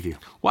 I believe you.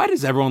 Why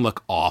does everyone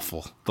look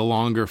awful the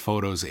longer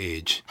photos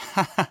age?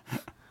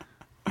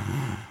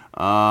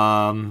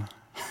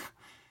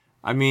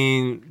 I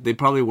mean, they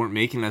probably weren't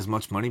making as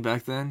much money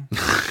back then.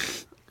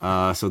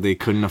 So they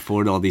couldn't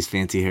afford all these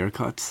fancy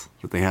haircuts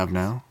that they have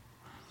now.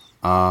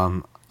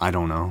 I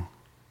don't know.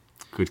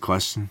 Good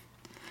question.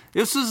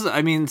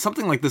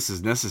 Something like this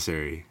is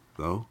necessary,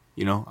 though.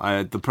 You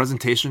know, the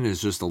presentation is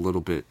just a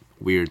little bit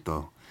weird,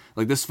 though.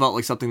 Like, this felt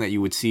like something that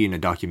you would see in a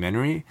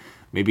documentary.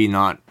 Maybe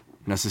not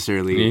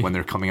necessarily when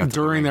they're coming out.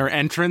 During their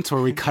entrance,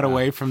 where we cut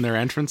away from their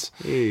entrance.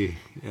 Hey,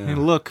 Hey,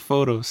 look,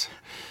 photos.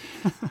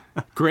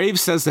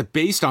 Graves says that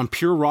based on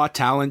pure raw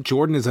talent,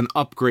 Jordan is an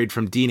upgrade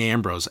from Dean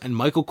Ambrose, and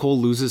Michael Cole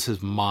loses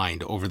his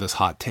mind over this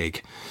hot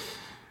take.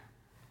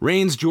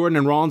 Reigns, Jordan,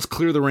 and Rollins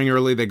clear the ring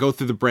early. They go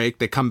through the break.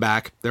 They come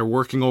back. They're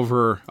working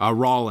over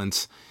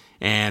Rollins,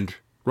 and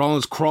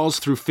Rollins crawls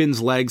through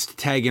Finn's legs to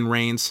tag in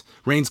Reigns.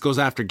 Reigns goes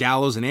after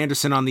Gallows and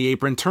Anderson on the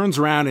apron, turns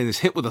around and is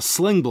hit with a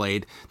sling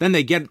blade. Then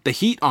they get the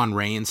heat on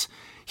Reigns.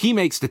 He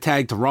makes the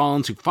tag to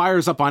Rollins, who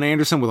fires up on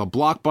Anderson with a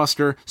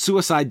blockbuster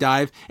suicide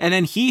dive, and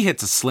then he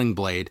hits a sling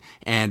blade.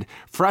 And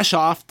fresh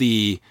off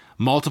the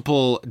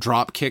multiple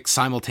drop kicks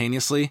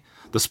simultaneously,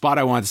 the spot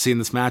I wanted to see in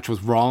this match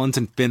was Rollins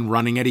and Finn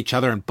running at each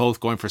other and both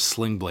going for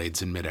sling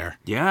blades in midair.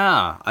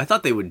 Yeah, I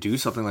thought they would do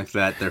something like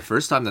that their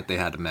first time that they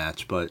had a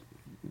match, but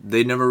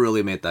they never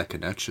really made that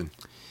connection.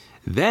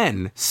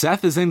 Then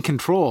Seth is in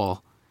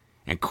control,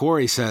 and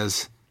Corey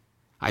says,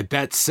 I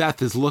bet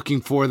Seth is looking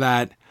for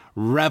that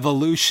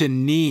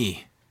Revolution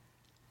knee.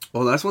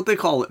 Oh, that's what they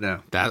call it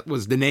now. That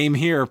was the name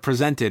here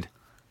presented.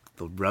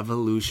 The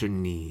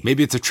Revolution knee.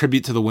 Maybe it's a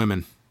tribute to the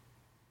women.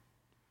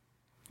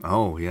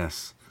 Oh,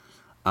 yes.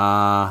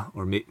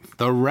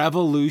 The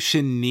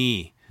Revolution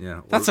knee.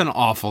 Yeah. That's an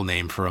awful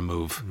name for a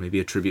move.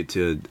 Maybe a tribute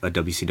to a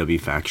WCW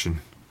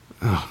faction.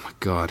 Oh, my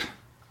God.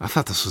 I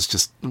thought this was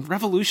just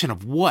revolution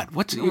of what?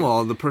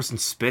 Well, the person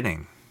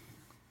spinning.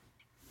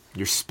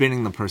 You're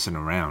spinning the person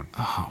around.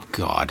 Oh,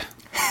 God.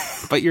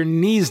 But your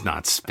knee's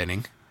not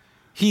spinning.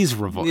 He's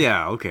revolting.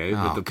 Yeah, okay.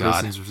 But the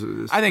person's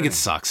spinning. I think it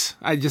sucks.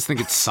 I just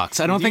think it sucks.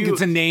 I don't think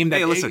it's a name that...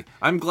 Hey, listen,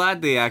 I'm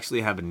glad they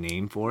actually have a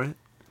name for it.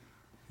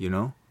 You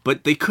know?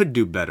 But they could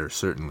do better,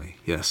 certainly.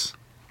 Yes.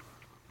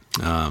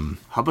 How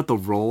about the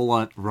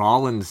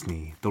Rollins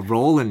knee? The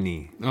Rollin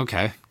knee.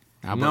 Okay.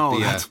 How about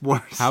that's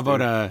worse. How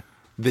about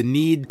the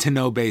need to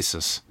know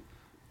basis?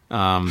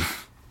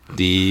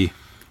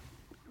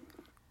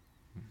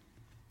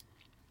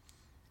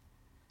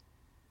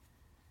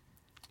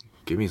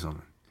 Give me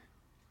something.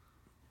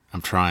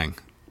 I'm trying.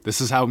 This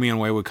is how me and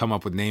Wei would come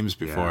up with names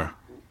before.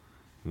 Yeah.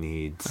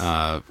 Needs.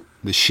 The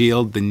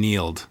Shield, the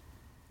Kneeled.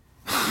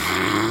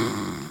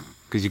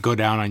 Because you go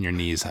down on your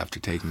knees after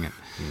taking it.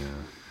 Yeah.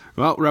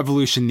 Well,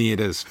 Revolution knee it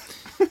is.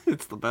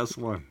 It's the best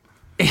one.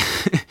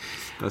 It's the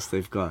best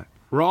they've got.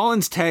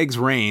 Rollins tags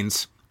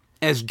Reigns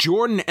as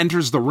Jordan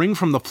enters the ring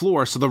from the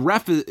floor, so the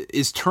ref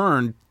is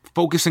turned,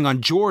 focusing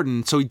on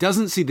Jordan, so he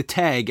doesn't see the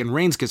tag, and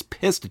Reigns gets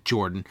pissed at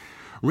Jordan.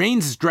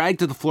 Reigns is dragged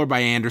to the floor by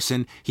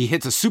Anderson. He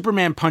hits a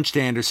Superman punch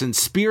to Anderson,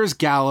 spears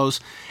Gallows,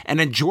 and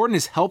then Jordan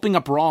is helping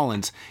up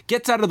Rollins,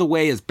 gets out of the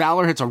way as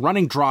Balor hits a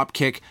running drop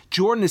kick.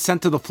 Jordan is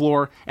sent to the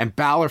floor, and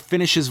Balor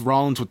finishes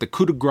Rollins with the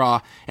coup de grace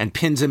and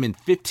pins him in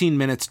 15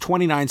 minutes,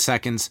 29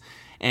 seconds,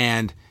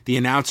 and the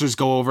announcers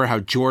go over how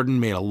Jordan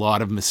made a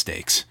lot of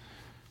mistakes.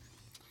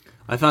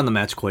 I found the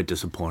match quite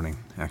disappointing,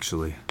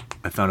 actually.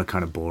 I found it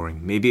kind of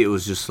boring. Maybe it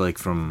was just like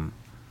from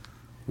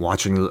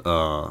watching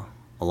a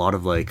lot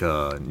of like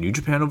New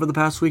Japan over the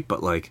past week,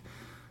 but like,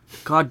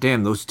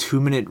 goddamn, those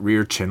 2-minute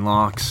rear chin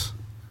locks,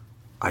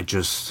 I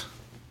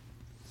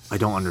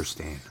don't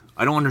understand.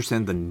 I don't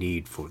understand the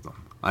need for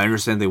them. I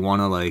understand they want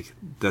to like,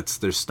 that's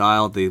their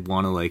style. They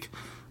want to like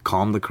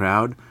calm the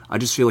crowd. I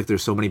just feel like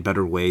there's so many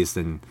better ways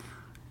than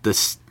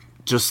this.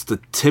 Just the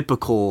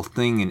typical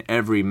thing in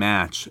every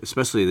match,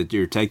 especially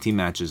your tag team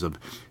matches, of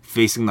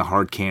facing the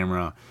hard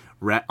camera,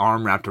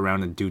 arm wrapped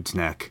around a dude's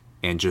neck,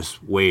 and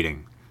just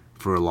waiting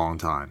for a long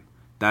time.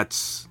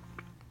 It's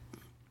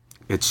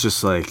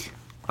just like,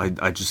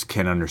 I just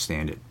can't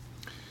understand it.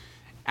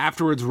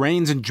 Afterwards,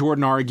 Reigns and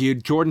Jordan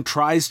argued. Jordan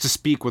tries to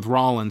speak with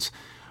Rollins.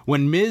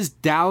 When Miz,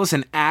 Dallas,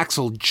 and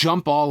Axel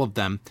jump all of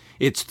them,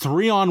 it's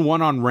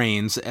 3-on-1 on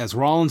Reigns as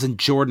Rollins and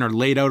Jordan are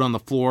laid out on the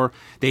floor.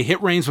 They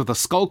hit Reigns with a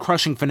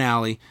skull-crushing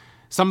finale.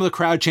 Some of the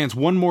crowd chants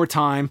one more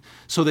time,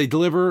 so they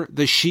deliver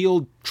the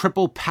Shield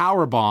triple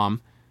power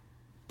bomb.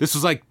 This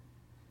was like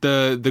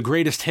the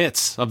greatest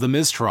hits of the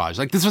Miztourage.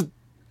 Like, this was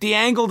the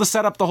angle to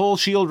set up the whole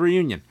Shield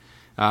reunion.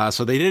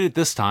 So they did it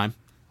this time.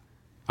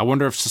 I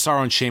wonder if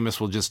Cesaro and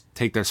Sheamus will just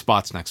take their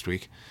spots next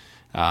week.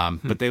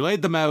 But they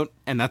laid them out,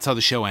 and that's how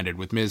the show ended,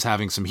 with Miz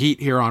having some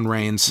heat here on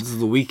Reigns. This is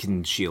the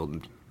weakened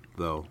Shield,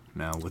 though,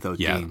 now, without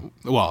Dean.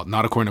 Well,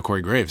 not according to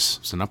Corey Graves.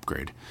 It's an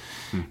upgrade.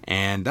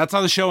 And that's how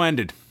the show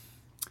ended.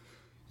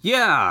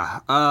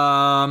 Yeah.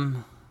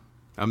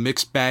 A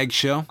mixed bag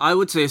show? I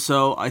would say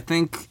so. I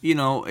think,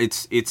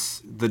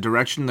 it's the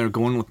direction they're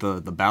going with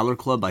the Balor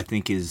Club, I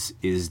think is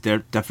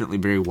definitely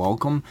very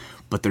welcome,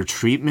 but their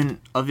treatment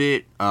of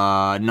it,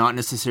 not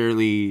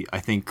necessarily, I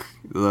think,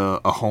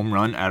 a home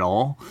run at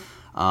all.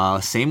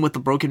 Same with the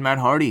Broken Matt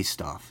Hardy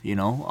stuff,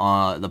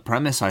 the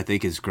premise I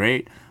think is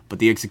great, but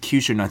the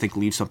execution I think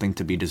leaves something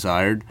to be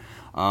desired.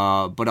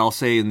 But I'll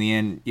say in the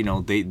end,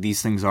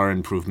 these things are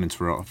improvements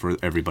for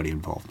everybody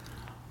involved.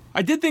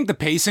 I did think the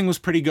pacing was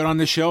pretty good on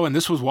this show, and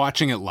this was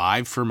watching it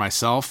live for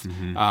myself.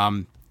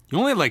 Mm-hmm. You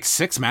only had like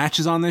 6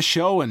 matches on this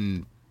show,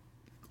 and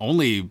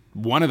only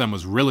one of them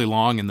was really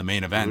long in the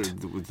main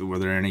event. Were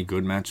there any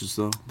good matches,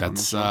 though?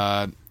 That's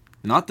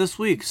not this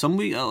week. Some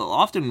week,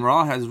 often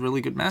Raw has really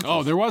good matches.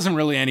 Oh, there wasn't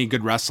really any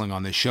good wrestling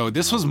on this show.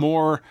 This was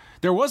more.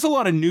 There was a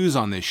lot of news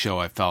on this show.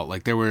 I felt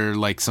like there were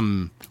like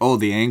some. Oh,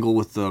 the angle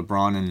with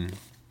Braun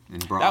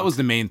and Brock. That was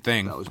the main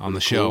thing on the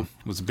show.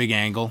 It was a big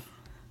angle.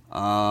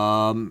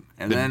 And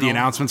the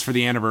announcements for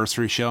the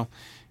anniversary show,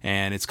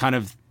 and it's kind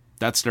of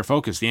that's their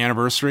focus: the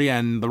anniversary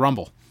and the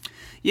Rumble.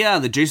 Yeah,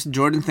 the Jason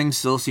Jordan thing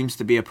still seems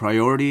to be a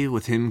priority,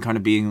 with him kind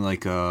of being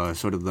like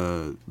sort of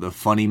the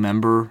funny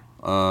member,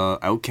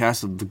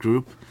 outcast of the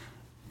group.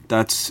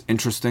 That's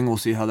interesting. We'll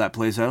see how that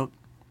plays out.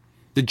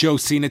 The Joe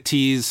Cena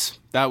tease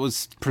that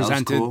was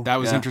presented. That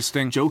was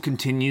interesting. Joe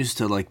continues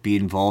to like be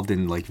involved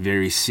in like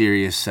very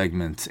serious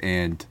segments,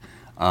 and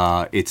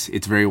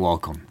it's very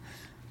welcome,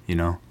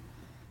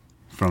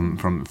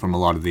 from a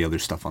lot of the other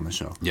stuff on the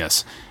show.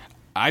 Yes,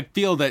 I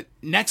feel that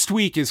next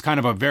week is kind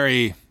of a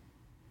very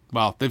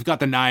they've got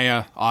the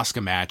Nia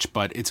Asuka match,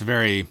 but it's a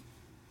very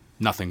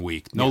nothing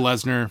week. No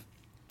Lesnar.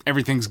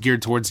 Everything's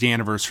geared towards the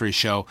anniversary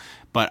show,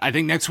 but I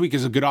think next week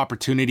is a good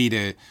opportunity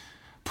to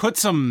put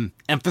some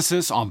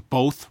emphasis on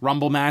both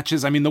Rumble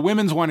matches. I mean, the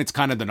women's one, it's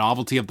kind of the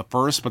novelty of the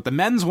first, but the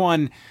men's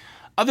one,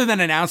 other than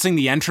announcing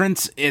the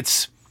entrance,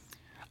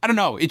 I don't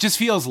know, it just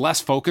feels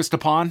less focused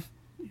upon.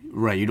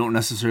 Right, you don't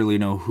necessarily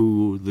know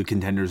who the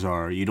contenders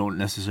are. You don't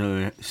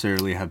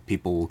necessarily have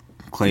people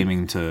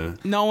claiming to...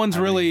 No one's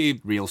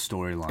really... real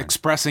storyline.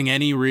 Expressing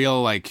any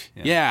real,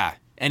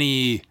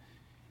 any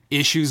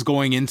issues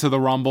going into the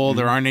Rumble. Mm-hmm.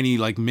 There aren't any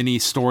like mini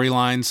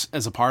storylines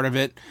as a part of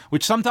it,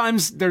 which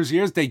sometimes there's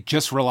years they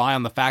just rely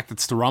on the fact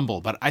it's the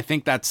Rumble, but I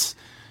think that's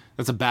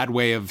a bad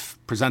way of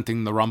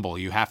presenting the Rumble.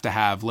 You have to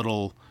have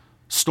little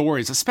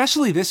stories,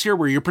 especially this year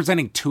where you're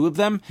presenting 2 of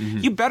them. Mm-hmm.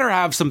 You better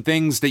have some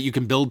things that you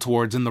can build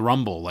towards in the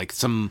Rumble, like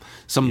some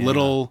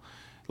little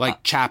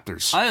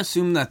chapters. I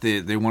assume that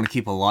they want to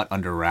keep a lot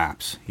under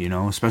wraps,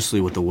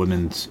 especially with the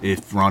women's.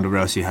 If Ronda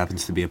Rousey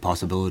happens to be a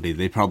possibility,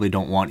 they probably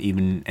don't want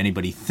even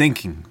anybody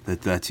thinking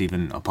that that's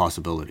even a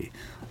possibility.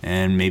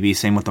 And maybe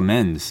same with the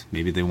men's.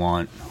 Maybe they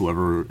want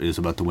whoever is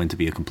about to win to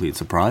be a complete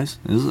surprise.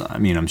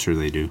 I'm sure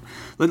they do.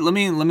 Let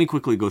me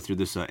quickly go through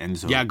this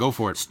Enzo. Yeah, go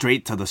for it.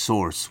 Straight to the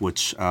source,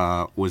 which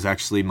was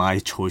actually my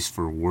choice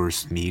for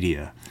worst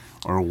media.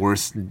 Or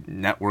worst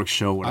network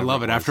show. I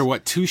love it. After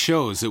 2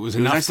 shows, it was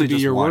enough to be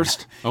your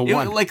worst. Oh,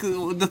 one. Like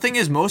the thing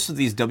is, most of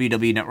these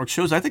WWE network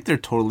shows, I think they're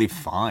totally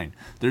fine.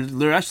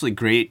 They're actually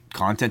great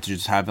content to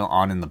just have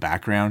on in the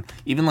background.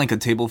 Even like a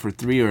Table for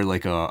 3 or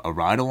like a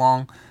ride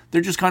along,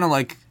 they're just kind of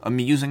like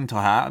amusing to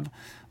have.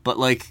 But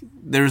like,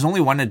 there's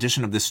only one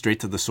edition of this Straight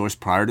to the Source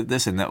prior to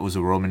this, and that was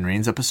a Roman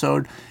Reigns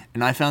episode.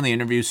 And I found the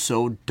interview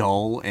so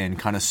dull and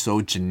kind of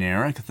so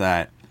generic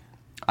that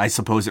I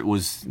suppose it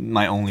was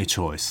my only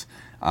choice.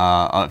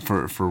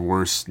 For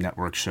worst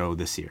network show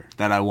this year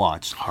that I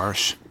watched.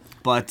 Harsh.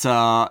 But,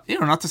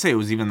 not to say it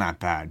was even that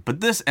bad.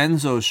 But this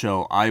Enzo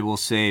show, I will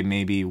say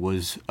maybe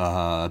was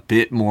a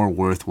bit more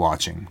worth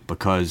watching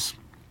because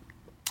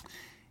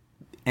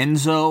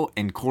Enzo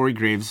and Corey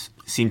Graves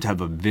seem to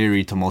have a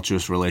very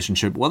tumultuous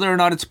relationship, whether or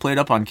not it's played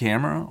up on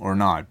camera or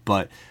not.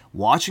 But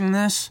watching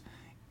this,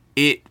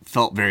 it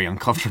felt very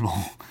uncomfortable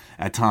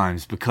at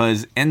times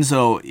because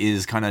Enzo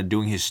is kind of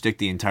doing his shtick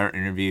the entire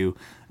interview.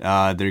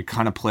 They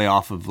kind of play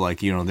off of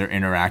their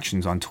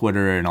interactions on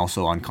Twitter and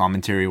also on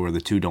commentary where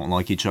the two don't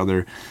like each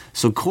other.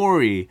 So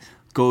Corey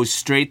goes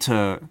straight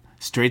to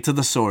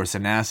the source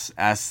and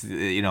asks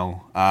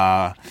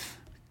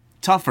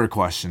tougher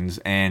questions.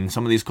 And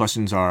some of these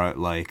questions are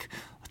like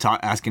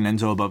asking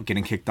Enzo about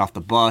getting kicked off the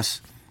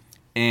bus.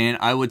 And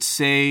I would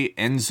say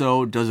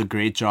Enzo does a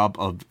great job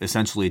of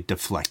essentially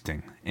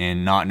deflecting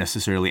and not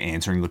necessarily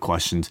answering the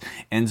questions.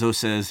 Enzo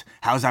says,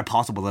 "How is that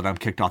possible that I'm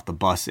kicked off the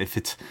bus? If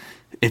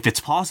it's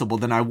possible,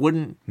 then I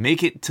wouldn't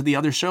make it to the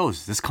other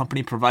shows. This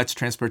company provides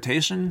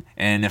transportation,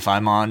 and if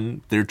I'm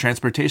on their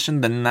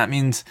transportation, then that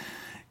means..."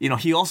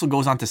 He also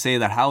goes on to say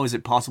that how is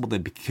it possible to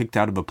be kicked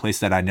out of a place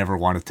that I never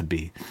wanted to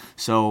be?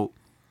 So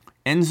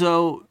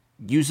Enzo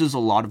uses a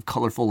lot of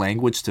colorful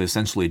language to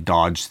essentially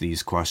dodge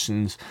these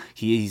questions.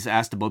 He's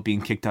asked about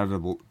being kicked out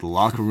of the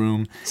locker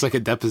room. It's like a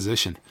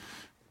deposition.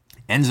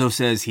 Enzo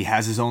says he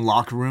has his own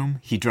locker room.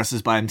 He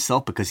dresses by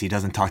himself because he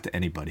doesn't talk to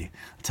anybody.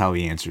 That's how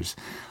he answers.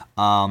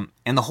 And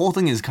the whole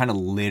thing is kind of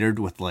littered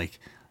with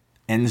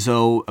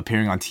Enzo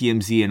appearing on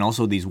TMZ and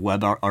also these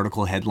web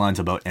article headlines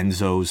about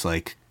Enzo's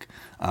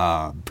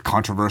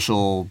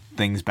controversial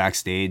things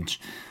backstage.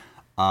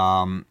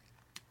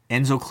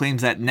 Enzo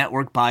claims that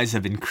network buys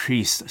have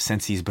increased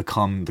since he's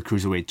become the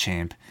Cruiserweight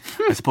champ.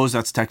 I suppose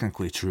that's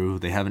technically true.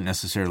 They haven't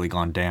necessarily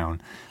gone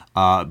down.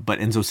 But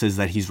Enzo says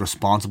that he's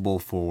responsible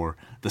for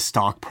the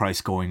stock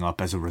price going up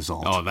as a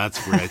result. Oh,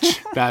 that's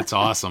rich. That's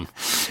awesome.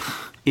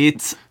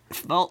 It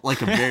felt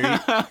like a very...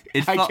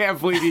 I can't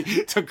believe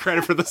he took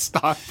credit for the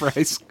stock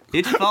price.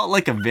 It felt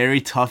like a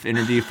very tough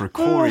interview for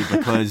Corey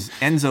because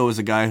Enzo is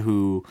a guy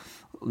who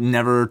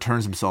never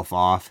turns himself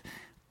off.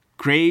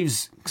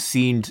 Graves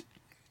seemed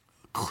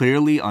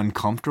clearly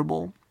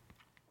uncomfortable.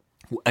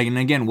 And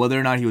again, whether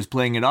or not he was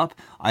playing it up,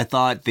 I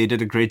thought they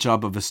did a great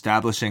job of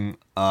establishing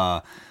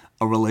a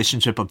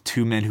relationship of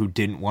two men who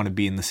didn't want to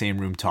be in the same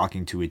room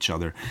talking to each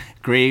other.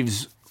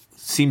 Graves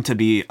seemed to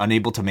be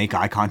unable to make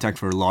eye contact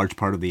for a large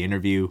part of the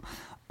interview.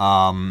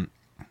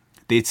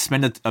 They'd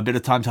spend a bit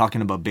of time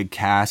talking about Big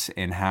Cass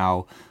and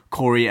how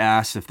Corey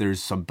asked if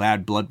there's some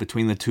bad blood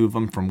between the two of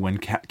them from when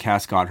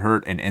Cass got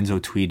hurt, and Enzo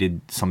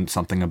tweeted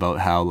something about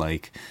how,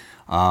 like,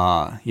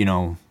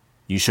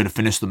 you should have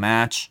finished the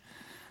match.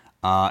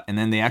 And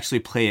then they actually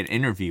play an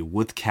interview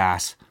with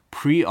Cass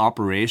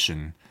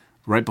pre-operation,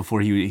 right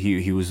before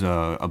he was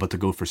about to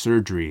go for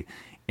surgery.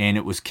 And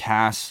it was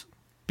Cass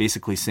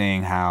basically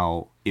saying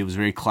how it was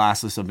very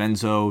classless of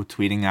Enzo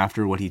tweeting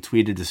after what he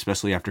tweeted,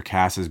 especially after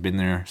Cass has been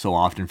there so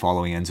often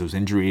following Enzo's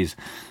injuries.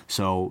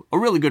 So a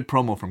really good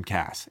promo from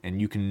Cass. And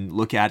you can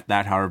look at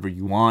that however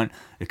you want.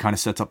 It kind of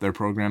sets up their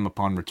program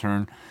upon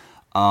return.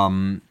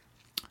 It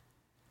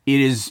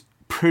is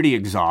pretty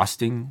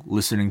exhausting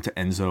listening to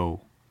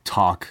Enzo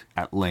talk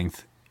at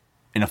length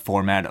in a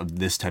format of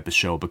this type of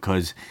show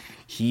because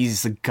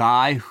he's a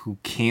guy who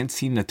can't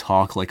seem to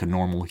talk like a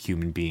normal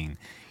human being.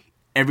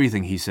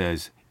 Everything he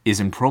says is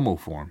in promo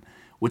form,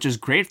 which is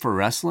great for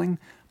wrestling,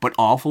 but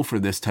awful for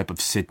this type of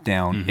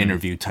sit-down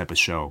interview type of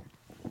show.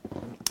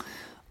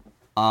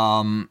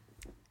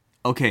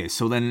 Okay,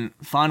 so then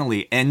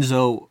finally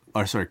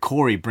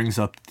Corey brings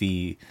up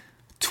the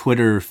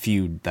Twitter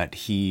feud that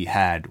he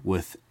had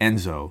with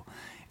Enzo.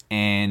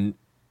 And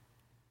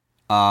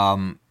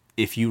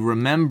if you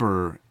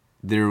remember,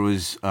 there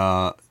was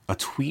a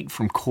tweet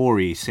from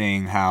Corey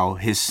saying how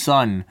his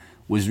son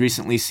was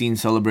recently seen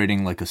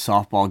celebrating like a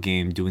softball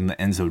game doing the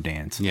Enzo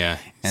dance. Yeah.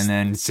 And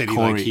then said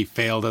Corey, like he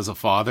failed as a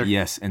father.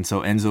 Yes, and so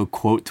Enzo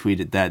quote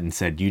tweeted that and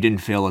said, "You didn't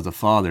fail as a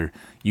father,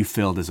 you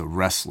failed as a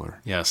wrestler."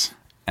 Yes.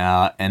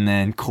 And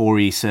then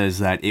Corey says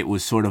that it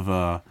was sort of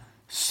a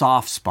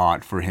soft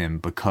spot for him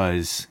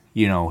because,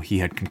 he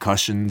had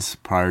concussions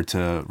prior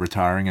to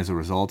retiring as a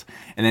result.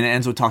 And then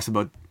Enzo talks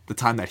about the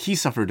time that he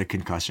suffered a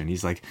concussion.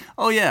 He's like,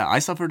 "Oh yeah, I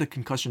suffered a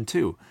concussion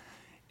too."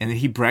 And then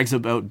he brags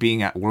about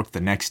being at work the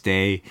next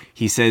day.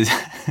 He says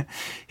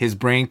his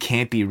brain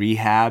can't be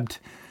rehabbed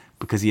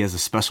because he has a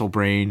special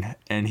brain,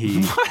 and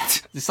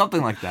what?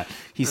 Something like that.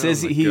 He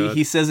says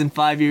he says in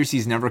 5 years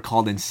he's never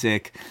called in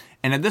sick.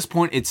 And at this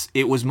point,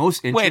 it was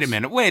most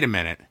interesting. Wait a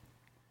minute.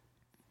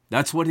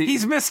 That's what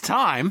he's missed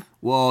time.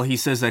 Well, he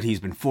says that he's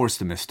been forced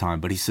to miss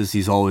time, but he says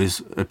he's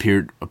always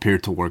appeared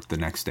to work the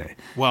next day.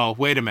 Well,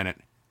 wait a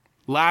minute.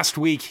 Last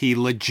week he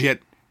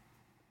legit.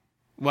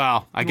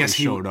 Well, I guess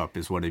he showed up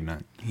is what he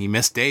meant. He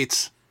missed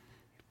dates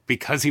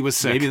because he was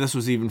sick. Maybe this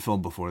was even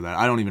filmed before that.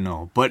 I don't even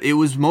know. But it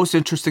was most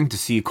interesting to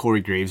see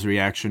Corey Graves'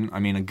 reaction. I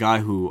mean, a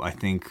guy who I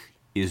think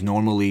is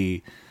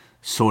normally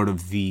sort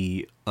of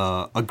the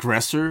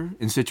aggressor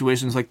in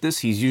situations like this.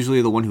 He's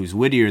usually the one who's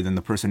wittier than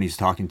the person he's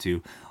talking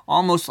to.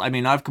 Almost, I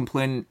mean, I've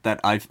complained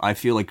that I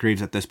feel like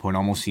Graves at this point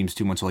almost seems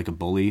too much like a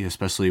bully,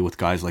 especially with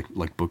guys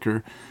like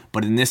Booker.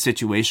 But in this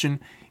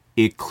situation,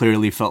 it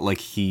clearly felt like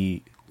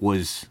he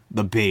was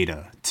the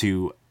beta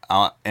to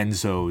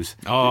Enzo's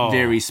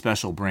very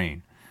special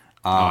brain.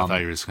 I thought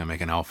you were just going to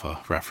make an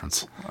Alpha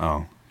reference.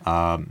 No,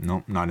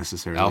 not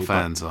necessarily. Alpha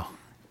Enzo.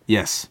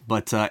 Yes,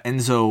 but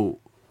Enzo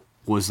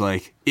was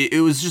like,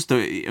 it was just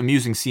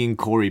amusing seeing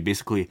Corey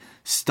basically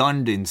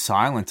stunned in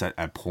silence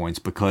at points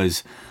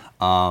because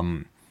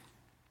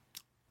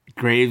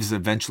Graves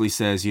eventually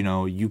says,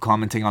 you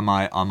commenting on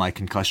my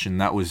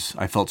concussion,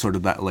 I felt sort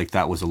of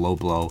that was a low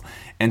blow.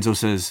 Enzo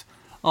says,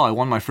 "Oh, I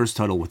won my first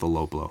title with a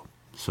low blow."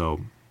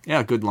 So,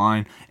 yeah, good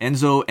line.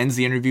 Enzo ends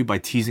the interview by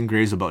teasing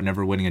Graves about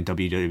never winning a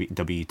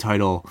WWE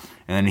title.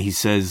 And then he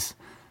says,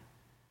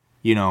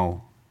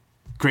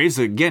 Graves,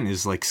 again,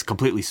 is like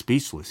completely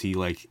speechless.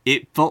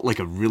 It felt like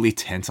a really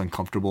tense,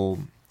 uncomfortable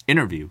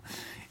interview.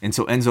 And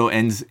so Enzo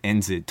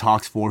ends it,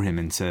 talks for him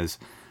and says,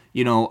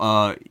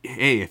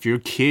 hey, if your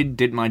kid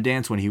did my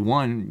dance when he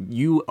won,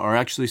 you are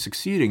actually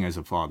succeeding as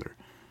a father.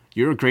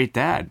 You're a great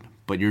dad,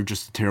 but you're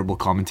just a terrible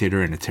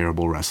commentator and a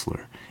terrible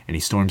wrestler. And he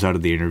storms out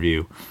of the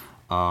interview.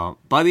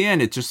 By the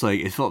end, it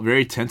felt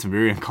very tense and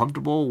very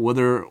uncomfortable.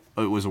 Whether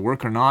it was a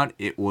work or not,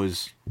 it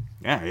was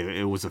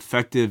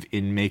effective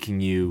in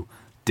making you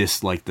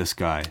dislike this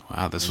guy.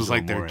 Wow, this was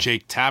like their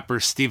Jake Tapper,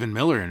 Stephen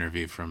Miller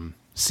interview from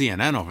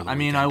CNN over the weekend.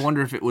 mean, I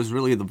wonder if it was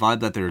really the vibe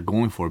that they were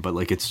going for, but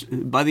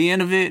by the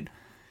end of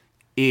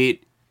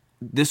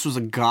this was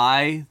a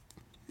guy,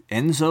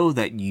 Enzo,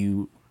 that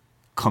you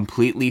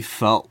completely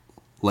felt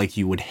like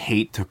you would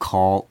hate to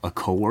call a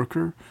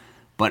coworker,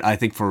 but I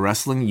think for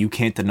wrestling, you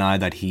can't deny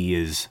that he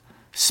is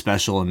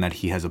special and that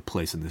he has a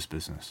place in this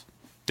business.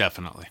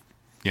 Definitely.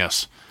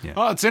 Yes. Yeah.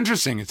 Oh, it's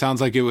interesting. It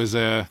sounds like it was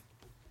at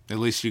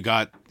least you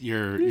got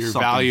your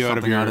value out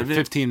of your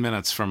 15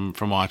 minutes from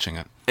watching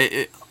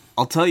it.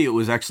 I'll tell you, it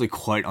was actually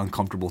quite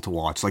uncomfortable to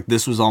watch. Like,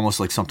 this was almost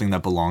like something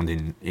that belonged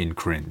in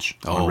cringe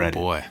on Reddit.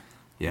 Boy.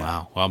 Yeah.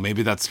 Wow. Well,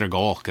 maybe that's their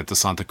goal. Get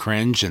this onto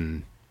cringe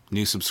and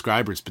new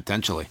subscribers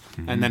potentially.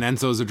 Mm-hmm. And then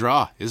Enzo's a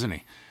draw, isn't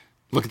he?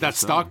 Look at that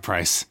stock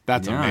price.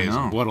 That's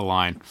amazing. What a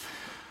line.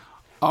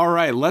 All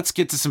right, let's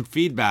get to some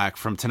feedback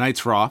from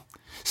tonight's Raw.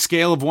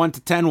 Scale of 1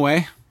 to 10,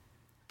 Way.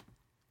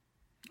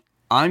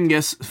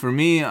 For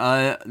me,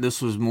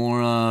 this was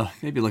more,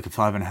 maybe like a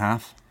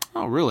 5.5.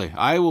 Oh, really?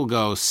 I will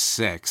go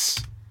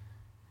 6.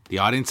 The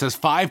audience says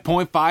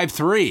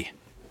 5.53.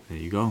 There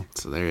you go.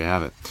 So there you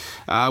have it.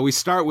 We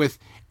start with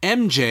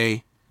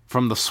MJ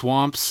from the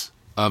swamps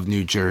of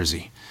New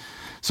Jersey.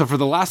 So for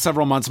the last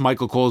several months,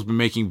 Michael Cole has been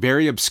making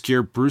very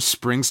obscure Bruce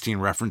Springsteen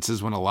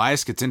references when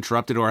Elias gets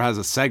interrupted or has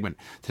a segment.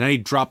 Tonight he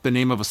dropped the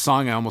name of a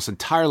song I almost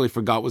entirely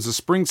forgot was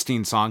a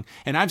Springsteen song,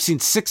 and I've seen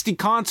 60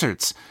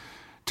 concerts.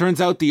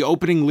 Turns out the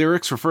opening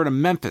lyrics refer to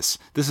Memphis.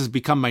 This has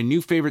become my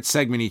new favorite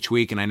segment each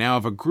week, and I now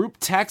have a group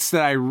text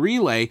that I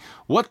relay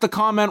what the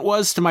comment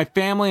was to my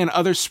family and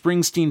other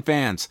Springsteen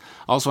fans.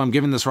 Also, I'm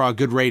giving this Raw a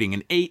good rating,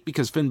 an 8,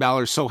 because Finn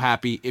Balor's so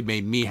happy, it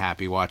made me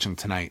happy watching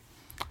tonight.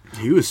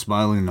 He was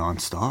smiling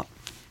nonstop.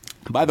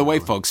 By the way,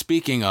 folks,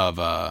 speaking of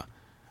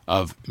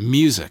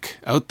music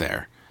out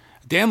there,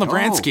 Dan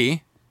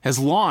Lavransky has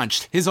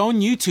launched his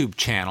own YouTube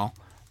channel,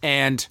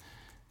 and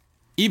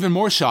even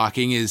more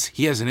shocking is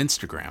he has an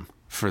Instagram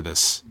for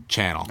this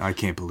channel. I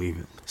can't believe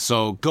it.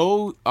 So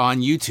go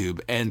on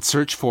YouTube and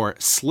search for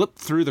Slip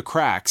Through the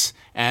Cracks,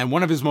 and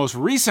one of his most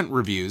recent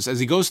reviews, as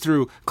he goes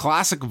through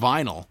classic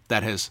vinyl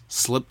that has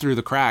slipped through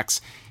the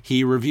cracks,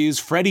 he reviews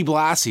Freddie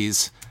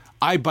Blassie's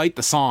I Bite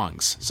the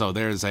Songs. So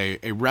there's a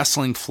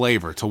wrestling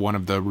flavor to one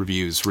of the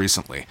reviews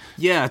recently.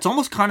 Yeah, it's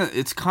almost kind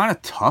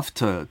of tough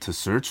to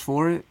search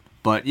for it.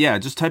 But yeah,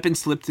 just type in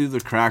Slip Through the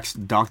Cracks.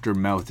 Dr.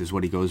 Mouth is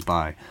what he goes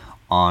by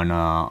on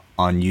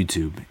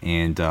YouTube.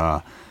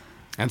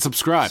 And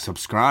subscribe.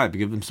 Subscribe.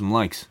 Give him some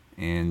likes.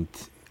 And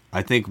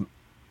I think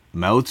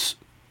Mouth's...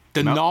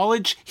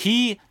 knowledge,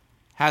 he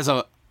has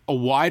a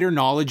wider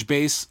knowledge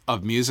base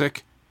of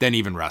music than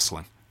even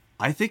wrestling.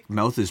 I think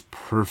Mouth is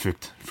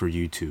perfect for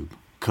YouTube.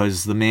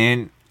 Because the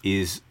man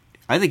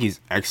I think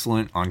he's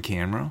excellent on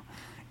camera,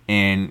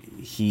 and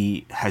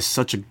he has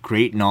such a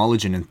great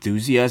knowledge and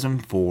enthusiasm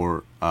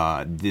for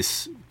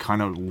this kind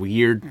of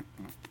weird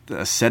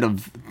set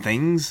of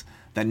things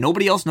that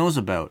nobody else knows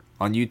about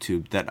on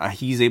YouTube, that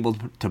he's able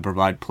to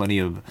provide plenty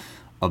of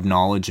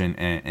knowledge and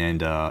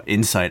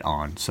insight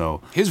on.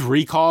 So his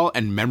recall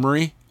and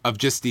memory of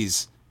just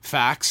these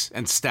facts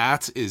and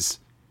stats is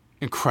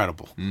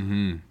incredible.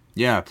 Mm-hmm.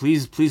 Yeah,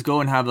 please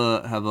go and have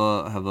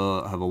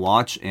a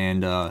watch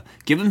and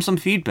give him some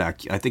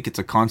feedback. I think it's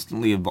a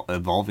constantly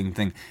evolving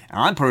thing. And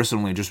I'm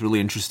personally just really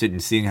interested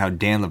in seeing how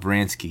Dan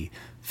Lavransky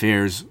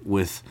fares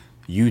with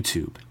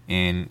YouTube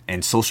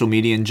and social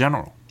media in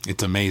general.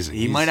 It's amazing.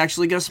 He might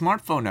actually get a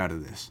smartphone out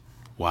of this.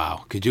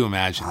 Wow, could you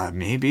imagine?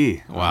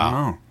 Maybe. Wow. I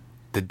don't know.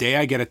 The day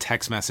I get a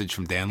text message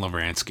from Dan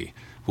Lavransky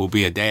will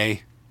be a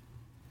day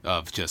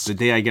of just... The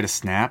day I get a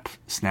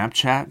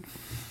Snapchat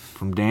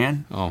from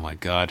Dan? Oh my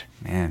God.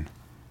 Man.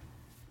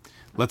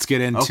 Let's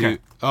get into... Okay.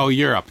 Oh,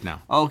 you're up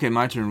now. Okay,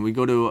 my turn. We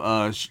go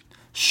to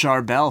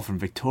Charbel from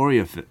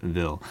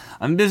Victoriaville.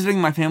 I'm visiting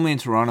my family in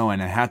Toronto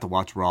and I had to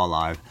watch Raw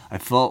live. I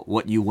felt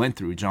what you went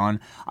through, John.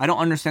 I don't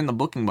understand the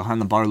booking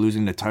behind the Bar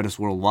losing to Titus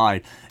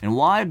Worldwide and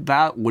why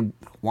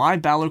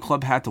Balor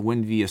Club had to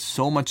win via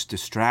so much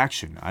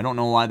distraction. I don't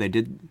know what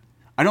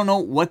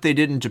they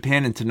did in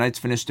Japan, and tonight's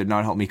finish did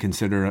not help me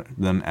consider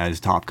them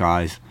as top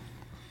guys.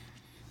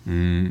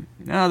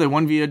 Yeah, they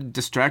won via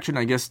distraction,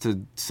 I guess,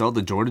 to sell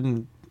the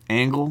Jordan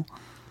angle.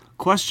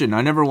 Question: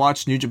 I never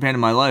watched New Japan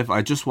in my life.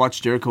 I just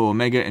watched Jericho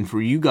Omega, and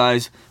for you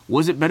guys,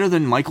 was it better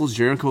than Michael's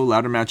Jericho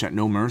ladder match at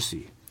No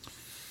Mercy?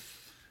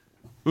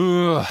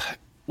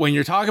 When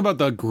you're talking about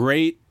the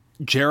great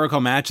Jericho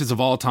matches of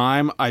all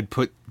time, I'd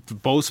put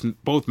both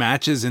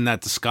matches in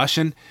that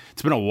discussion.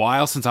 It's been a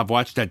while since I've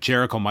watched that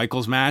Jericho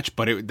Michaels match,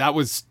 but that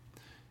was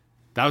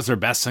their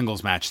best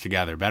singles match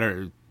together.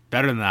 Better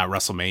than that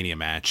WrestleMania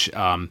match.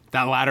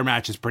 That ladder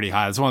match is pretty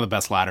high. It's one of the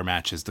best ladder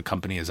matches the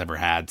company has ever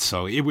had.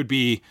 So it would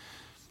be,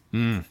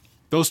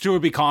 those two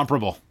would be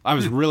comparable. I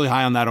was really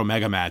high on that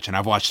Omega match, and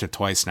I've watched it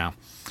twice now.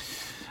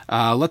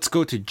 Let's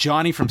go to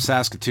Johnny from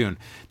Saskatoon.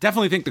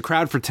 Definitely think the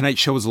crowd for tonight's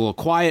show was a little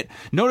quiet.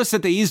 Notice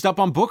that they eased up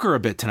on Booker a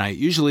bit tonight.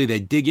 Usually they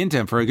dig into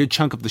him for a good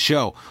chunk of the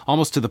show,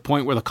 almost to the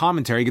point where the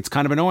commentary gets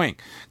kind of annoying.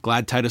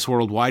 Glad Titus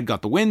Worldwide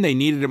got the win. They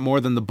needed it more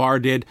than the Bar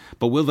did,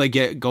 but will they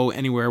go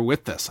anywhere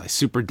with this? I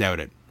super doubt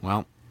it.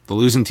 Well, the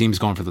losing team's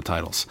going for the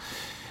titles.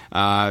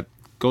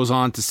 goes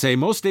on to say,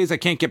 most days I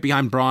can't get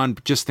behind Braun,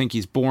 just think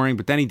he's boring,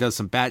 but then he does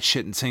some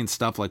batshit insane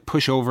stuff like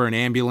push over an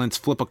ambulance,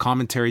 flip a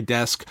commentary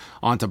desk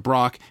onto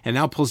Brock, and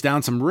now pulls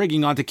down some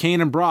rigging onto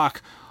Kane and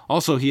Brock.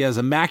 Also, he has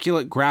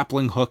immaculate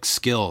grappling hook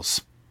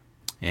skills.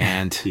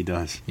 And he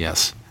does.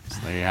 Yes.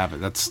 So there you have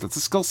it. That's a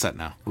skill set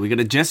now. We got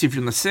a Jesse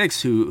from the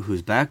 6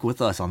 who's back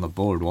with us on the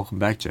board. Welcome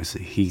back,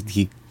 Jesse.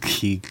 He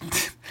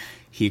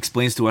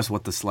explains to us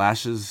what the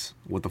slashes,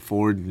 what the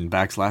forward and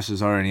back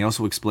slashes are, and he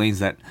also explains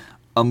that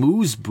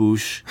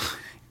amuse-bouche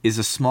is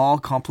a small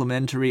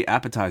complimentary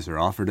appetizer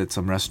offered at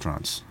some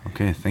restaurants.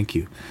 Okay, thank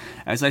you.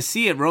 As I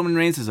see it, Roman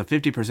Reigns has a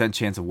 50%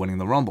 chance of winning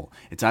the Rumble.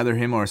 It's either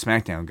him or a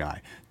SmackDown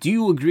guy. Do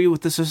you agree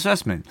with this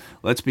assessment?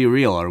 Let's be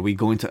real. Are we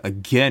going to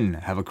again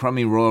have a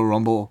crummy Royal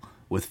Rumble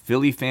with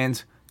Philly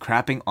fans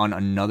crapping on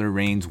another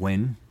Reigns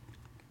win?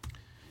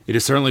 It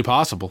is certainly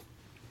possible.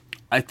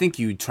 I think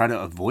you try to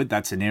avoid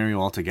that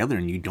scenario altogether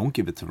and you don't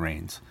give it to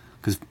Reigns.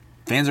 Because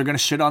fans are going to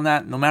shit on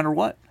that no matter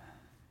what.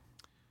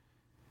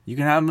 You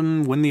can have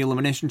him win the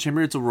Elimination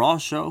Chamber. It's a Raw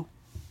show.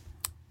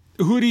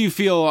 Who do you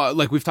feel,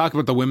 like we've talked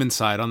about the women's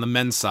side, on the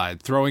men's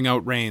side, throwing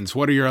out Reigns,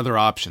 what are your other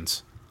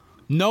options?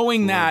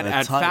 Knowing that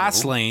at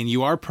Fastlane,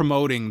 you are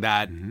promoting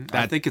that title match.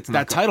 I think it's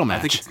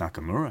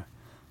Nakamura.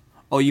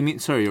 Oh, you mean,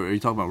 sorry, are you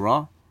talking about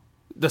Raw?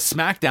 The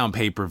SmackDown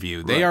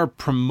pay-per-view. They are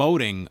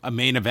promoting a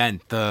main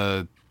event,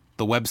 the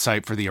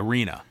website for the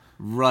arena.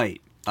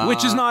 Right.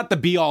 Which is not the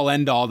be-all,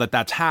 end-all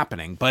that's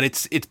happening, but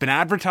it's been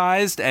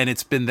advertised and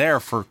it's been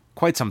there for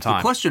quite some time.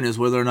 The question is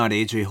whether or not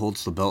AJ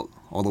holds the belt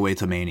all the way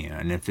to Mania,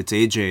 and if it's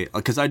AJ,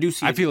 because I do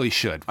see, I feel he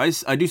should.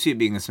 I do see it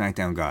being a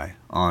SmackDown guy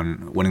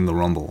on winning the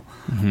Rumble,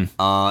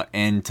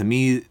 and to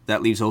me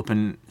that leaves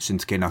open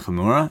Shinsuke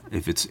Nakamura.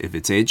 If it's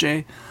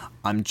AJ,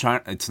 I'm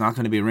trying. It's not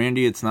going to be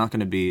Randy. It's not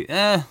going to be.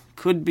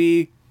 Could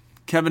be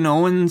Kevin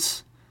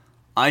Owens.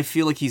 I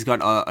feel like he's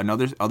got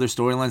other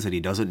storylines that he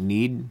doesn't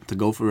need to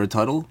go for a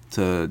title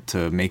to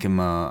make him,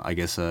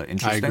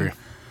 interesting. I agree.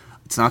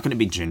 It's not going to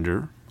be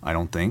Jinder, I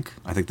don't think.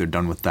 I think they're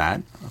done with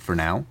that for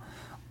now.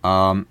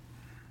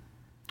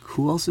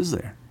 Who else is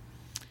there?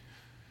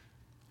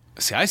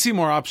 See, I see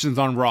more options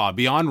on Raw.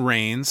 Beyond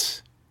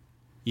Reigns,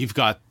 you've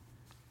got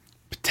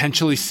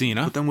potentially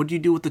Cena. But then what do you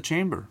do with the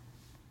Chamber?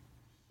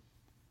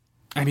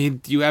 I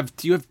mean, you have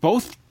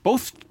both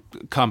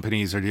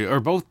companies or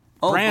both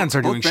brands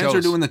are doing both shows. Brands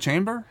are doing the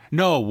Chamber?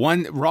 No,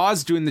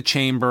 Raw's doing the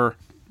Chamber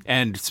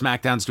and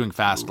SmackDown's doing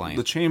Fastlane.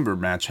 The Chamber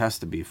match has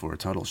to be for a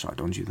title shot,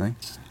 don't you think?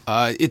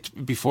 It's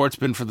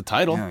been for the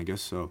title. Yeah, I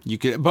guess so.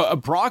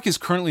 But Brock is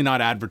currently not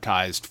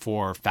advertised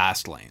for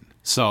Fastlane,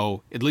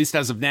 so at least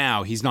as of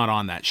now, he's not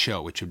on that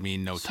show, which would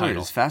mean no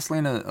title. Is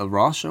Fastlane a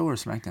Raw show or a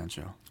SmackDown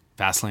show?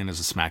 Fastlane is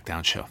a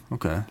SmackDown show.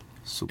 Okay.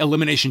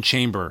 Elimination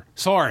Chamber.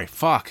 Sorry,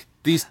 fuck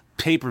these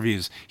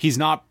pay-per-views. He's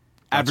not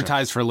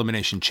advertised for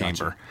Elimination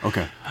Chamber.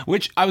 Okay.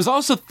 Which I was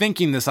also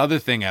thinking this other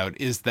thing out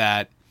is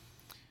that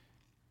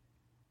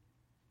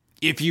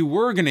if you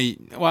were going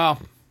to, well,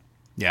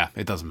 yeah,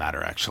 it doesn't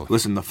matter actually.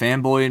 Listen, the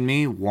fanboy in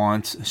me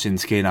wants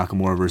Shinsuke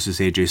Nakamura versus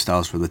AJ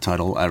Styles for the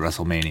title at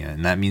WrestleMania,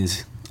 and that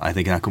means I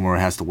think Nakamura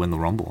has to win the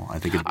Rumble.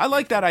 I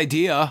like that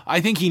idea.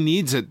 I think he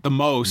needs it the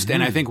most,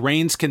 and I think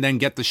Reigns can then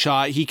get the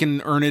shot. He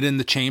can earn it in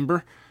the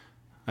Chamber.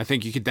 I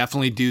think you could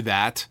definitely do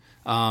that.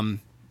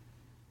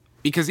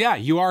 Because, yeah,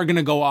 you are going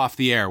to go off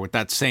the air with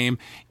that same,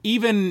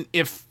 even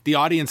if the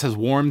audience has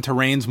warmed to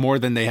Reigns more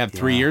than they have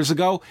 3 years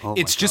ago,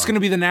 it's just going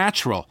to be the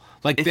natural.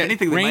 Like,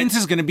 Reigns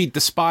is going to be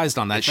despised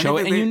on that show,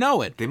 and you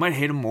know it. They might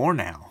hate him more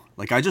now.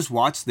 Like, I just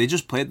watched, they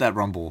just played that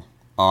Rumble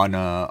on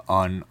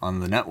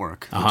the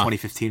network, the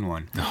 2015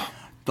 one.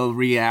 The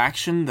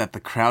reaction that the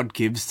crowd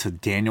gives to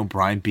Daniel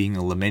Bryan being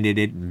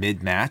eliminated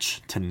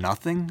mid-match to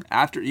nothing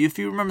after, if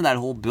you remember that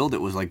whole build, it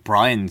was like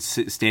Bryan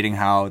stating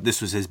how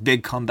this was his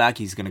big comeback.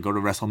 He's going to go to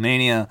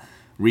WrestleMania,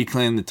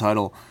 reclaim the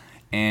title,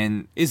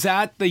 and is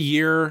that the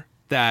year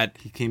that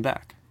he came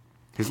back?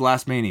 His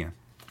last Mania,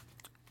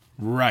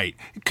 right?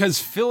 Because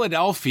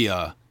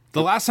Philadelphia,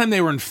 the last time they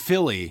were in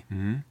Philly,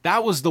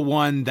 that was the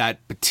one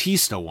that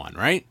Batista won,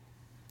 right?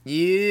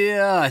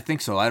 Yeah, I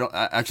think so.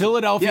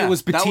 Philadelphia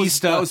was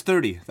Batista. That was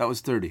 30. That was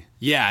 30.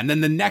 Yeah, and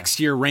then the next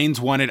year, Reigns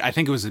won it. I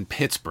think it was in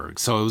Pittsburgh,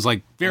 so it was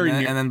like very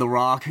near. And then The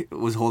Rock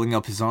was holding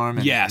up his arm,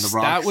 and The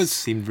Rock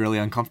seemed really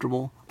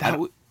uncomfortable.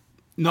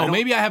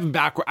 Maybe I have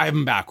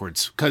him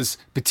backwards because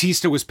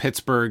Batista was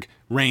Pittsburgh,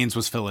 Reigns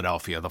was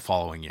Philadelphia the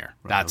following year.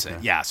 Right, That's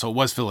it. Yeah, so it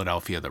was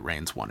Philadelphia that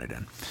Reigns won it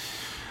in.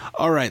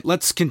 All right,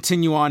 let's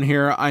continue on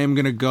here. I'm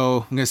going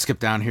to skip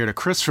down here to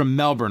Chris from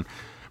Melbourne.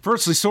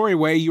 Firstly, sorry,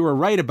 Way, you were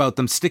right about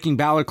them sticking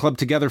Balor Club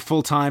together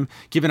full-time.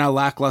 Given how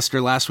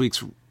lackluster last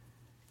week's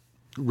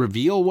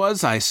reveal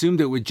was, I assumed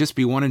it would just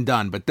be one and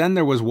done. But then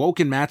there was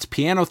Woken Matt's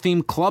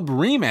piano-themed club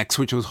remix,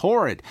 which was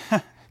horrid.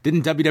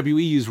 Didn't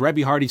WWE use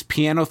Rebby Hardy's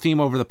piano theme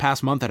over the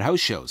past month at house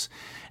shows?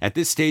 At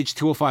this stage,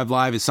 205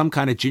 Live is some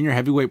kind of junior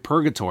heavyweight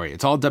purgatory.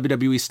 It's all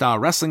WWE-style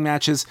wrestling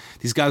matches.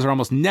 These guys are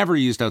almost never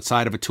used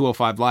outside of a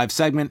 205 Live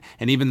segment,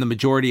 and even the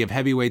majority of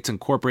heavyweights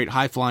incorporate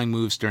high-flying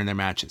moves during their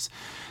matches.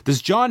 Does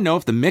John know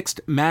if the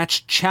Mixed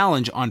Match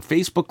Challenge on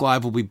Facebook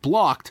Live will be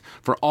blocked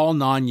for all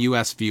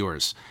non-US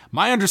viewers?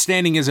 My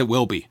understanding is it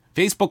will be.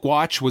 Facebook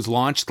Watch was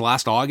launched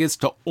last August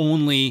to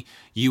only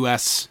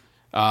US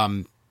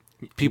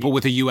people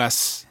with a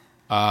US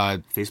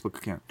Facebook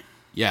account.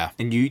 Yeah.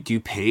 And do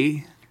you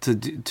pay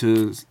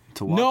to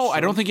watch? No, I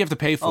don't think you have to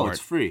pay for it. Oh, it's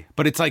free.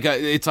 But it's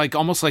like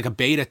almost like a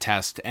beta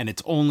test, and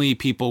it's only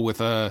people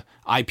with a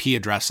IP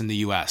address in the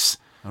US.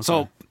 Okay.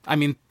 So, I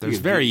mean, there's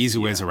very easy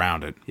ways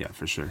around it. Yeah,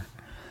 for sure.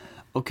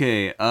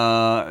 Okay,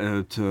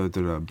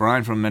 to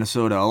Brian from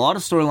Minnesota. A lot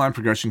of storyline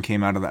progression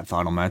came out of that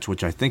final match,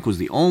 which I think was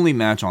the only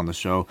match on the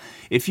show.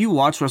 If you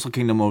watched Wrestle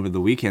Kingdom over the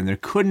weekend, there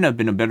couldn't have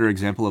been a better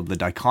example of the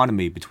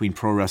dichotomy between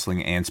pro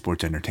wrestling and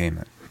sports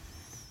entertainment.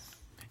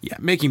 Yeah,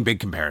 making big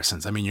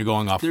comparisons. I mean, you're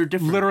going off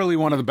literally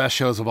one of the best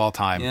shows of all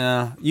time.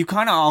 Yeah, you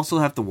kind of also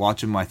have to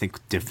watch them, I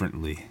think,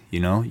 differently,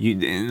 you know?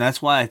 And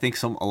that's why I think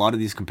a lot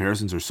of these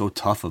comparisons are so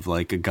tough of,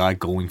 like, a guy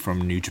going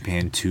from New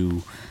Japan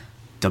to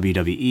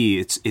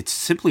WWE. It's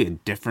simply a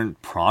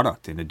different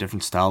product and a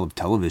different style of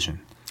television.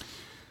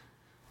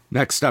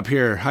 Next up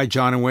here, hi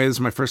John and Wade. This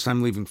is my first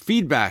time leaving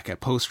feedback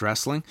at Post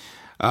Wrestling.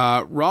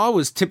 Raw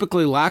was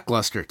typically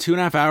lackluster.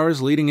 2.5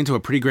 hours leading into a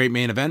pretty great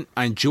main event.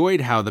 I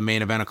enjoyed how the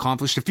main event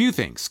accomplished a few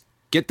things.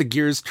 Get the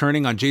gears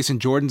turning on Jason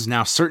Jordan's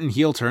now certain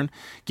heel turn,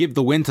 give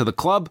the win to the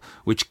club,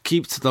 which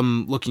keeps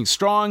them looking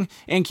strong,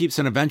 and keeps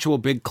an eventual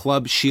big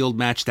club Shield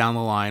match down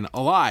the line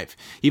alive.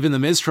 Even the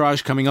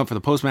Miztourage coming up for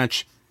the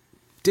post-match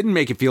didn't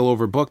make it feel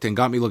overbooked and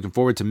got me looking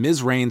forward to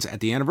Miz Reigns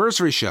at the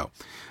anniversary show.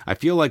 I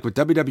feel like with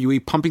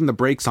WWE pumping the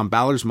brakes on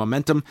Balor's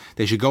momentum,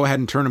 they should go ahead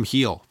and turn him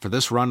heel for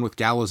this run with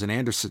Gallows and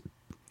Anderson.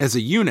 As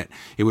a unit,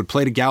 it would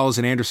play to Gallows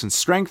and Anderson's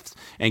strengths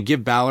and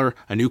give Balor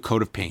a new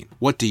coat of paint.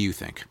 What do you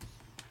think?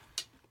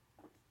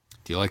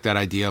 Do you like that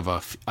idea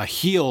of a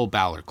heel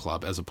Balor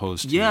club as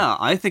opposed to... Yeah,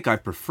 I think I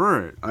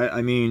prefer it.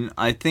 I mean,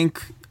 I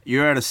think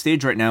you're at a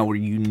stage right now where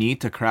you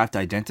need to craft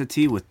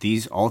identity with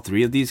all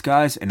three of these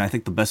guys, and I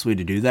think the best way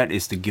to do that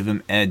is to give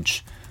him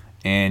edge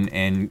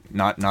and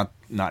not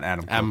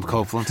Adam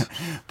Copeland.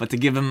 But to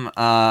give him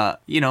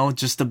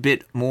just a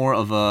bit more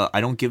of a I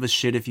don't give a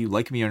shit if you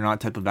like me or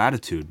not type of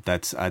attitude.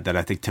 That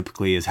I think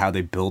typically is how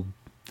they build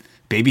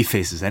baby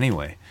faces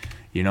anyway,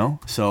 you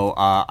know? So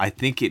I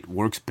think it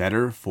works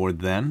better for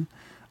them.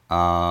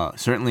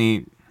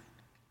 Certainly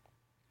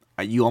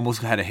you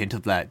almost had a hint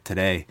of that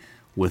today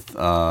with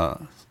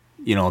a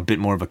bit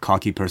more of a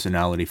cocky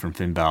personality from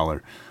Finn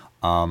Balor.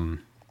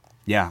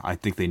 Yeah, I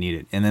think they need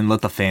it. And then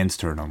let the fans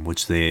turn them,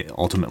 which they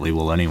ultimately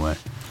will anyway.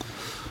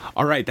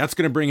 All right, that's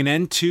going to bring an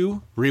end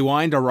to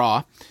Rewind a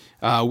Raw.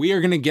 We are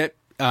going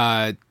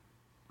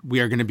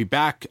to be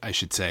back, I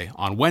should say,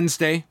 on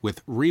Wednesday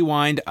with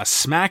Rewind a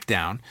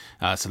SmackDown.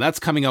 So that's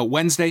coming out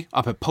Wednesday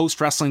up at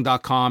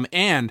postwrestling.com.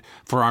 And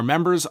for our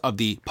members of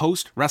the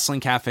Post Wrestling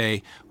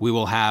Cafe, we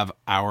will have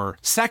our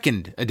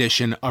second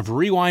edition of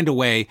Rewind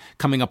Away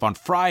coming up on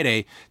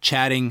Friday,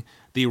 chatting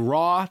the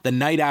Raw the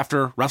night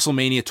after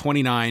WrestleMania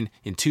 29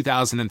 in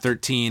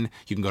 2013.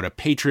 You can go to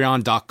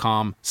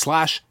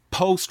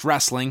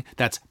patreon.com/postwrestling.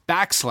 That's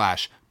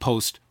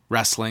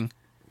 /postwrestling.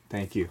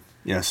 Thank you.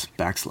 Yes,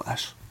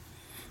 /.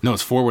 No,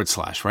 it's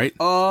 /, right?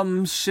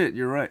 Shit,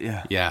 you're right.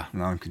 Yeah. Yeah.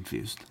 No, I'm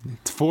confused.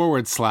 It's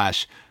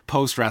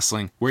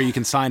 /postwrestling, where you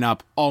can sign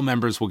up. All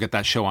members will get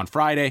that show on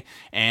Friday.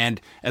 And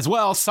as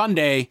well,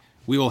 Sunday,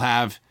 we will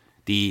have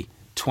the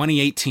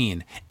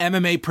 2018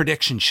 MMA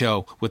prediction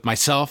show with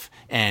myself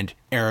and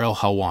Ariel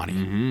Helwani.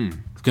 Mm-hmm.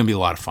 It's going to be a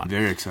lot of fun.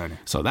 Very exciting.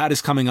 So that is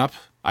coming up.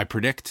 I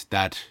predict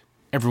that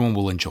everyone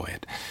will enjoy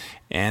it.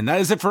 And that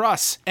is it for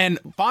us. And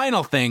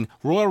final thing,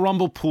 Royal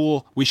Rumble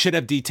pool. We should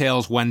have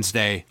details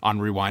Wednesday on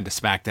Rewind to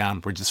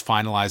SmackDown. We're just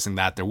finalizing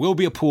that. There will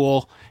be a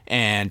pool,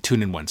 and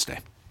tune in Wednesday.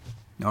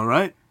 All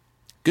right.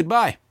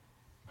 Goodbye.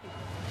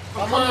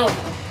 I'm out.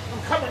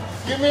 I'm coming.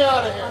 Get me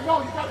out of here.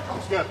 No, you gotta come.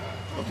 Good.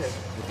 Okay.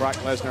 Brock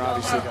Lesnar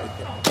obviously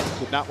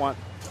did not want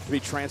to be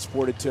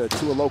transported to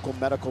a local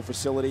medical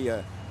facility.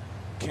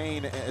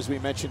 Kane, as we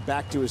mentioned,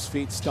 back to his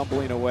feet,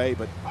 stumbling away,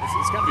 but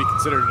it's got to be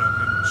considered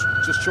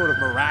just short of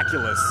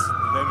miraculous.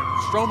 Then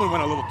Strowman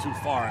went a little too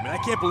far. I mean, I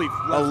can't believe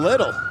a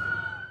little.